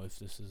even know if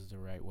this is the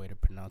right way to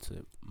pronounce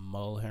it,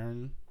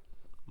 Mulheron.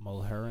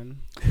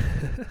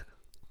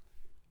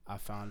 I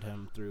found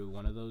him through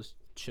one of those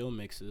chill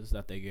mixes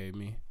that they gave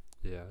me.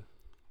 yeah.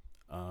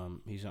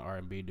 He's an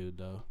R&B dude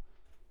though.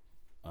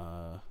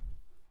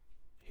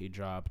 He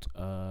dropped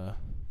a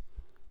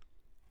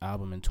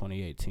album in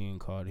 2018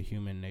 called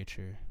Human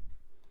Nature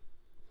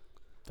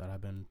that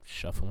I've been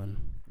shuffling.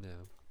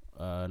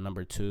 Yeah.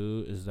 Number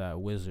 2 is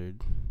that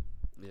Wizard,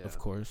 Yeah. of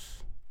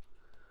course.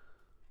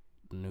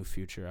 The new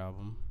Future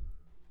album.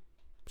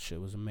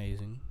 Shit was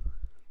amazing.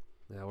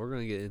 Yeah, we're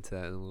gonna get into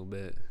that in a little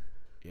bit.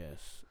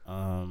 Yes.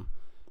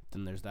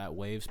 Then there's that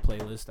Waves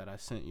playlist that I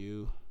sent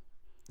you.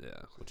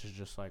 Yeah. Which is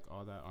just like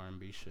all that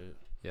R&B shit.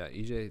 Yeah,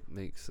 EJ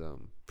makes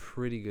some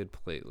pretty good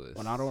playlists.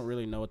 When I don't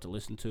really know what to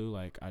listen to,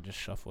 like, I just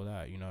shuffle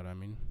that. You know what I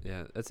mean?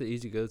 Yeah, that's an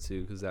easy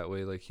go-to because that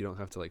way, like, you don't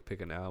have to, like,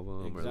 pick an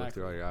album or look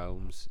through all Exactly. your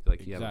albums.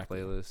 Like, you have a Exactly.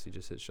 playlist, you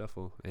just hit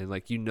shuffle. And,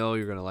 like, you know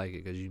you're going to like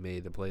it because you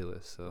made the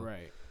playlist. So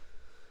Right.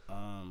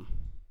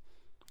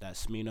 That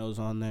Smino's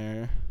on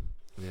there.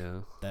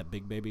 yeah. That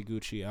Big Baby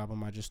Gucci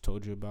album I just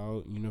told you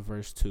about.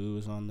 Universe 2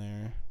 is on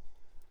there.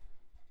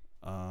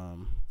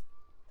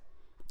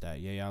 That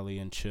Ye Ali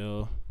and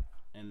Chill.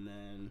 And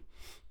then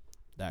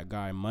that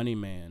guy Money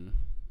Man,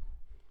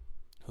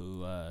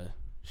 who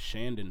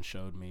Shandon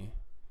showed me.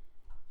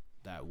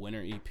 That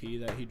Winter EP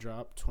that he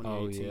dropped,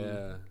 2018. Oh,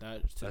 yeah.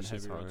 That's in That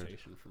shit's heavy hard.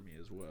 rotation for me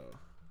as well.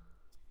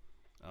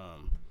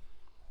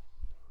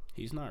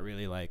 He's not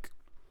really like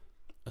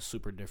a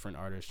super different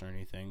artist or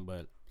anything,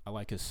 but I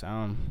like his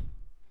sound.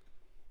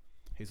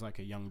 He's like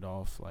a Young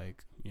Dolph,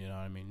 like, you know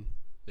what I mean?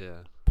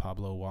 Yeah.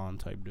 Pablo Juan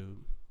type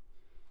dude.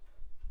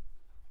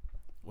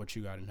 What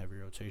you got in heavy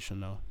rotation,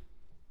 though?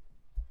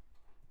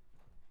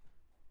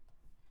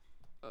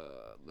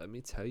 Let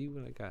me tell you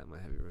what I got in my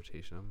heavy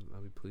rotation.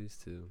 I'll be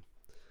pleased to.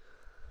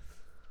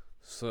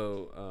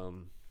 So,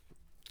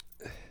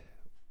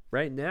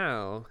 right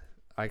now,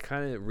 I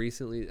kind of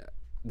recently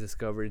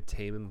discovered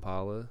Tame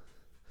Impala.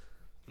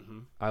 Mm-hmm.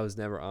 I was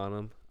never on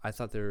them. I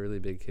thought they were a really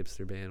big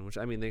hipster band, which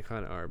I mean they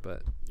kind of are,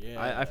 but Yeah,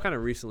 I've kind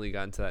of recently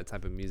gotten to that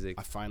type of music.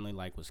 I finally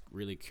like was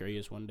really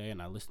curious one day,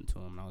 and I listened to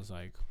them, and I was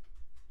like,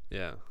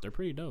 Yeah, they're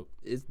pretty dope.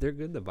 they're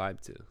good to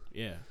vibe to.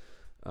 Yeah.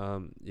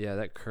 Yeah,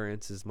 that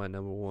Currents is my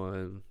number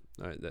one.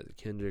 All right, that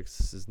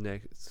Kendrick's is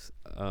next.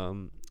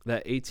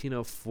 That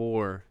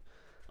 1804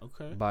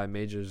 Okay. by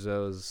Major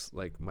Zoe's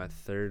like my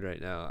third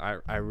right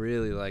now. I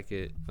really like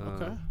it.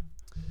 Okay.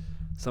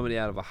 Somebody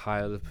out of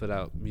Ohio to put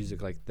out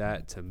music like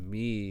that to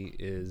me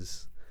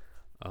is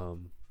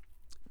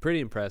pretty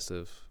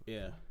impressive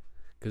Yeah.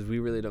 because we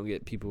really don't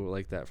get people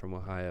like that from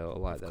Ohio a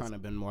lot. I've kind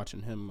of been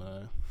watching him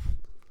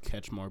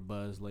catch more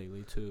buzz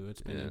lately too.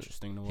 It's been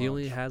interesting to watch. He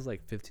only has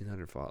like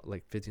 1,500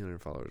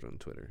 followers on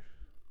Twitter.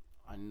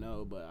 I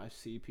know, but I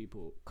see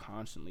people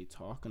constantly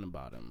talking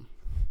about him.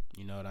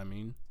 You know what I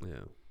mean?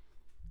 Yeah.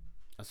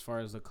 As far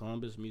as the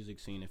Columbus music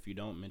scene, if you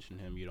don't mention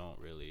him, you don't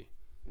really.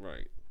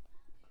 Right.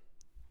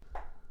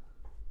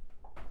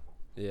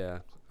 Yeah,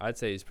 I'd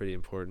say he's pretty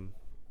important.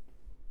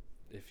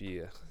 If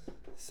you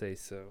say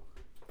so.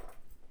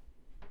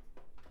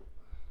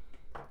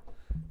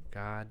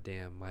 God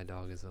damn, my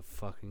dog is a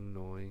fucking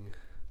annoying.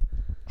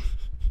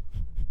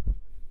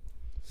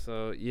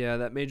 So yeah,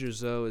 that Major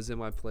Zoe is in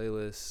my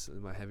playlist,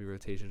 in my heavy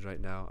rotations right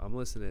now. I'm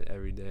listening to it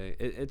every day.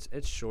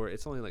 It's short.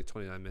 It's only like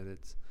 29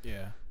 minutes.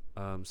 Yeah.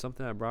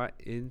 Something I brought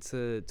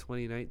into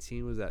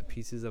 2019 was that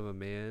Pieces of a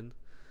Man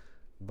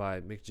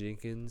by Mick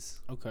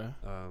Jenkins. Okay.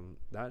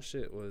 That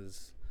shit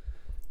was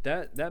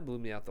that blew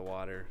me out the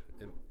water.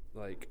 And,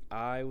 like,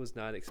 I was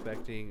not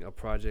expecting a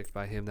project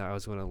by him that I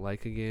was going to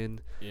like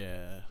again.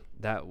 Yeah.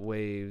 That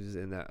Waves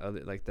and that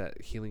other, like,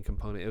 that healing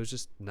component, it was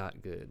just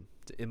not good.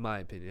 In my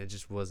opinion, it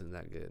just wasn't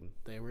that good.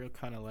 They were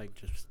kind of like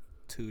just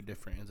two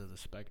different ends of the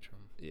spectrum.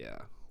 Yeah.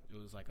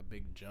 It was like a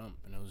big jump,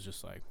 and it was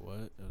just like, what?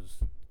 It was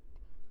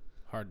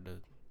hard to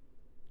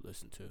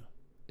listen to.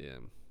 Yeah.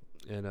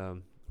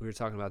 And we were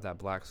talking about that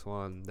Black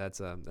Swan. That's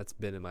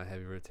been in my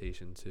heavy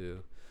rotation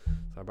too.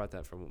 So I brought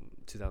that from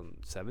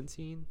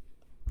 2017.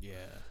 Yeah,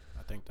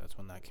 I think that's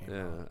when that came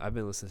Yeah, out. I've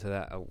been listening to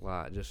that a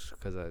lot just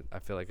because I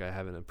feel like I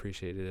haven't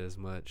appreciated it as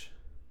much.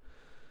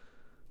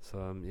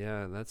 So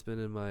yeah, that's been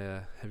in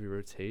my heavy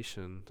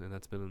rotation, and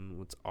that's been in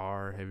what's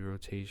our heavy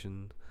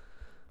rotation.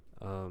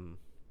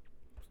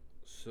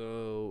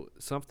 So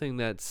something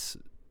that's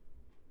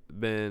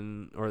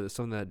been, or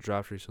something that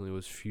dropped recently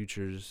was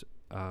Future's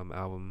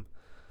album,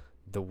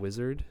 The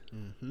Wizard.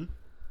 Mm-hmm.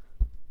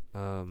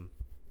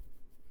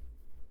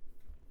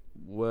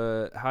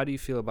 How do you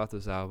feel about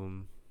this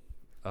album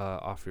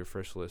off your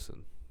first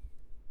listen?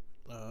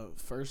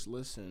 First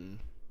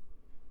listen,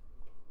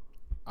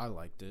 I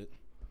liked it.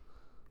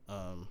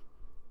 I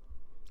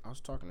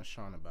was talking to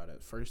Sean about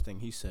it. First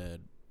thing he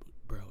said,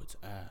 bro, it's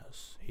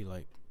ass. He,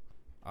 like,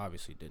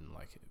 obviously didn't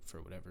like it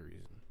for whatever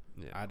reason.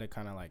 Yeah. I had to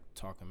kind of, like,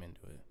 talk him into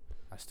it.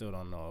 I still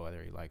don't know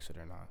whether he likes it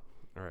or not.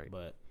 All right.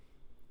 But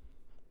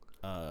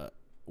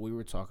we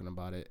were talking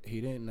about it.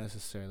 He didn't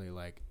necessarily,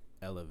 like,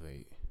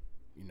 elevate.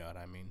 You know what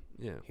I mean?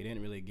 Yeah. He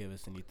didn't really give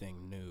us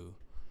anything new.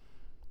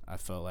 I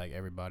felt like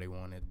everybody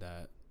wanted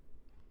that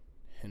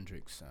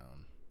Hendrix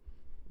sound.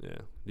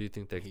 Yeah. Do you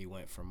think that He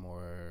went for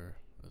more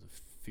of the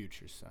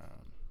Future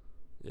sound.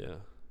 Yeah.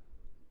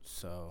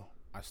 So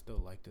I still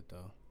liked it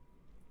though.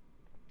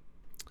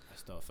 I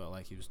still felt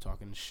like he was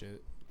talking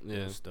shit. Yeah.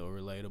 It was still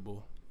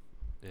relatable.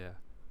 Yeah.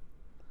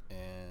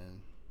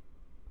 And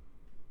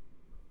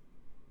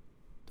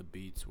the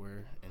beats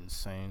were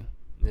insane.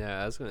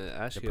 Yeah, I was gonna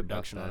ask The you about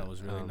production that. on it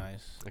was really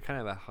nice. I kind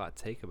of have a hot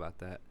take about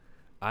that.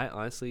 I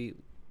honestly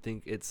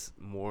think it's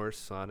more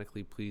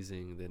sonically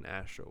pleasing than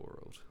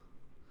Astroworld.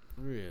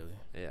 Really?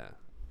 Yeah.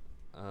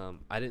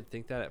 I didn't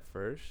think that at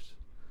first,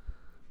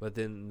 but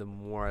then the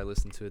more I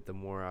listened to it, the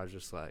more I was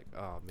just like,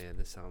 oh man,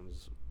 this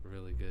sounds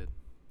really good.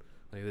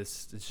 Like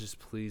this, it just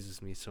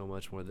pleases me so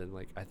much more than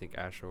like I think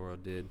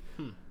Astroworld did.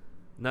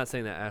 Not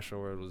saying that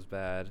Astroworld was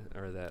bad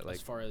or that like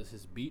as far as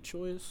his beat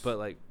choice, but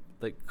like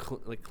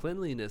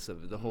cleanliness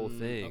of the whole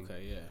thing.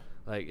 Okay, yeah.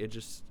 Like it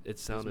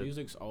sounded. His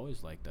music's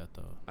always like that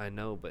though. I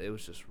know, but it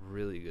was just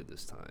really good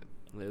this time.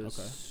 It was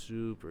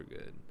super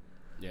good.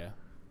 Yeah.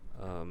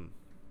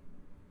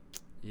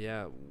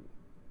 Yeah.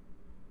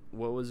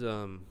 What was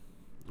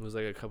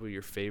like a couple of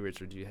your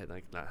favorites, or do you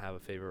like not have a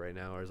favorite right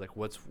now, or is like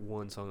what's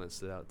one song that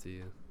stood out to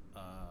you?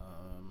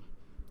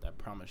 That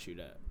Promise You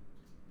That.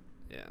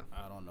 Yeah.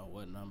 I don't know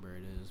what number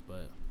it is,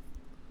 but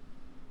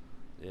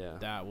yeah,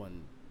 that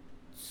one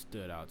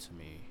stood out to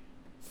me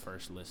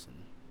first listen.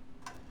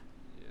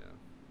 Yeah.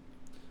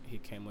 He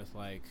came with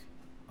like,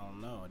 I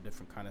don't know, a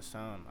different kind of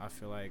sound. I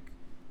feel like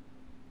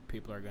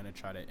people are gonna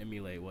try to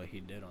emulate what he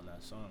did on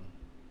that song.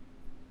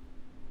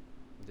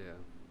 Yeah.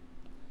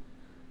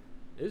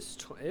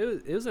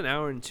 It was an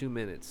hour and 2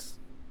 minutes.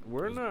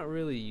 We're not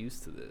really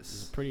used to this.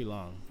 It's pretty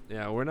long.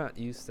 Yeah, we're not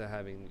used to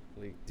having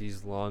like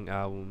these long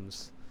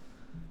albums.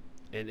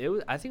 And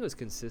I think it was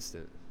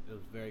consistent. It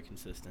was very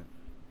consistent.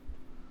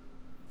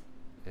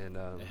 And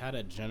it had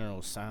a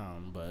general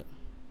sound, but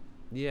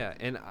yeah,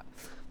 and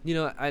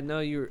I know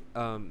you're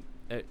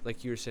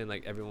like you were saying,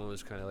 like everyone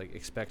was kind of like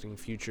expecting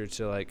Future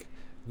to like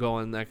go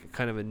in like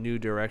kind of a new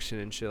direction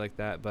and shit like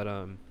that, but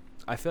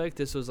I feel like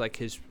this was like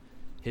his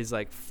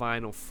like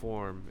final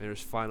form and his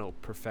final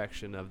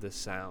perfection of this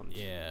sound.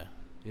 Yeah.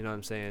 You know what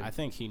I'm saying? I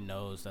think he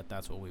knows that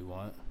that's what we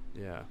want.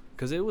 Yeah.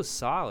 Because it was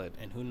solid.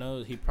 And who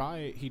knows? He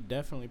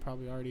definitely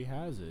probably already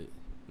has it.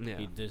 Yeah.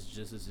 He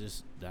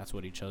just that's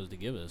what he chose to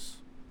give us.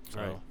 So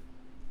right.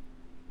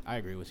 I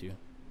agree with you.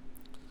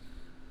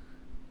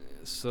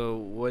 So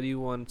what do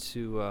you want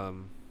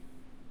to,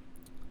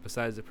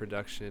 besides the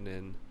production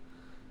and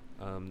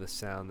the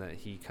sound that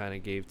he kind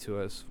of gave to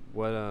us,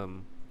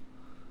 what's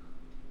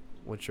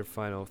your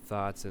final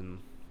thoughts and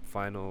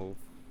final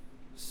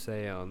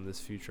say on this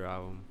Future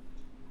album?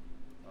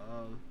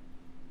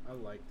 I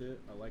liked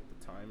it. I liked the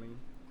timing.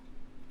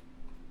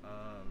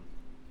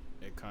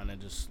 It kind of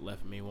just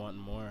left me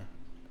wanting more.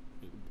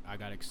 I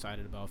got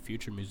excited about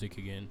Future music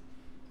again.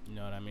 You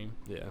know what I mean?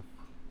 Yeah.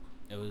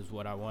 It was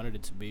what I wanted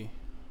it to be.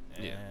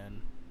 And yeah.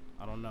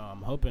 I don't know.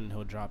 I'm hoping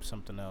he'll drop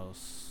something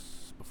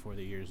else before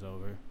the year's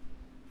over.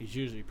 He's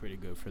usually pretty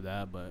good for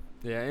that, but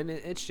yeah, and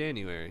it's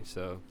January,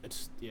 so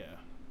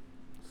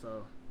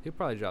So he'll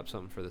probably drop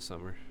something for the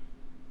summer.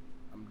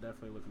 I'm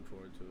definitely looking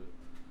forward to it.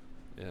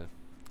 Yeah.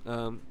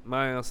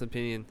 My honest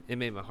opinion, it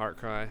made my heart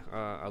cry.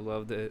 I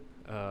loved it.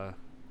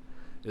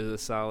 It was a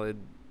solid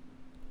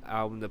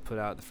album to put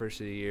out the first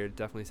of the year.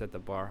 Definitely set the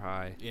bar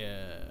high.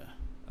 Yeah.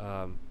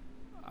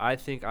 I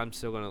think I'm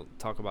still gonna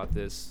talk about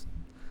this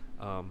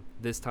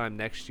this time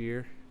next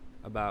year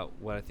about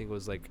what I think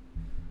was like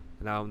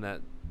an album that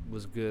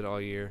was good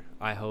all year.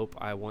 I hope.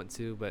 I want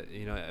to, but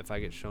if I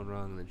get shown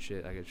wrong, then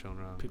shit, I get shown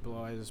wrong. People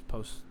always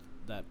post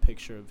that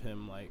picture of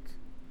him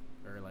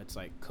it's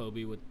like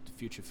Kobe with the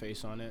Future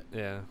face on it.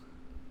 Yeah.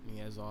 He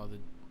has all the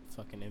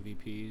fucking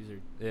MVPs or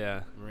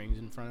rings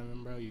in front of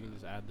him, bro. You can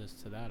just add this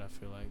to that. I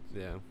feel like.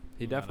 Yeah.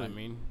 He definitely. I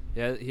mean.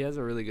 Yeah, he has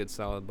a really good,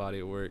 solid body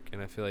of work,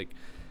 and I feel like.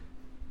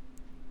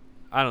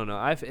 I don't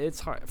know. It's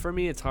hard for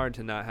me. It's hard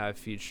to not have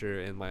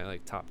Future in my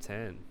like top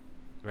 10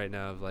 right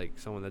now of like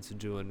someone that's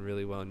doing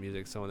really well in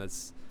music, someone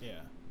that's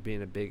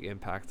being a big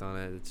impact on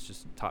it. It's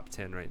just top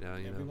 10 right now.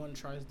 Everyone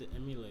tries to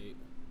emulate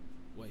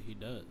what he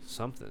does.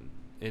 Something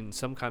in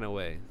some kind of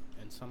way.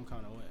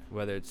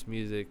 Whether it's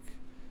music,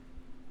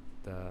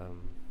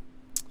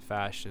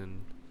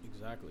 fashion,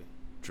 exactly,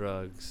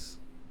 drugs,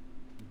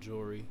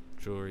 jewelry,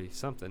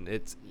 something.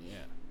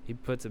 He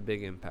puts a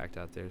big impact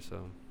out there.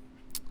 So.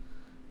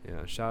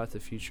 Yeah, shout out to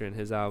Future and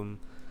his album.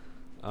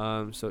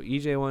 So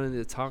EJ wanted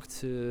to talk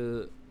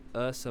to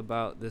us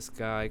about this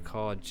guy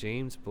called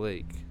James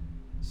Blake.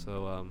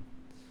 So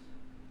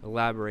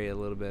elaborate a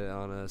little bit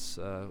on us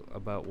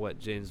about what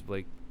James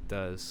Blake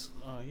does.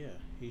 Yeah,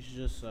 he's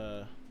just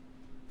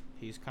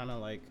he's kind of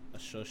like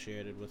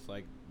associated with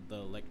like the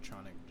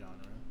electronic genre.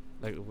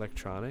 Like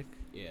electronic?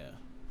 Yeah.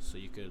 So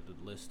you could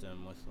list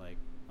him with like,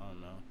 I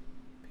don't know,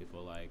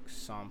 people like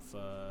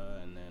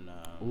Sampha, and then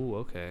ooh,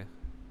 okay.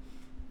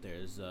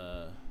 There's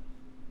I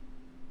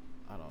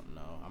don't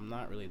know. I'm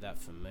not really that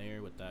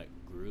familiar with that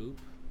group.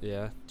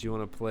 Yeah. Do you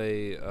want to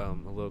play a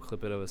little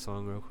clip of a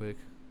song real quick?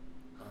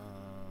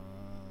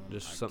 I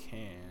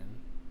can.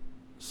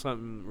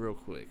 Something real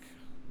quick.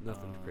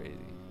 Nothing crazy.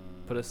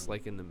 Put us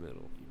like in the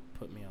middle. You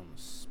put me on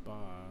the spot.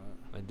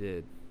 I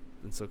did.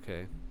 It's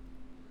okay.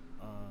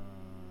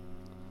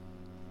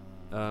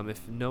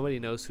 If nobody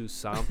knows who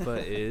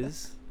Sampha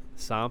is,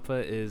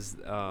 Sampha is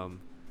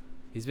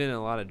he's been in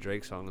a lot of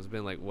Drake songs. It's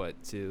been like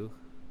what, 2?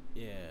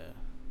 Yeah.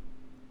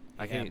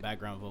 He had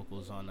background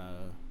vocals on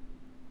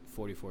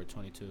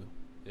 4422.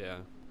 Yeah.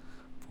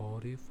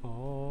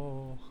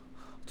 44,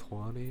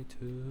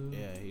 22.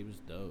 Yeah, he was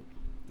dope.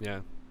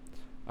 Yeah.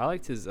 I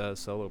liked his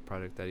solo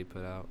project that he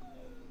put out.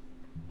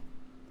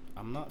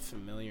 I'm not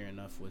familiar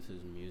enough with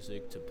his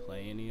music to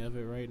play any of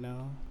it right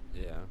now.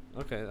 Yeah.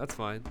 Okay, that's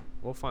fine.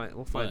 We'll find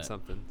But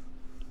something.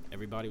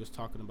 everybody was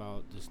talking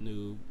about this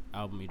new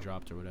album he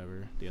dropped or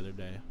whatever the other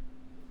day.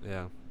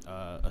 Yeah.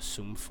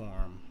 Assume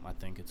Form, I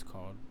think it's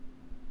called.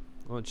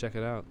 I want to check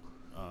it out.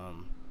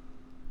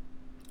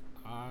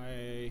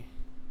 I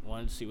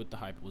wanted to see what the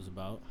hype was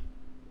about.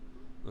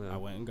 Yeah. I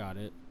went and got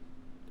it,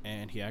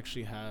 and he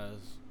actually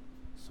has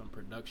some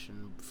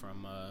production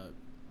from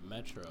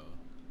Metro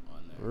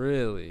on there.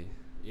 Really?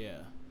 Yeah.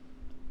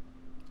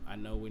 I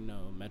know we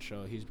know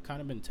Metro. He's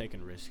kind of been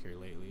taking risks here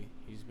lately.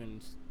 He's been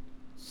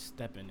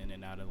stepping in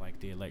and out of like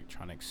the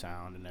electronic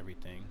sound and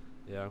everything.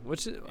 Yeah,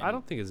 which I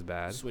don't think is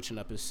bad. Switching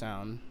up his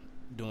sound,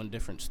 doing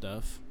different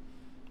stuff.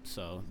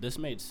 So this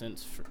made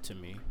sense to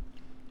me.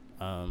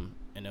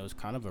 And it was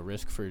kind of a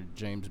risk for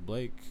James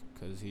Blake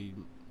because he,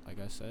 like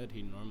I said,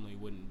 he normally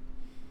wouldn't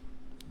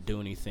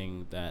do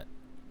anything that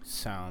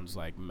sounds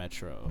like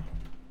Metro.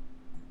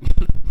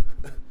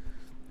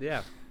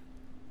 Yeah.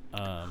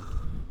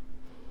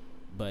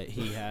 But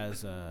he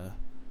has a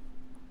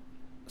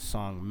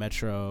song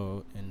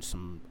Metro and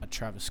a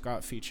Travis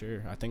Scott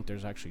feature. I think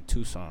there's actually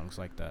 2 songs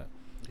like that.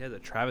 He has a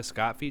Travis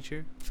Scott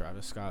feature?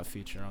 Travis Scott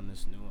feature on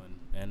this new one.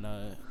 And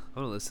I'm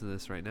going to listen to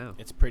this right now.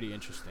 it's pretty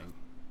interesting.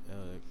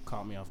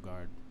 Caught me off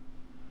guard.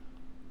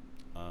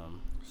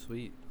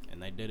 Sweet.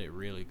 And they did it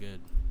really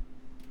good.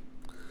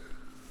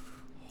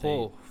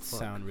 Oh, They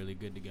sound really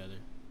good together.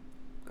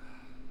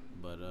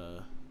 But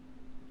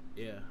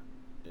yeah,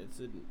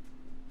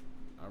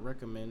 I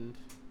recommend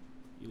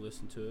you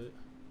listen to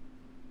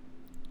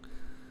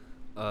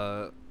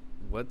it.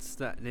 What's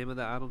that name of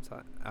the album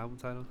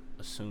title?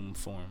 Assume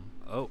Form.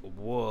 Oh,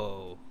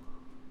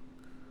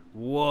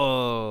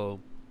 whoa.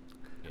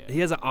 Yeah. He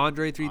has an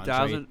Andre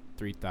 3000. Andre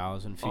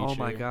 3000 feature. Oh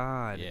my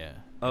god. Yeah.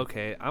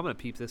 Okay, I'm gonna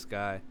peep this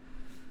guy.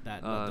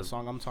 The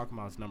song I'm talking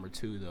about is number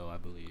 2 though, I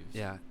believe.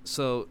 Yeah.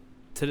 So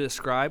to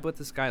describe what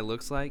this guy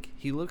looks like,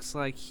 he looks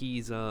like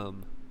he's a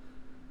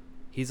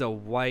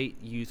white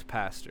youth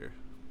pastor.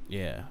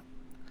 Yeah.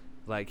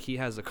 Like he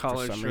has a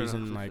collared shirt. For some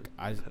reason, like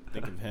I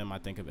think of him, I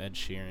think of Ed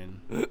Sheeran.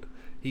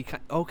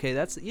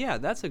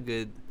 That's a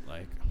good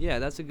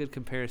that's a good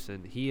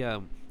comparison.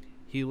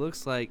 He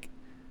looks like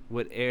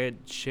what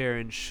Ed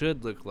Sheeran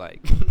should look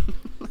like,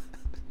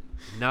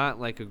 not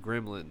like a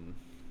gremlin.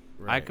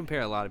 Right. I compare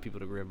a lot of people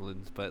to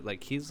gremlins, but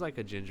like he's like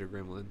a ginger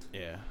gremlin.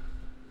 Yeah.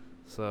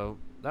 So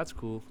that's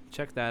cool.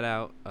 Check that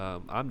out.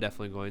 I'm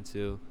definitely going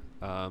to.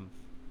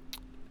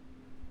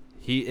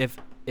 If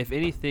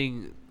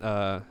anything,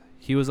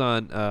 he was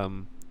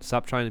on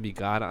Stop Trying to Be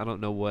God. I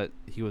don't know what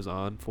he was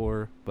on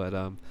for, but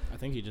I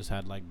think he just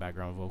had like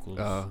background vocals.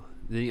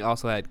 Then he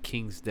also had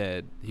King's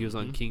Dead. He was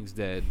on King's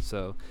Dead,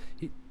 so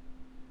he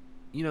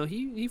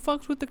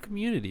fucks with the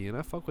community, and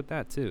I fuck with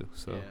that too.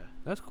 So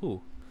that's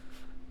cool.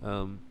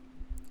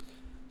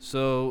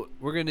 So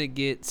we're gonna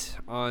get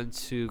on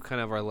to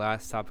kind of our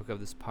last topic of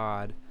this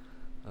pod.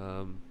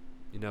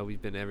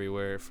 We've been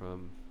everywhere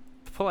from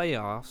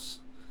playoffs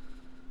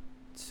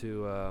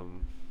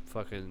to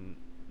fucking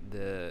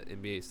the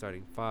NBA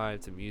starting 5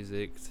 to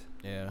music.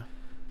 Yeah.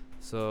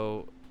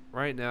 So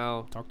right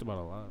now, talked about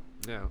a lot.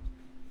 Yeah.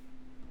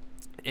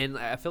 And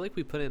I feel like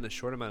we put in a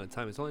short amount of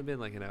time. It's only been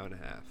like an hour and a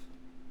half.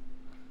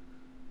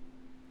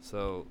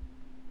 So,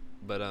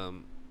 but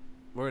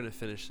we're gonna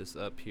finish this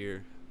up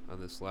here on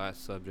this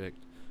last subject.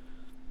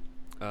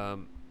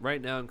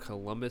 Right now in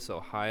Columbus,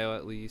 Ohio,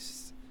 at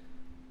least,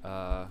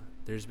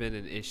 there's been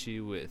an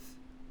issue with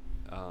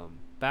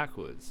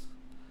backwoods.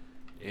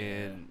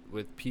 And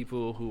with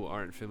people who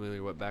aren't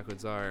familiar what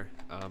backwoods are,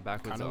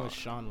 backwoods kind of are. wish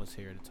Sean was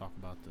here to talk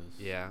about this.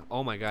 Yeah.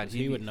 Oh my God.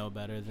 He would know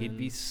better. He'd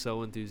be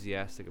so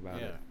enthusiastic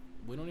about it.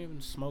 We don't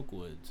even smoke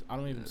woods. I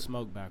don't even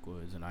smoke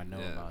backwoods, and I know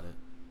about it.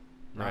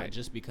 Not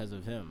just because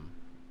of him.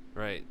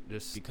 Right.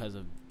 Just because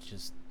of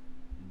just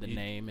the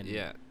name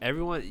and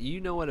everyone.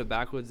 You know what a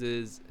backwoods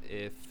is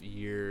if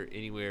you're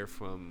anywhere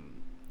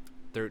from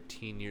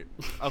 13 years.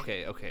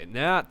 Okay,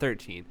 not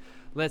 13.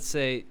 Let's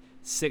say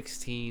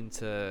 16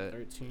 to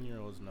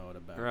 13-year-olds know what a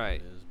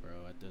backwoods is, bro.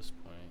 At this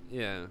point.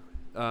 Yeah.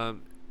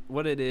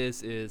 What it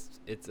is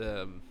it's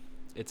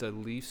a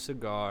leaf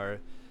cigar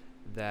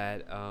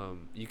that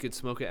you could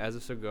smoke it as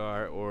a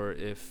cigar, or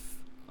if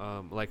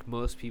like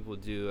most people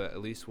do,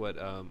 at least what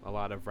a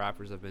lot of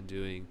rappers have been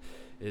doing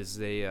is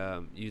they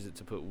use it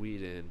to put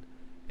weed in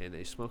and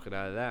they smoke it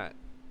out of that.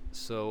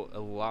 So a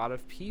lot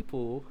of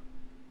people,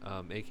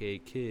 aka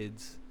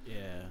kids,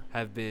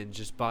 have been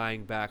just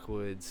buying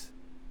backwoods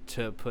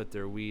to put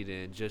their weed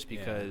in just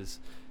because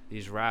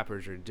these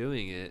rappers are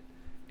doing it.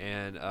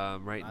 And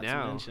right Not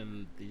now, to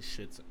mention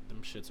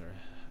them shits are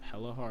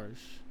hella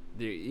harsh.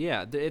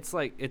 It's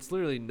like it's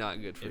literally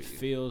not good for you. It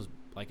feels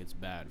like it's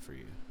bad for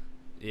you.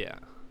 Yeah.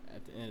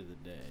 At the end of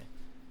the day,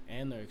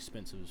 and they're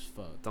expensive as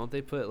fuck. Don't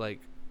they put like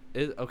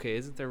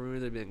Isn't there rumor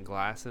there's been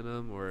glass in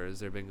them, or has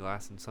there been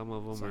glass in some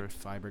of them, It's or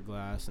like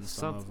fiberglass and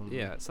some of them.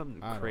 Yeah,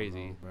 something I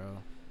crazy, don't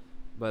know,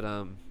 bro. But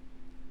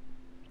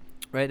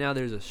right now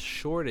there's a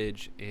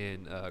shortage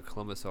in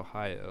Columbus,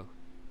 Ohio,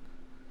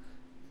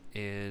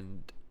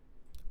 and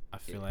I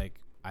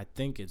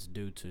think it's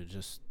due to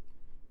just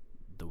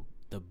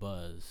the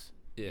buzz.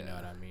 Yeah. You know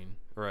what I mean?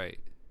 Right.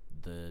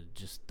 The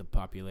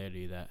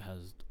popularity that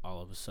has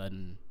all of a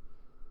sudden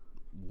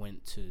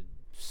went to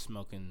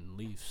smoking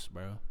leaves,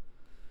 bro.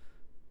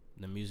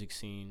 The music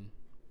scene,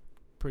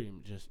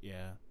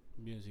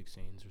 music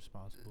scene's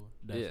responsible.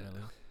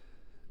 Definitely.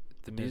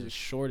 Yeah. There's a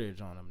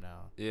shortage on them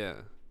now. Yeah.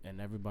 And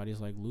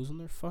everybody's like losing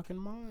their fucking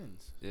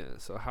minds. Yeah.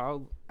 So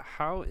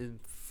how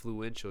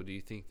influential do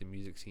you think the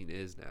music scene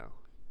is now?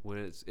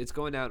 When it's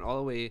going down all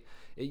the way,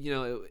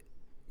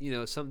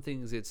 some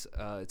things it's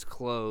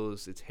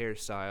clothes, it's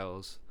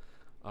hairstyles,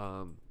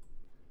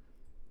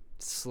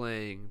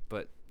 slang,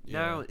 but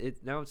now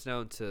it's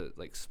down to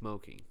like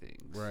smoking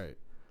things. Right.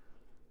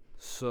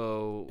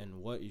 So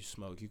and what you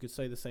smoke, you could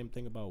say the same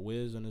thing about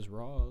Wiz and his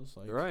Raws.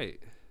 Like, right.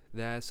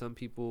 That has some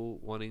people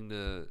wanting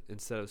to,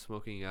 instead of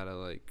smoking out of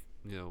like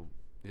you'll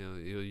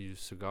use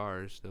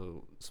cigars,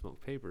 they'll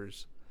smoke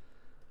papers.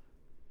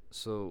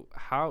 So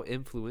how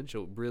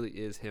influential really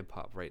is hip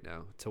hop right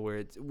now, to where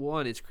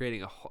it's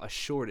creating a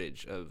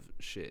shortage of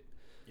shit.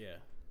 Yeah.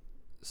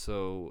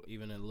 So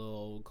even in little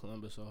old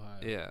Columbus,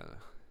 Ohio. Yeah.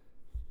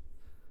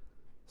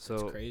 So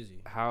it's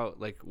crazy. How,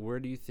 like, where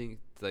do you think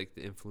like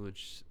the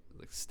influence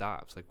like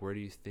stops? Like, where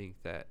do you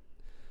think that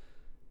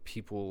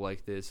people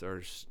like this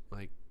are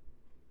like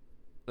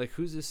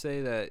who's to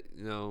say that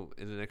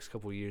in the next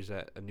couple of years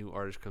that a new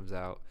artist comes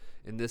out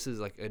and this is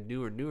like a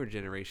newer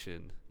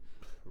generation,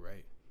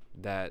 right?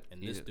 That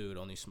and this dude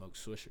only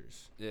smokes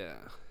Swishers. Yeah.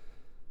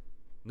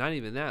 Not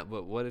even that,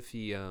 but what if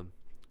he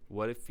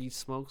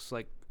smokes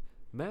like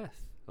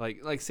meth?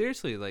 Like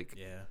seriously, like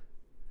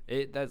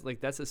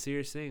that's a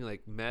serious thing.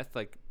 Like meth,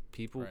 like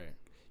people, right.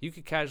 You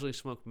could casually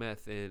smoke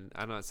meth, and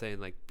I'm not saying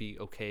like be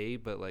okay,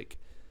 but like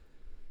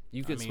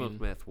you could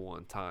smoke meth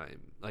one time.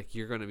 Like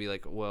you're gonna be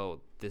like,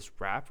 well, this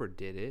rapper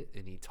did it,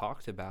 and he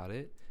talked about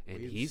it, and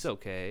he's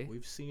okay.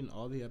 We've seen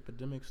all the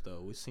epidemics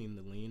though. We've seen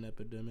the lean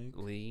epidemic.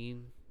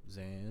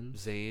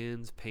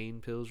 Zans,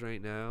 pain pills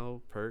right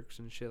now, perks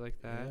and shit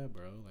like that. Yeah,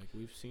 bro. Like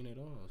we've seen it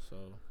all.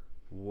 So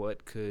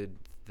what could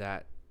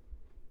that?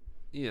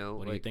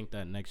 What do you think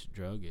that next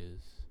drug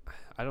is?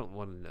 I don't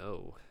want to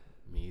know.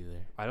 Me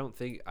either.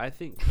 I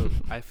think coke,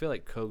 I feel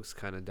like coke's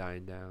kind of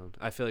dying down.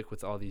 I feel like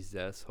with all these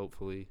deaths,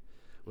 hopefully,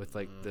 with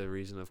like the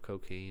reason of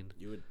cocaine.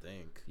 You'd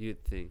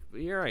think.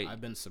 But you're right.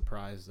 I've been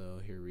surprised though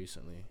here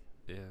recently.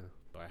 Yeah.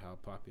 By how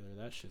popular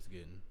that shit's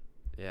getting.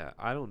 Yeah,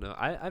 I don't know.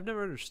 I've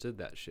never understood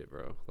that shit,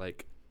 bro.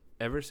 Like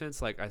ever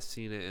since like I've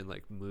seen it in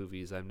like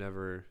movies, I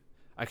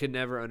could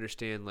never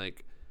understand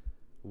like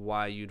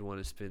why you'd want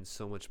to spend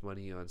so much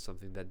money on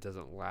something that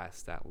doesn't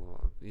last that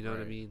long. You know what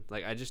I mean?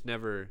 Like I just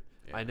never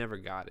I never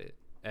got it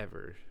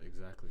ever.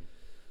 Exactly.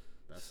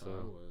 That's how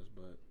I was,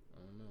 but I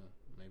don't know.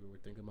 Maybe we're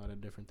thinking about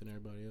it different than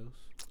everybody else.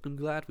 I'm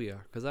glad we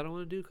are, because I don't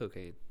want to do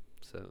cocaine.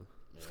 So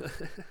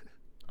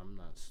I'm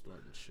not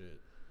snorting shit.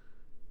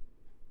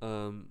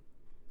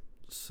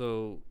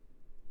 So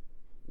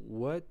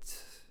what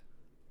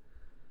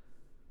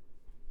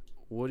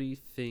do you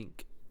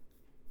think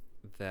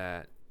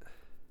that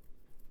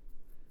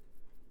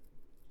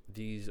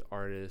these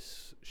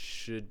artists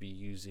should be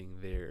using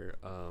their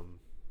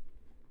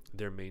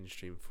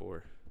mainstream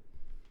for,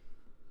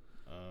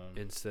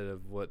 instead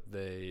of what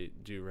they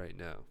do right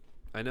now?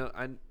 I know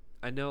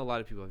a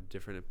lot of people have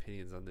different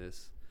opinions on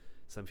this.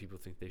 Some people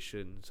think they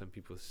shouldn't. Some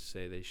people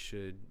say they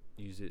should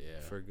use it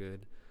for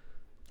good.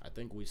 I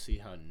think we see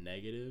how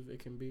negative it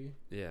can be.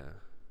 Yeah.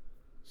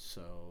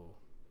 So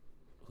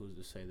who's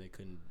to say they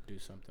couldn't do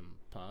something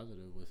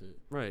positive with it?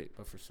 Right.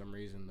 But for some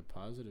reason, the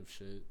positive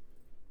shit,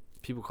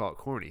 people call it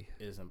corny.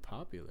 Isn't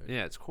popular.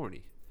 Yeah, it's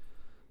corny.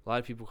 A lot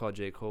of people call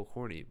J. Cole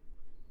corny.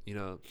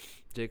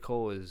 J.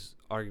 Cole is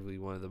arguably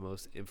one of the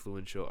most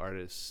influential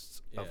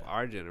artists of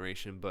our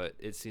generation, but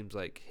it seems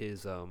like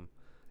his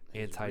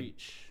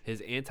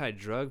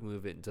anti-drug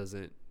movement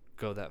doesn't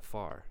go that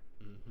far.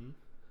 Mm-hmm.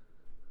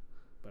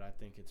 But I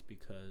think it's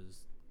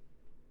because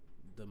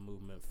the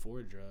movement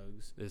for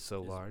drugs is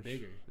so large,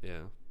 bigger.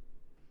 Yeah.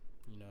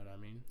 You know what I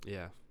mean?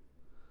 Yeah.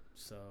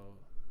 So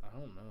I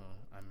don't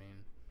know. I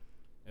mean,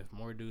 if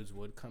more dudes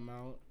would come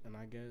out and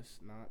I guess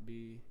not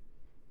be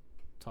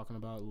talking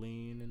about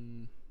lean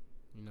and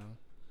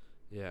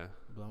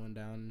blowing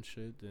down and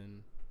shit,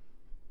 then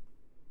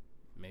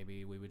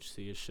maybe we would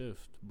see a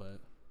shift. But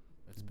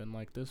it's been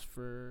like this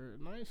for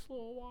a nice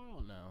little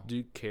while now. Do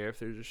you care if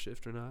there's a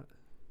shift or not?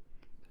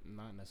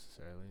 Not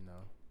necessarily,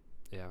 no.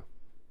 Yeah.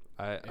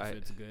 If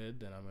it's good,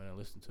 then I'm gonna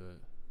listen to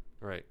it.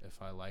 Right.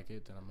 If I like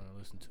it, then I'm gonna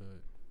listen to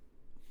it.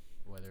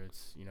 Whether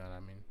it's, you know what I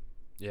mean?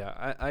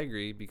 Yeah, I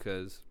agree,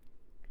 because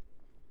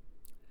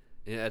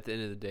at the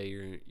end of the day,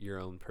 you're your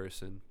own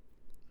person,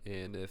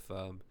 and if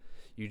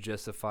you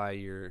justify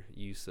your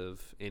use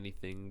of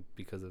anything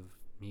because of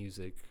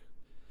music,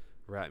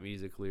 rap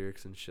music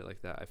lyrics and shit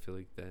like that, I feel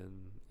like then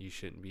you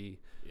shouldn't be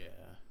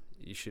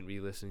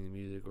listening to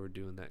music or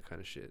doing that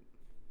kind of shit.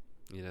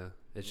 You know,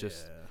 it's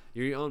just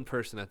you're your own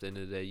person at the end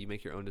of the day. You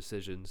make your own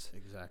decisions.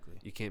 Exactly.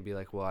 You can't be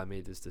like, well, I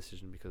made this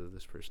decision because of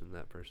this person and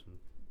that person.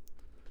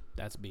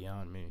 That's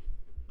beyond me.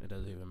 It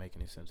doesn't even make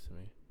any sense to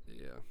me.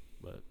 Yeah.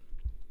 But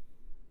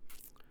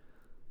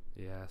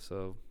yeah,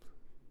 so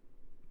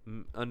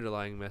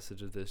underlying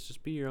message of this,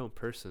 just be your own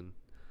person.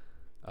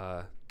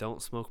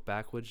 Don't smoke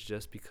backwoods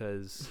just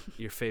because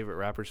your favorite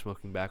rapper's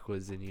smoking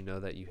backwoods and you know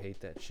that you hate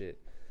that shit.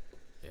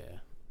 Yeah.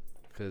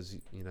 Because,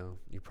 you know,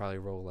 you probably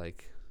roll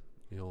like,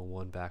 you know,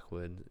 one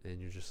backwood and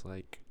you're just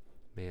like,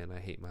 man, I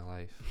hate my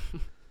life.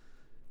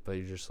 But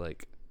you're just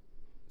like,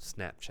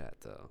 Snapchat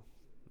though.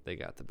 They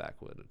got the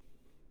backwood.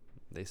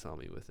 They saw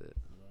me with it.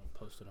 You want to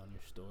post it on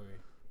your story.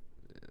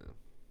 Yeah.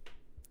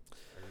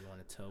 Or you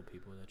want to tell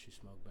people that you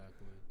smoke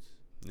backwoods.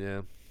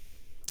 Yeah.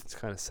 It's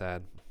kind of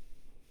sad.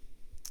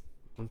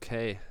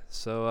 Okay.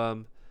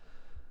 So,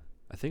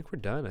 I think we're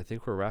done. I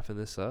think we're wrapping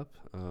this up.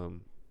 I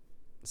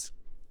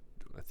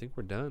think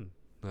we're done.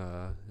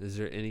 Is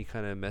there any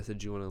kind of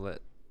message you want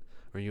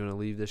to you want to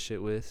leave this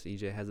shit with?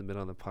 EJ hasn't been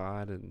on the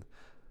pod in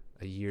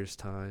a year's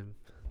time.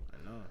 I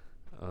know.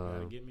 You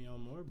gotta get me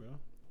on more, bro.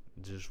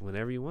 Just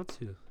whenever you want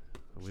to.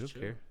 We don't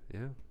chill. care.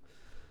 Yeah.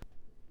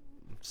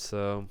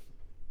 So,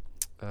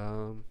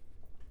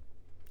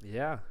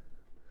 yeah.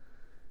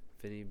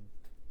 If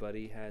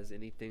anybody has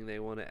anything they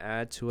want to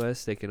add to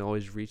us, they can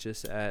always reach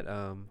us at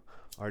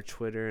our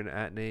Twitter and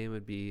 @ name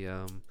would be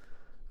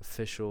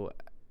official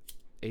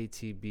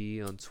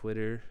ATB on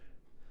Twitter.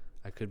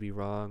 I could be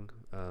wrong.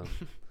 I'm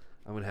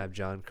gonna have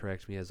John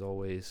correct me as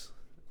always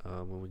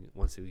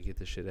once we get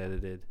this shit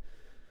edited.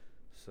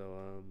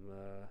 So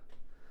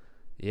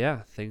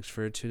yeah, thanks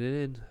for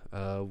tuning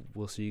in.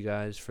 We'll see you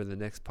guys for the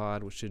next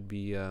pod, which should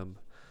be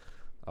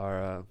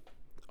our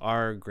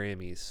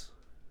Grammys.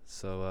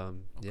 So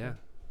Okay. yeah,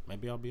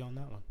 Maybe I'll be on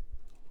that one.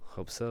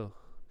 hope so.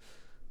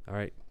 All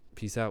right,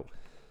 peace out.